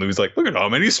and stuff. And Luffy's like, look at how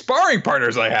many sparring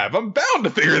partners I have. I'm bound to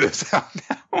figure this out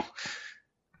now.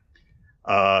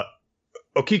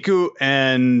 Okiku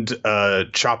and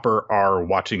Chopper are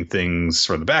watching things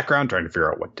from the background, trying to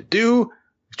figure out what to do.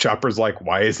 Chopper's like,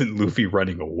 why isn't Luffy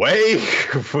running away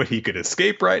when he could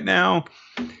escape right now?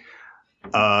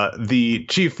 The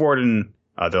chief warden,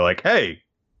 they're like, hey,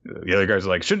 the other guys are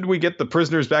like, shouldn't we get the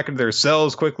prisoners back into their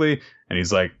cells quickly? And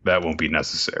he's like, that won't be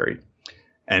necessary.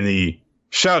 And he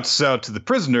shouts out to the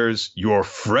prisoners, your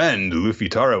friend Luffy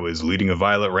Taro is leading a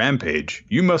violent rampage.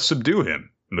 You must subdue him.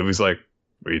 And Luffy's like,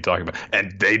 what are you talking about?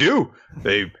 And they do.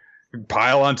 They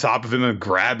pile on top of him and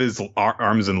grab his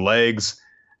arms and legs.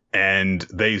 And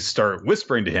they start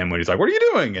whispering to him when he's like, what are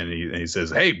you doing? And he says,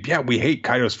 hey, yeah, we hate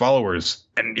Kaido's followers.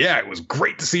 And yeah, it was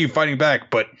great to see you fighting back.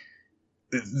 But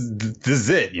this is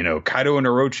it. You know, Kaido and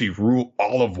Orochi rule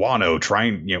all of Wano.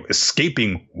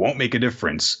 Escaping won't make a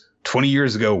difference. 20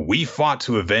 years ago, we fought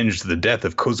to avenge the death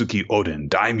of Kozuki Oden,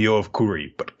 daimyo of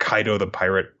Kuri, but Kaido the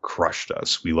pirate crushed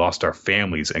us. We lost our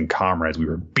families and comrades. We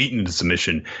were beaten into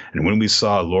submission. And when we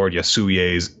saw Lord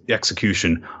Yasuie's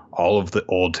execution, all of the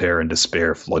old terror and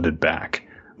despair flooded back.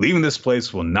 Leaving this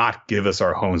place will not give us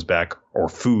our homes back or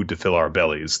food to fill our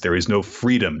bellies. There is no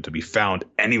freedom to be found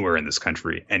anywhere in this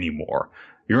country anymore.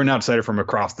 You're an outsider from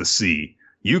across the sea.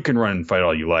 You can run and fight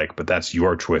all you like, but that's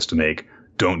your choice to make.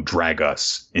 Don't drag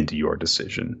us into your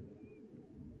decision.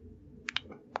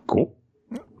 Cool.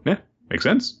 Yeah, makes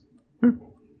sense.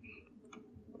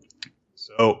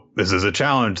 So this is a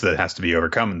challenge that has to be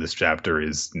overcome in this chapter.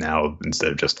 Is now,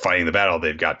 instead of just fighting the battle,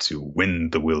 they've got to win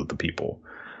the will of the people.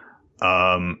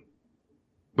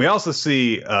 We also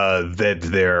see that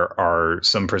there are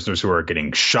some prisoners who are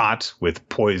getting shot with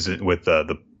poison, with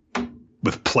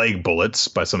plague bullets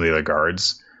by some of the other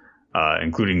guards.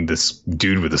 Including this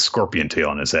dude with a scorpion tail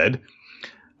on his head.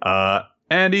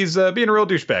 And he's being a real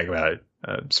douchebag about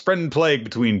it. Spreading plague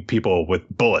between people with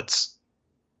bullets.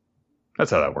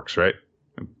 That's how that works, right?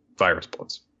 Virus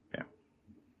bullets. Yeah.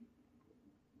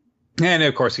 And,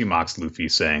 of course, he mocks Luffy,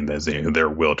 saying that their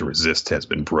will to resist has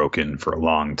been broken for a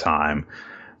long time.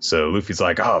 So Luffy's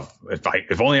like, oh,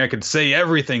 if only I could say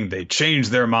everything, they'd change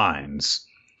their minds.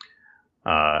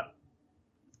 But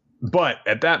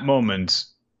at that moment...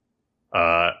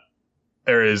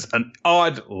 there is an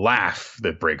odd laugh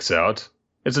that breaks out.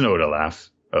 It's an Oda laugh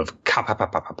of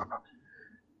ka-pa-pa-pa-pa-pa.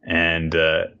 And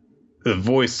the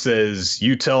voice says,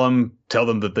 you tell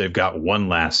them that they've got one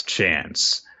last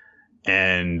chance.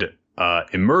 And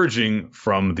emerging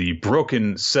from the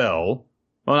broken cell,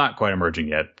 well, not quite emerging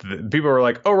yet, people are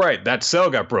like, oh, right, that cell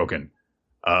got broken.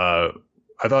 I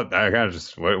thought, I kind of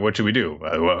just, what should we do?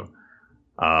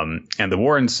 And the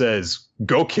warden says,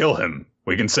 go kill him.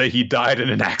 We can say he died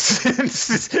in an accident.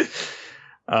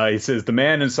 He says the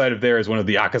man inside of there is one of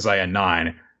the Akazaya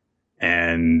 9.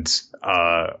 And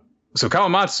so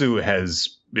Kawamatsu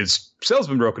his cell's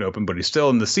been broken open, but he's still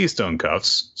in the sea stone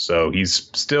cuffs. So he's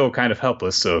still kind of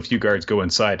helpless. So a few guards go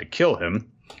inside to kill him.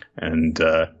 And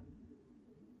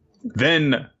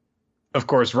then, of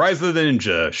course, Rise of the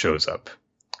Ninja shows up.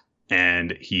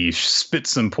 And he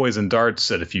spits some poison darts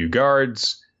at a few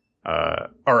guards. Or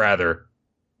rather...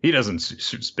 he doesn't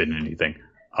spit anything.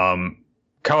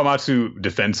 Kawamatsu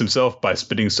defends himself by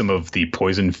spitting some of the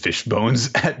poisoned fish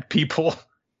bones at people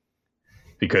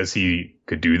because he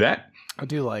could do that. I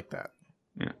do like that.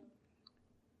 Yeah.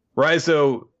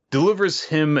 Raizo delivers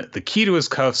him the key to his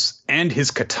cuffs and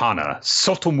his katana,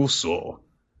 Sotomuso,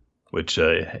 which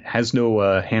has no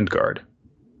handguard.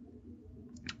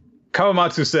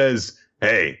 Kawamatsu says,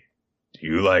 hey, do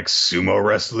you like sumo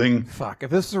wrestling? Fuck, if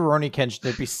this was Rurouni Kenshin,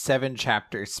 there'd be 7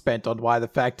 chapters spent on why the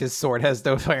fact his sword has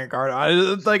no handguard on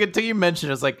it. Like, until you mentioned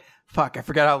it, it's like, fuck, I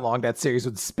forgot how long that series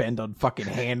would spend on fucking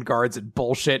handguards and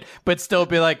bullshit, but still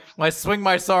be like, I swing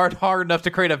my sword hard enough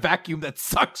to create a vacuum that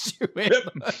sucks you in.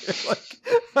 Like,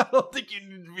 I don't think you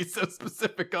need to be so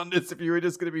specific on this if you were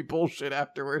just going to be bullshit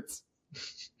afterwards.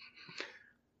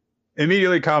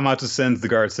 Immediately, Kawamatsu sends the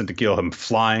guards sent to kill him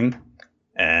flying.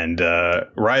 And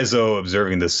Raizo,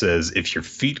 observing this, says, if your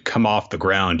feet come off the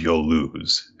ground, you'll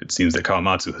lose. It seems that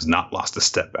Kawamatsu has not lost a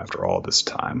step after all this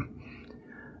time.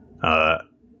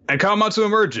 And Kawamatsu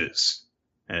emerges,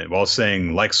 and while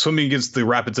saying, like swimming against the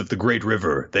rapids of the Great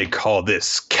River, they call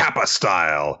this Kappa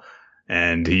style.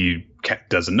 And he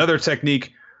does another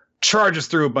technique, charges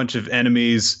through a bunch of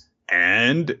enemies,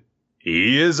 and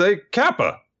he is a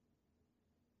Kappa.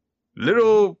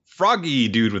 Little froggy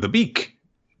dude with a beak.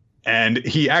 And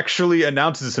he actually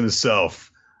announces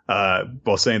himself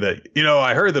while saying that,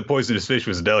 I heard that poisonous fish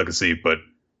was a delicacy, but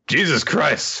Jesus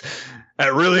Christ,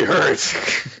 that really hurt.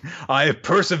 I have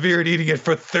persevered eating it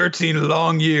for 13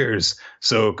 long years.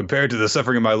 So compared to the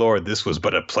suffering of my lord, this was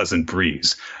but a pleasant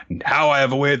breeze. How I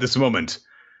have awaited this moment.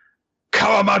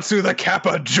 Kawamatsu the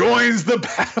Kappa joins the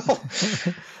battle.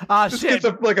 Shit.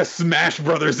 It's like a Smash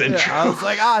Brothers intro. Yeah, I was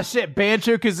like, shit,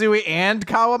 Banjo-Kazooie and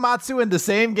Kawamatsu in the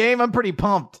same game? I'm pretty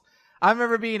pumped. I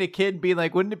remember being a kid and being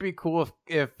like, wouldn't it be cool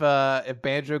if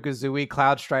Banjo-Kazooie,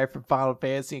 Cloud Strife from Final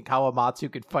Fantasy, and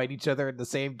Kawamatsu could fight each other in the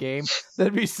same game?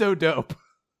 That'd be so dope.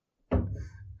 And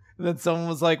then someone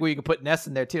was like, well, you could put Ness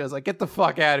in there too. I was like, get the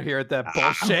fuck out of here with that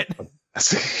bullshit.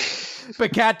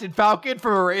 But Captain Falcon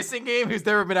from a racing game who's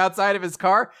never been outside of his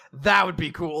car, that would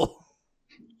be cool.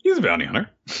 He's a bounty hunter.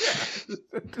 Yeah.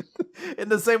 In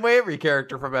the same way every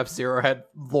character from F-Zero had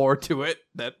lore to it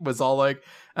that was all like,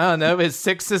 I don't know, his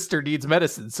sick sister needs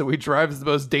medicine, so he drives the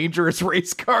most dangerous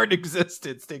race car in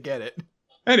existence to get it.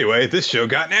 Anyway, this show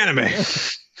got an anime.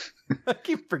 I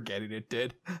keep forgetting it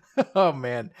did. Oh,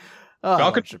 man. Oh,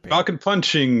 Falcon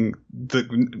punching,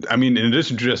 in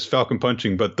addition to just Falcon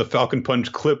punching, but the Falcon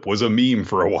punch clip was a meme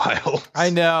for a while. I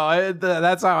know.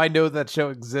 That's how I know that show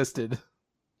existed.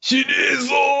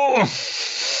 Shinizo!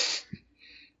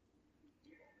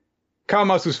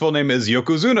 Kawamatsu's full name is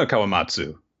Yokozuna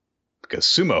Kawamatsu. Because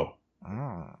sumo.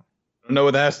 I don't know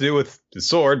what that has to do with his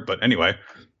sword, but anyway.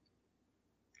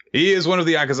 He is one of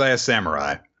the Akazaya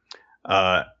samurai.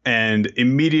 And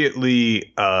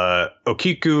immediately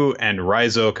Okiku and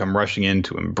Raizo come rushing in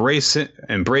to embrace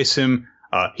him.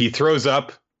 He throws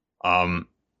up,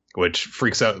 which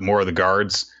freaks out more of the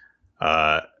guards.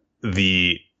 I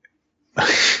didn't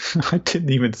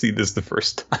even see this the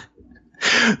first time.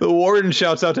 The warden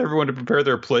shouts out to everyone to prepare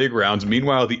their playgrounds.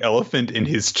 Meanwhile, the elephant in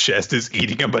his chest is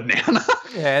eating a banana.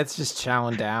 Yeah, it's just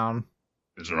chowing down.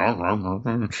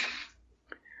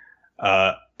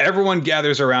 Everyone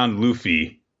gathers around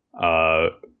Luffy.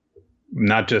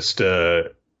 Not just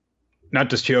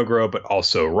Hyogoro, but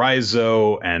also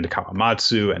Raizo and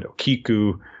Kawamatsu and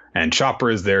Okiku, and Chopper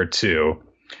is there too.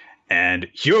 And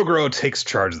Hyogoro takes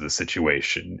charge of the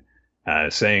situation,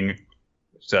 saying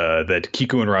that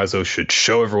Kiku and Raizo should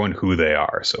show everyone who they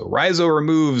are. So Raizo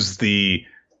removes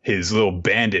his little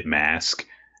bandit mask,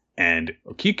 and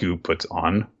Okiku puts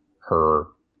on her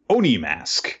Oni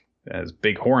mask. It has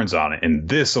big horns on it, and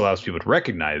this allows people to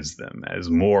recognize them as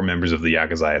more members of the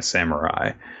Yakuzaya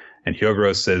Samurai. And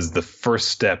Hyogoro says the first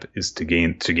step is to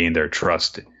gain their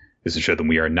trust is to show them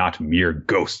we are not mere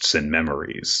ghosts and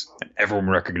memories. And everyone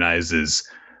recognizes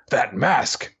that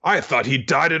mask. I thought he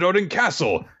died at Odin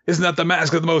Castle. Isn't that the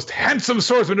mask of the most handsome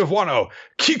swordsman of Wano,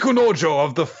 Kikunojo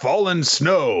of the Fallen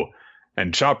Snow?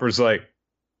 And Chopper's like,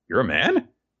 you're a man?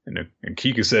 And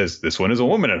Kiku says, this one is a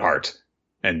woman at heart.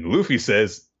 And Luffy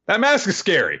says, that mask is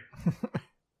scary.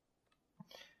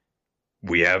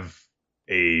 We have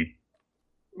a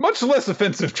much less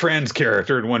offensive trans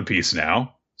character in One Piece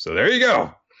now. So there you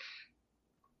go.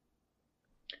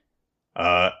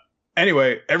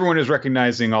 Anyway, everyone is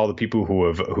recognizing all the people who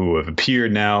have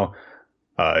appeared now,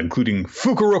 including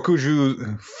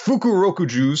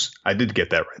Fukurokuju's. I did get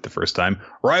that right the first time.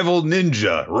 Rival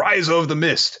ninja, Raizo of the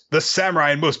Mist, the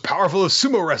samurai and most powerful of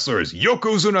sumo wrestlers,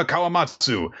 Yokozuna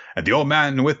Kawamatsu, and the old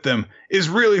man with them is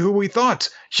really who we thought,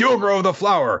 Hyogoro of the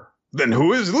Flower. Then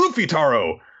who is Luffy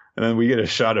Taro? And then we get a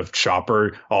shot of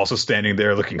Chopper also standing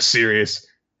there looking serious,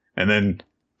 and then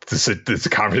this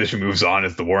conversation moves on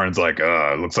as the Warren's like,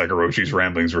 looks like Orochi's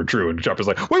ramblings were true. And Chopper's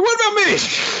like, wait, what about me?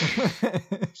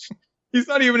 He's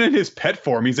not even in his pet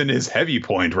form. He's in his heavy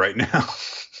point right now.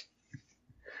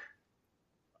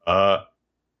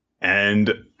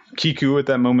 And Kiku at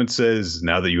that moment says,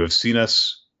 now that you have seen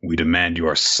us, we demand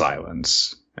your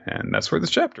silence. And that's where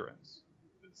this chapter ends.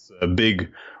 It's a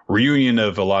big reunion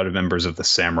of a lot of members of the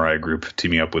samurai group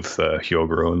teaming up with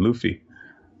Hyogoro and Luffy.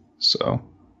 So,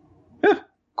 yeah.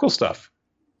 Cool stuff.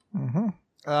 Mm-hmm.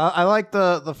 I like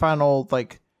the final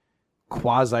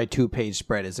quasi 2-page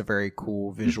spread is a very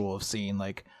cool visual of seeing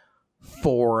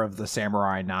 4 of the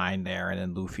Samurai 9 there and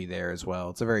then Luffy there as well.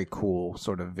 It's a very cool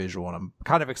sort of visual, and I'm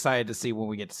kind of excited to see when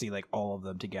we get to see all of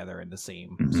them together in the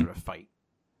same sort of fight.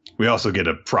 We also get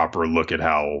a proper look at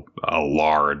how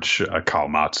large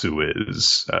Kawamatsu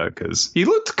is, because he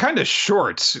looked kind of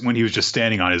short when he was just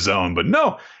standing on his own. But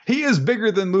no, he is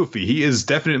bigger than Luffy. He is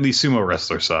definitely sumo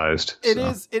wrestler sized. It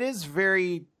is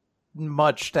very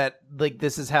much that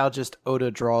this is how just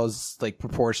Oda draws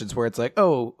proportions, where it's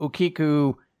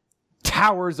Okiku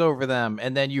towers over them,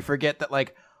 and then you forget that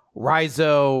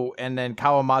Raizo and then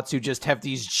Kawamatsu just have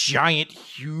these giant,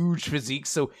 huge physiques.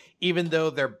 So even though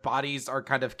their bodies are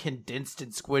kind of condensed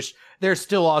and squished, they're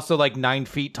still also 9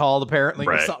 feet tall, apparently,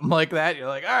 or something like that. You're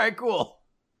like, all right, cool.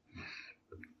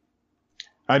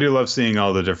 I do love seeing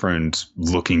all the different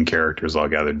looking characters all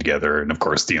gathered together, and of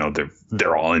course,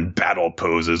 they're all in battle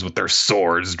poses with their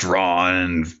swords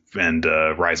drawn, and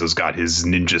Raizo's got his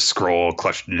ninja scroll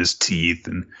clutched in his teeth,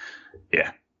 and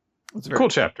yeah, it's a cool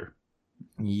chapter.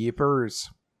 Yippers!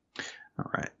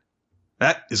 All right,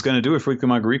 that is going to do it for Weekly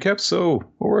Manga Recap. So,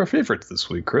 what were our favorites this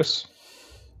week, Chris?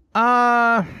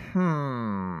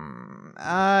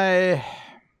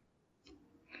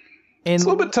 It's a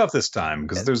little bit tough this time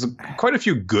because there's quite a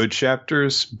few good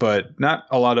chapters, but not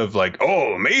a lot of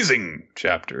amazing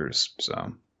chapters.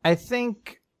 So I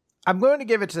think I'm going to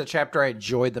give it to the chapter I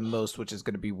enjoyed the most, which is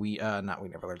going to be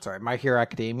My Hero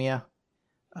Academia,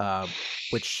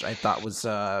 which I thought was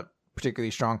particularly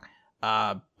strong.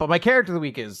 But my character of the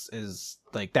week is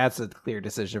that's a clear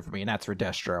decision for me, and that's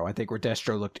Redestro. I think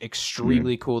Redestro looked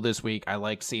extremely cool this week. I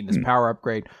like seeing his power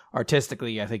upgrade.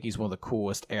 Artistically, I think he's one of the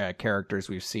coolest characters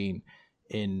we've seen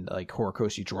in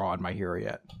Horikoshi draw in My Hero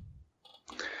yet.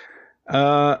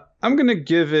 I'm going to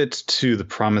give it to The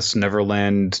Promised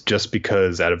Neverland just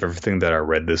because out of everything that I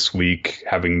read this week,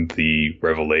 having the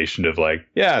revelation of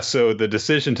so the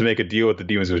decision to make a deal with the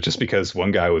demons was just because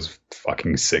one guy was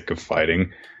fucking sick of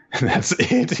fighting. And that's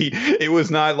it. It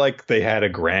was not like they had a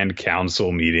grand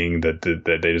council meeting that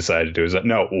they decided to do. It was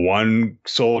no, one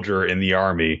soldier in the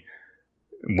army,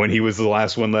 when he was the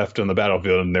last one left on the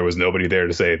battlefield and there was nobody there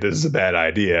to say, this is a bad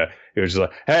idea. It was just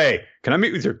like, hey, can I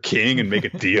meet with your king and make a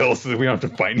deal so that we don't have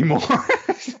to fight anymore?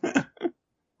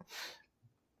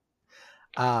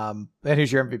 And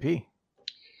who's your MVP?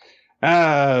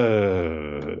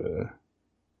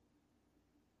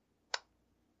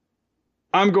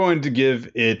 I'm going to give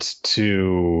it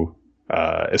to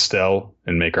Estelle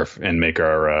and make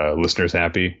our listeners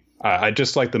happy. I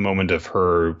just like the moment of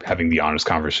her having the honest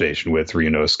conversation with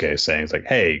Ryunosuke, saying it's like,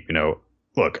 hey,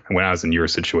 look, when I was in your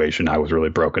situation, I was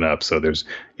really broken up. So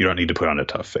you don't need to put on a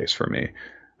tough face for me.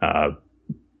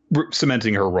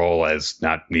 Cementing her role as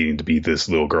not needing to be this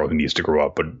little girl who needs to grow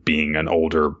up, but being an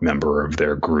older member of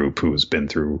their group who has been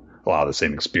through a lot of the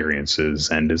same experiences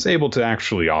and is able to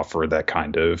actually offer that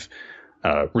kind of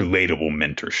relatable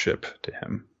mentorship to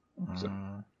him. So.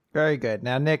 Very good.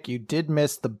 Now, Nick, you did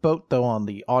miss the vote, though, on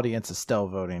the audience Estelle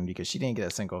voting because she didn't get a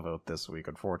single vote this week,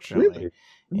 unfortunately. Really?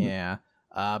 Yeah.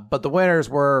 But the winners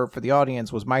for the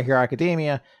audience was My Hero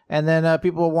Academia, and then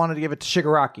people wanted to give it to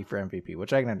Shigaraki for MVP,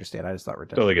 which I can understand. I just thought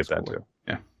totally get that, too.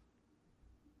 Yeah.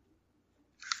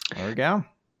 There we go.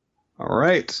 All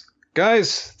right.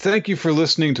 Guys, thank you for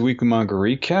listening to Weekly Manga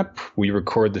Recap. We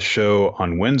record the show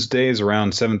on Wednesdays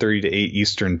around 7:30 to 8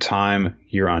 Eastern Time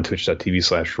here on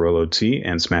twitch.tv/RoloT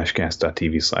and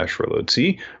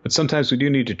smashcast.tv/RoloT. But sometimes we do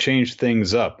need to change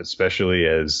things up, especially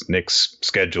as Nick's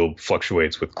schedule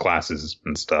fluctuates with classes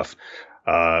and stuff.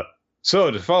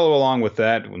 So to follow along with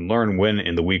that and learn when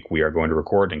in the week we are going to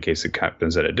record in case it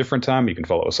happens at a different time, you can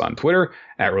follow us on Twitter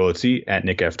at RoloT, at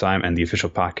NickFTime, and the official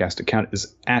podcast account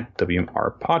is at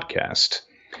WMR Podcast.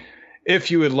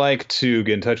 If you would like to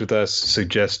get in touch with us,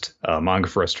 suggest a manga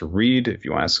for us to read, if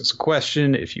you want to ask us a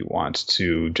question, if you want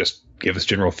to just give us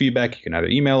general feedback, you can either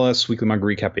email us,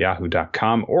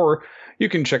 weeklymangarecap@yahoo.com, or you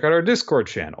can check out our Discord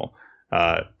channel.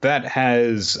 That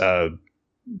has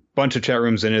bunch of chat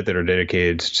rooms in it that are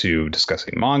dedicated to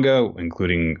discussing manga,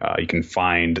 including you can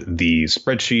find the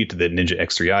spreadsheet that Ninja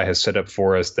X3i has set up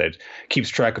for us that keeps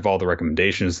track of all the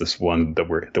recommendations. The one that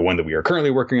we are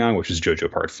currently working on, which is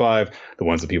JoJo Part 5, the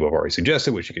ones that people have already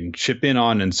suggested, which you can chip in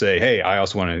on and say, hey, I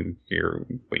also want to hear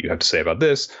what you have to say about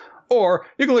this. Or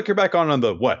you can look back on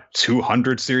the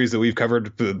 200 series that we've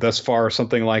covered thus far, or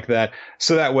something like that.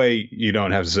 So that way you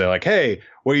don't have to say hey,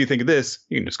 what do you think of this?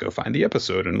 You can just go find the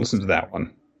episode and listen to that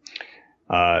one.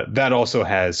 That also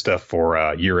has stuff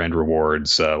for year-end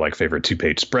rewards, like favorite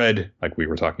 2-page spread, like we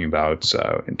were talking about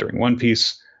during One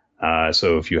Piece.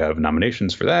 So if you have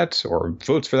nominations for that or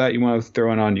votes for that you want to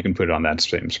throw on, you can put it on that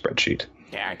same spreadsheet.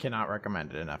 Yeah, I cannot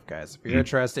recommend it enough, guys. If you're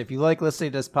interested, if you like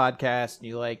listening to this podcast and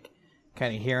you like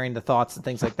kind of hearing the thoughts and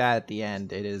things like that at the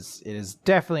end, it is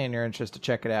definitely in your interest to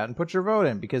check it out and put your vote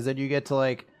in, because then you get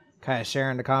to kind of share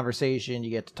in the conversation. You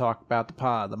get to talk about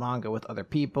the manga with other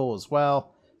people as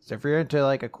well. So if you're into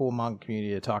a cool manga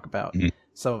community to talk about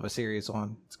some of a series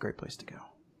on, it's a great place to go.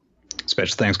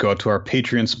 Special thanks go out to our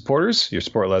Patreon supporters. Your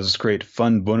support allows us to create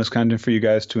fun bonus content for you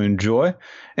guys to enjoy.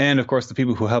 And, of course, the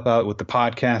people who help out with the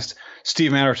podcast: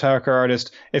 Steve Mann, our Tower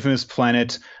artist, Infamous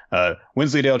Planet,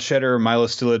 Wensleydale Cheddar, Milo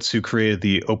Stillitz, who created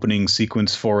the opening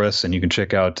sequence for us. And you can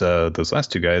check out those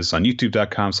last two guys on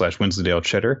youtube.com/Wensleydale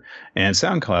Cheddar and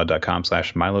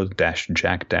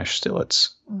soundcloud.com/Milo-Jack-Stillitz.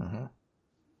 Mm-hmm.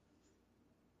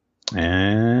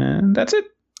 And that's it.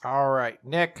 All right,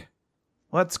 Nick.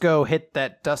 Let's go hit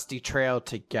that dusty trail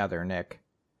together, Nick.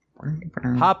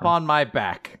 Hop on my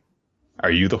back. Are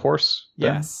you the horse?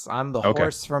 Then? Yes, I'm the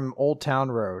horse from Old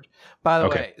Town Road. By the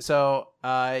way, so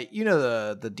you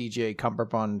know the DJ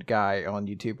Cumberbund guy on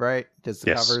YouTube, right? Does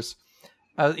the covers.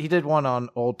 He did one on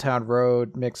Old Town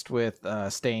Road mixed with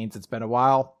Stains. It's been a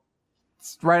while.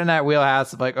 It's right in that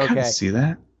wheelhouse of like, okay, see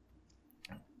that.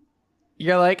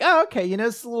 You're like, oh, okay, you know,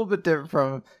 it's a little bit different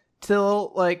from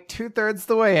till like 2/3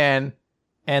 the way in,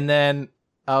 and then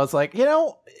I was like, you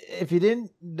know, if you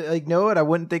didn't like know it, I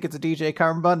wouldn't think it's a DJ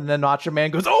Cumberbund. And then Macho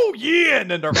Man goes, oh yeah, and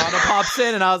then Nirvana pops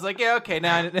in, and I was like, yeah, okay,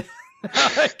 now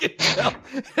I can tell.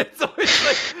 It's always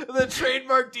like the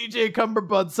trademark DJ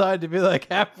Cumberbund side to be like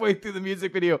halfway through the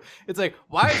music video. It's like,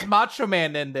 why is Macho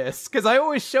Man in this? Because I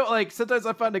always show, like, sometimes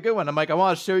I find a good one. I'm like, I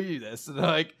want to show you this, and they're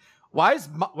like, why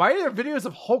are there videos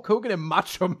of Hulk Hogan and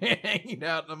Macho Man hanging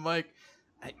out? And I'm like,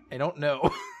 I don't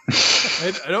know.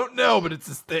 I don't know, but it's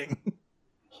this thing.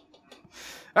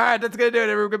 All right, that's going to do it,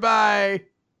 everyone. Goodbye.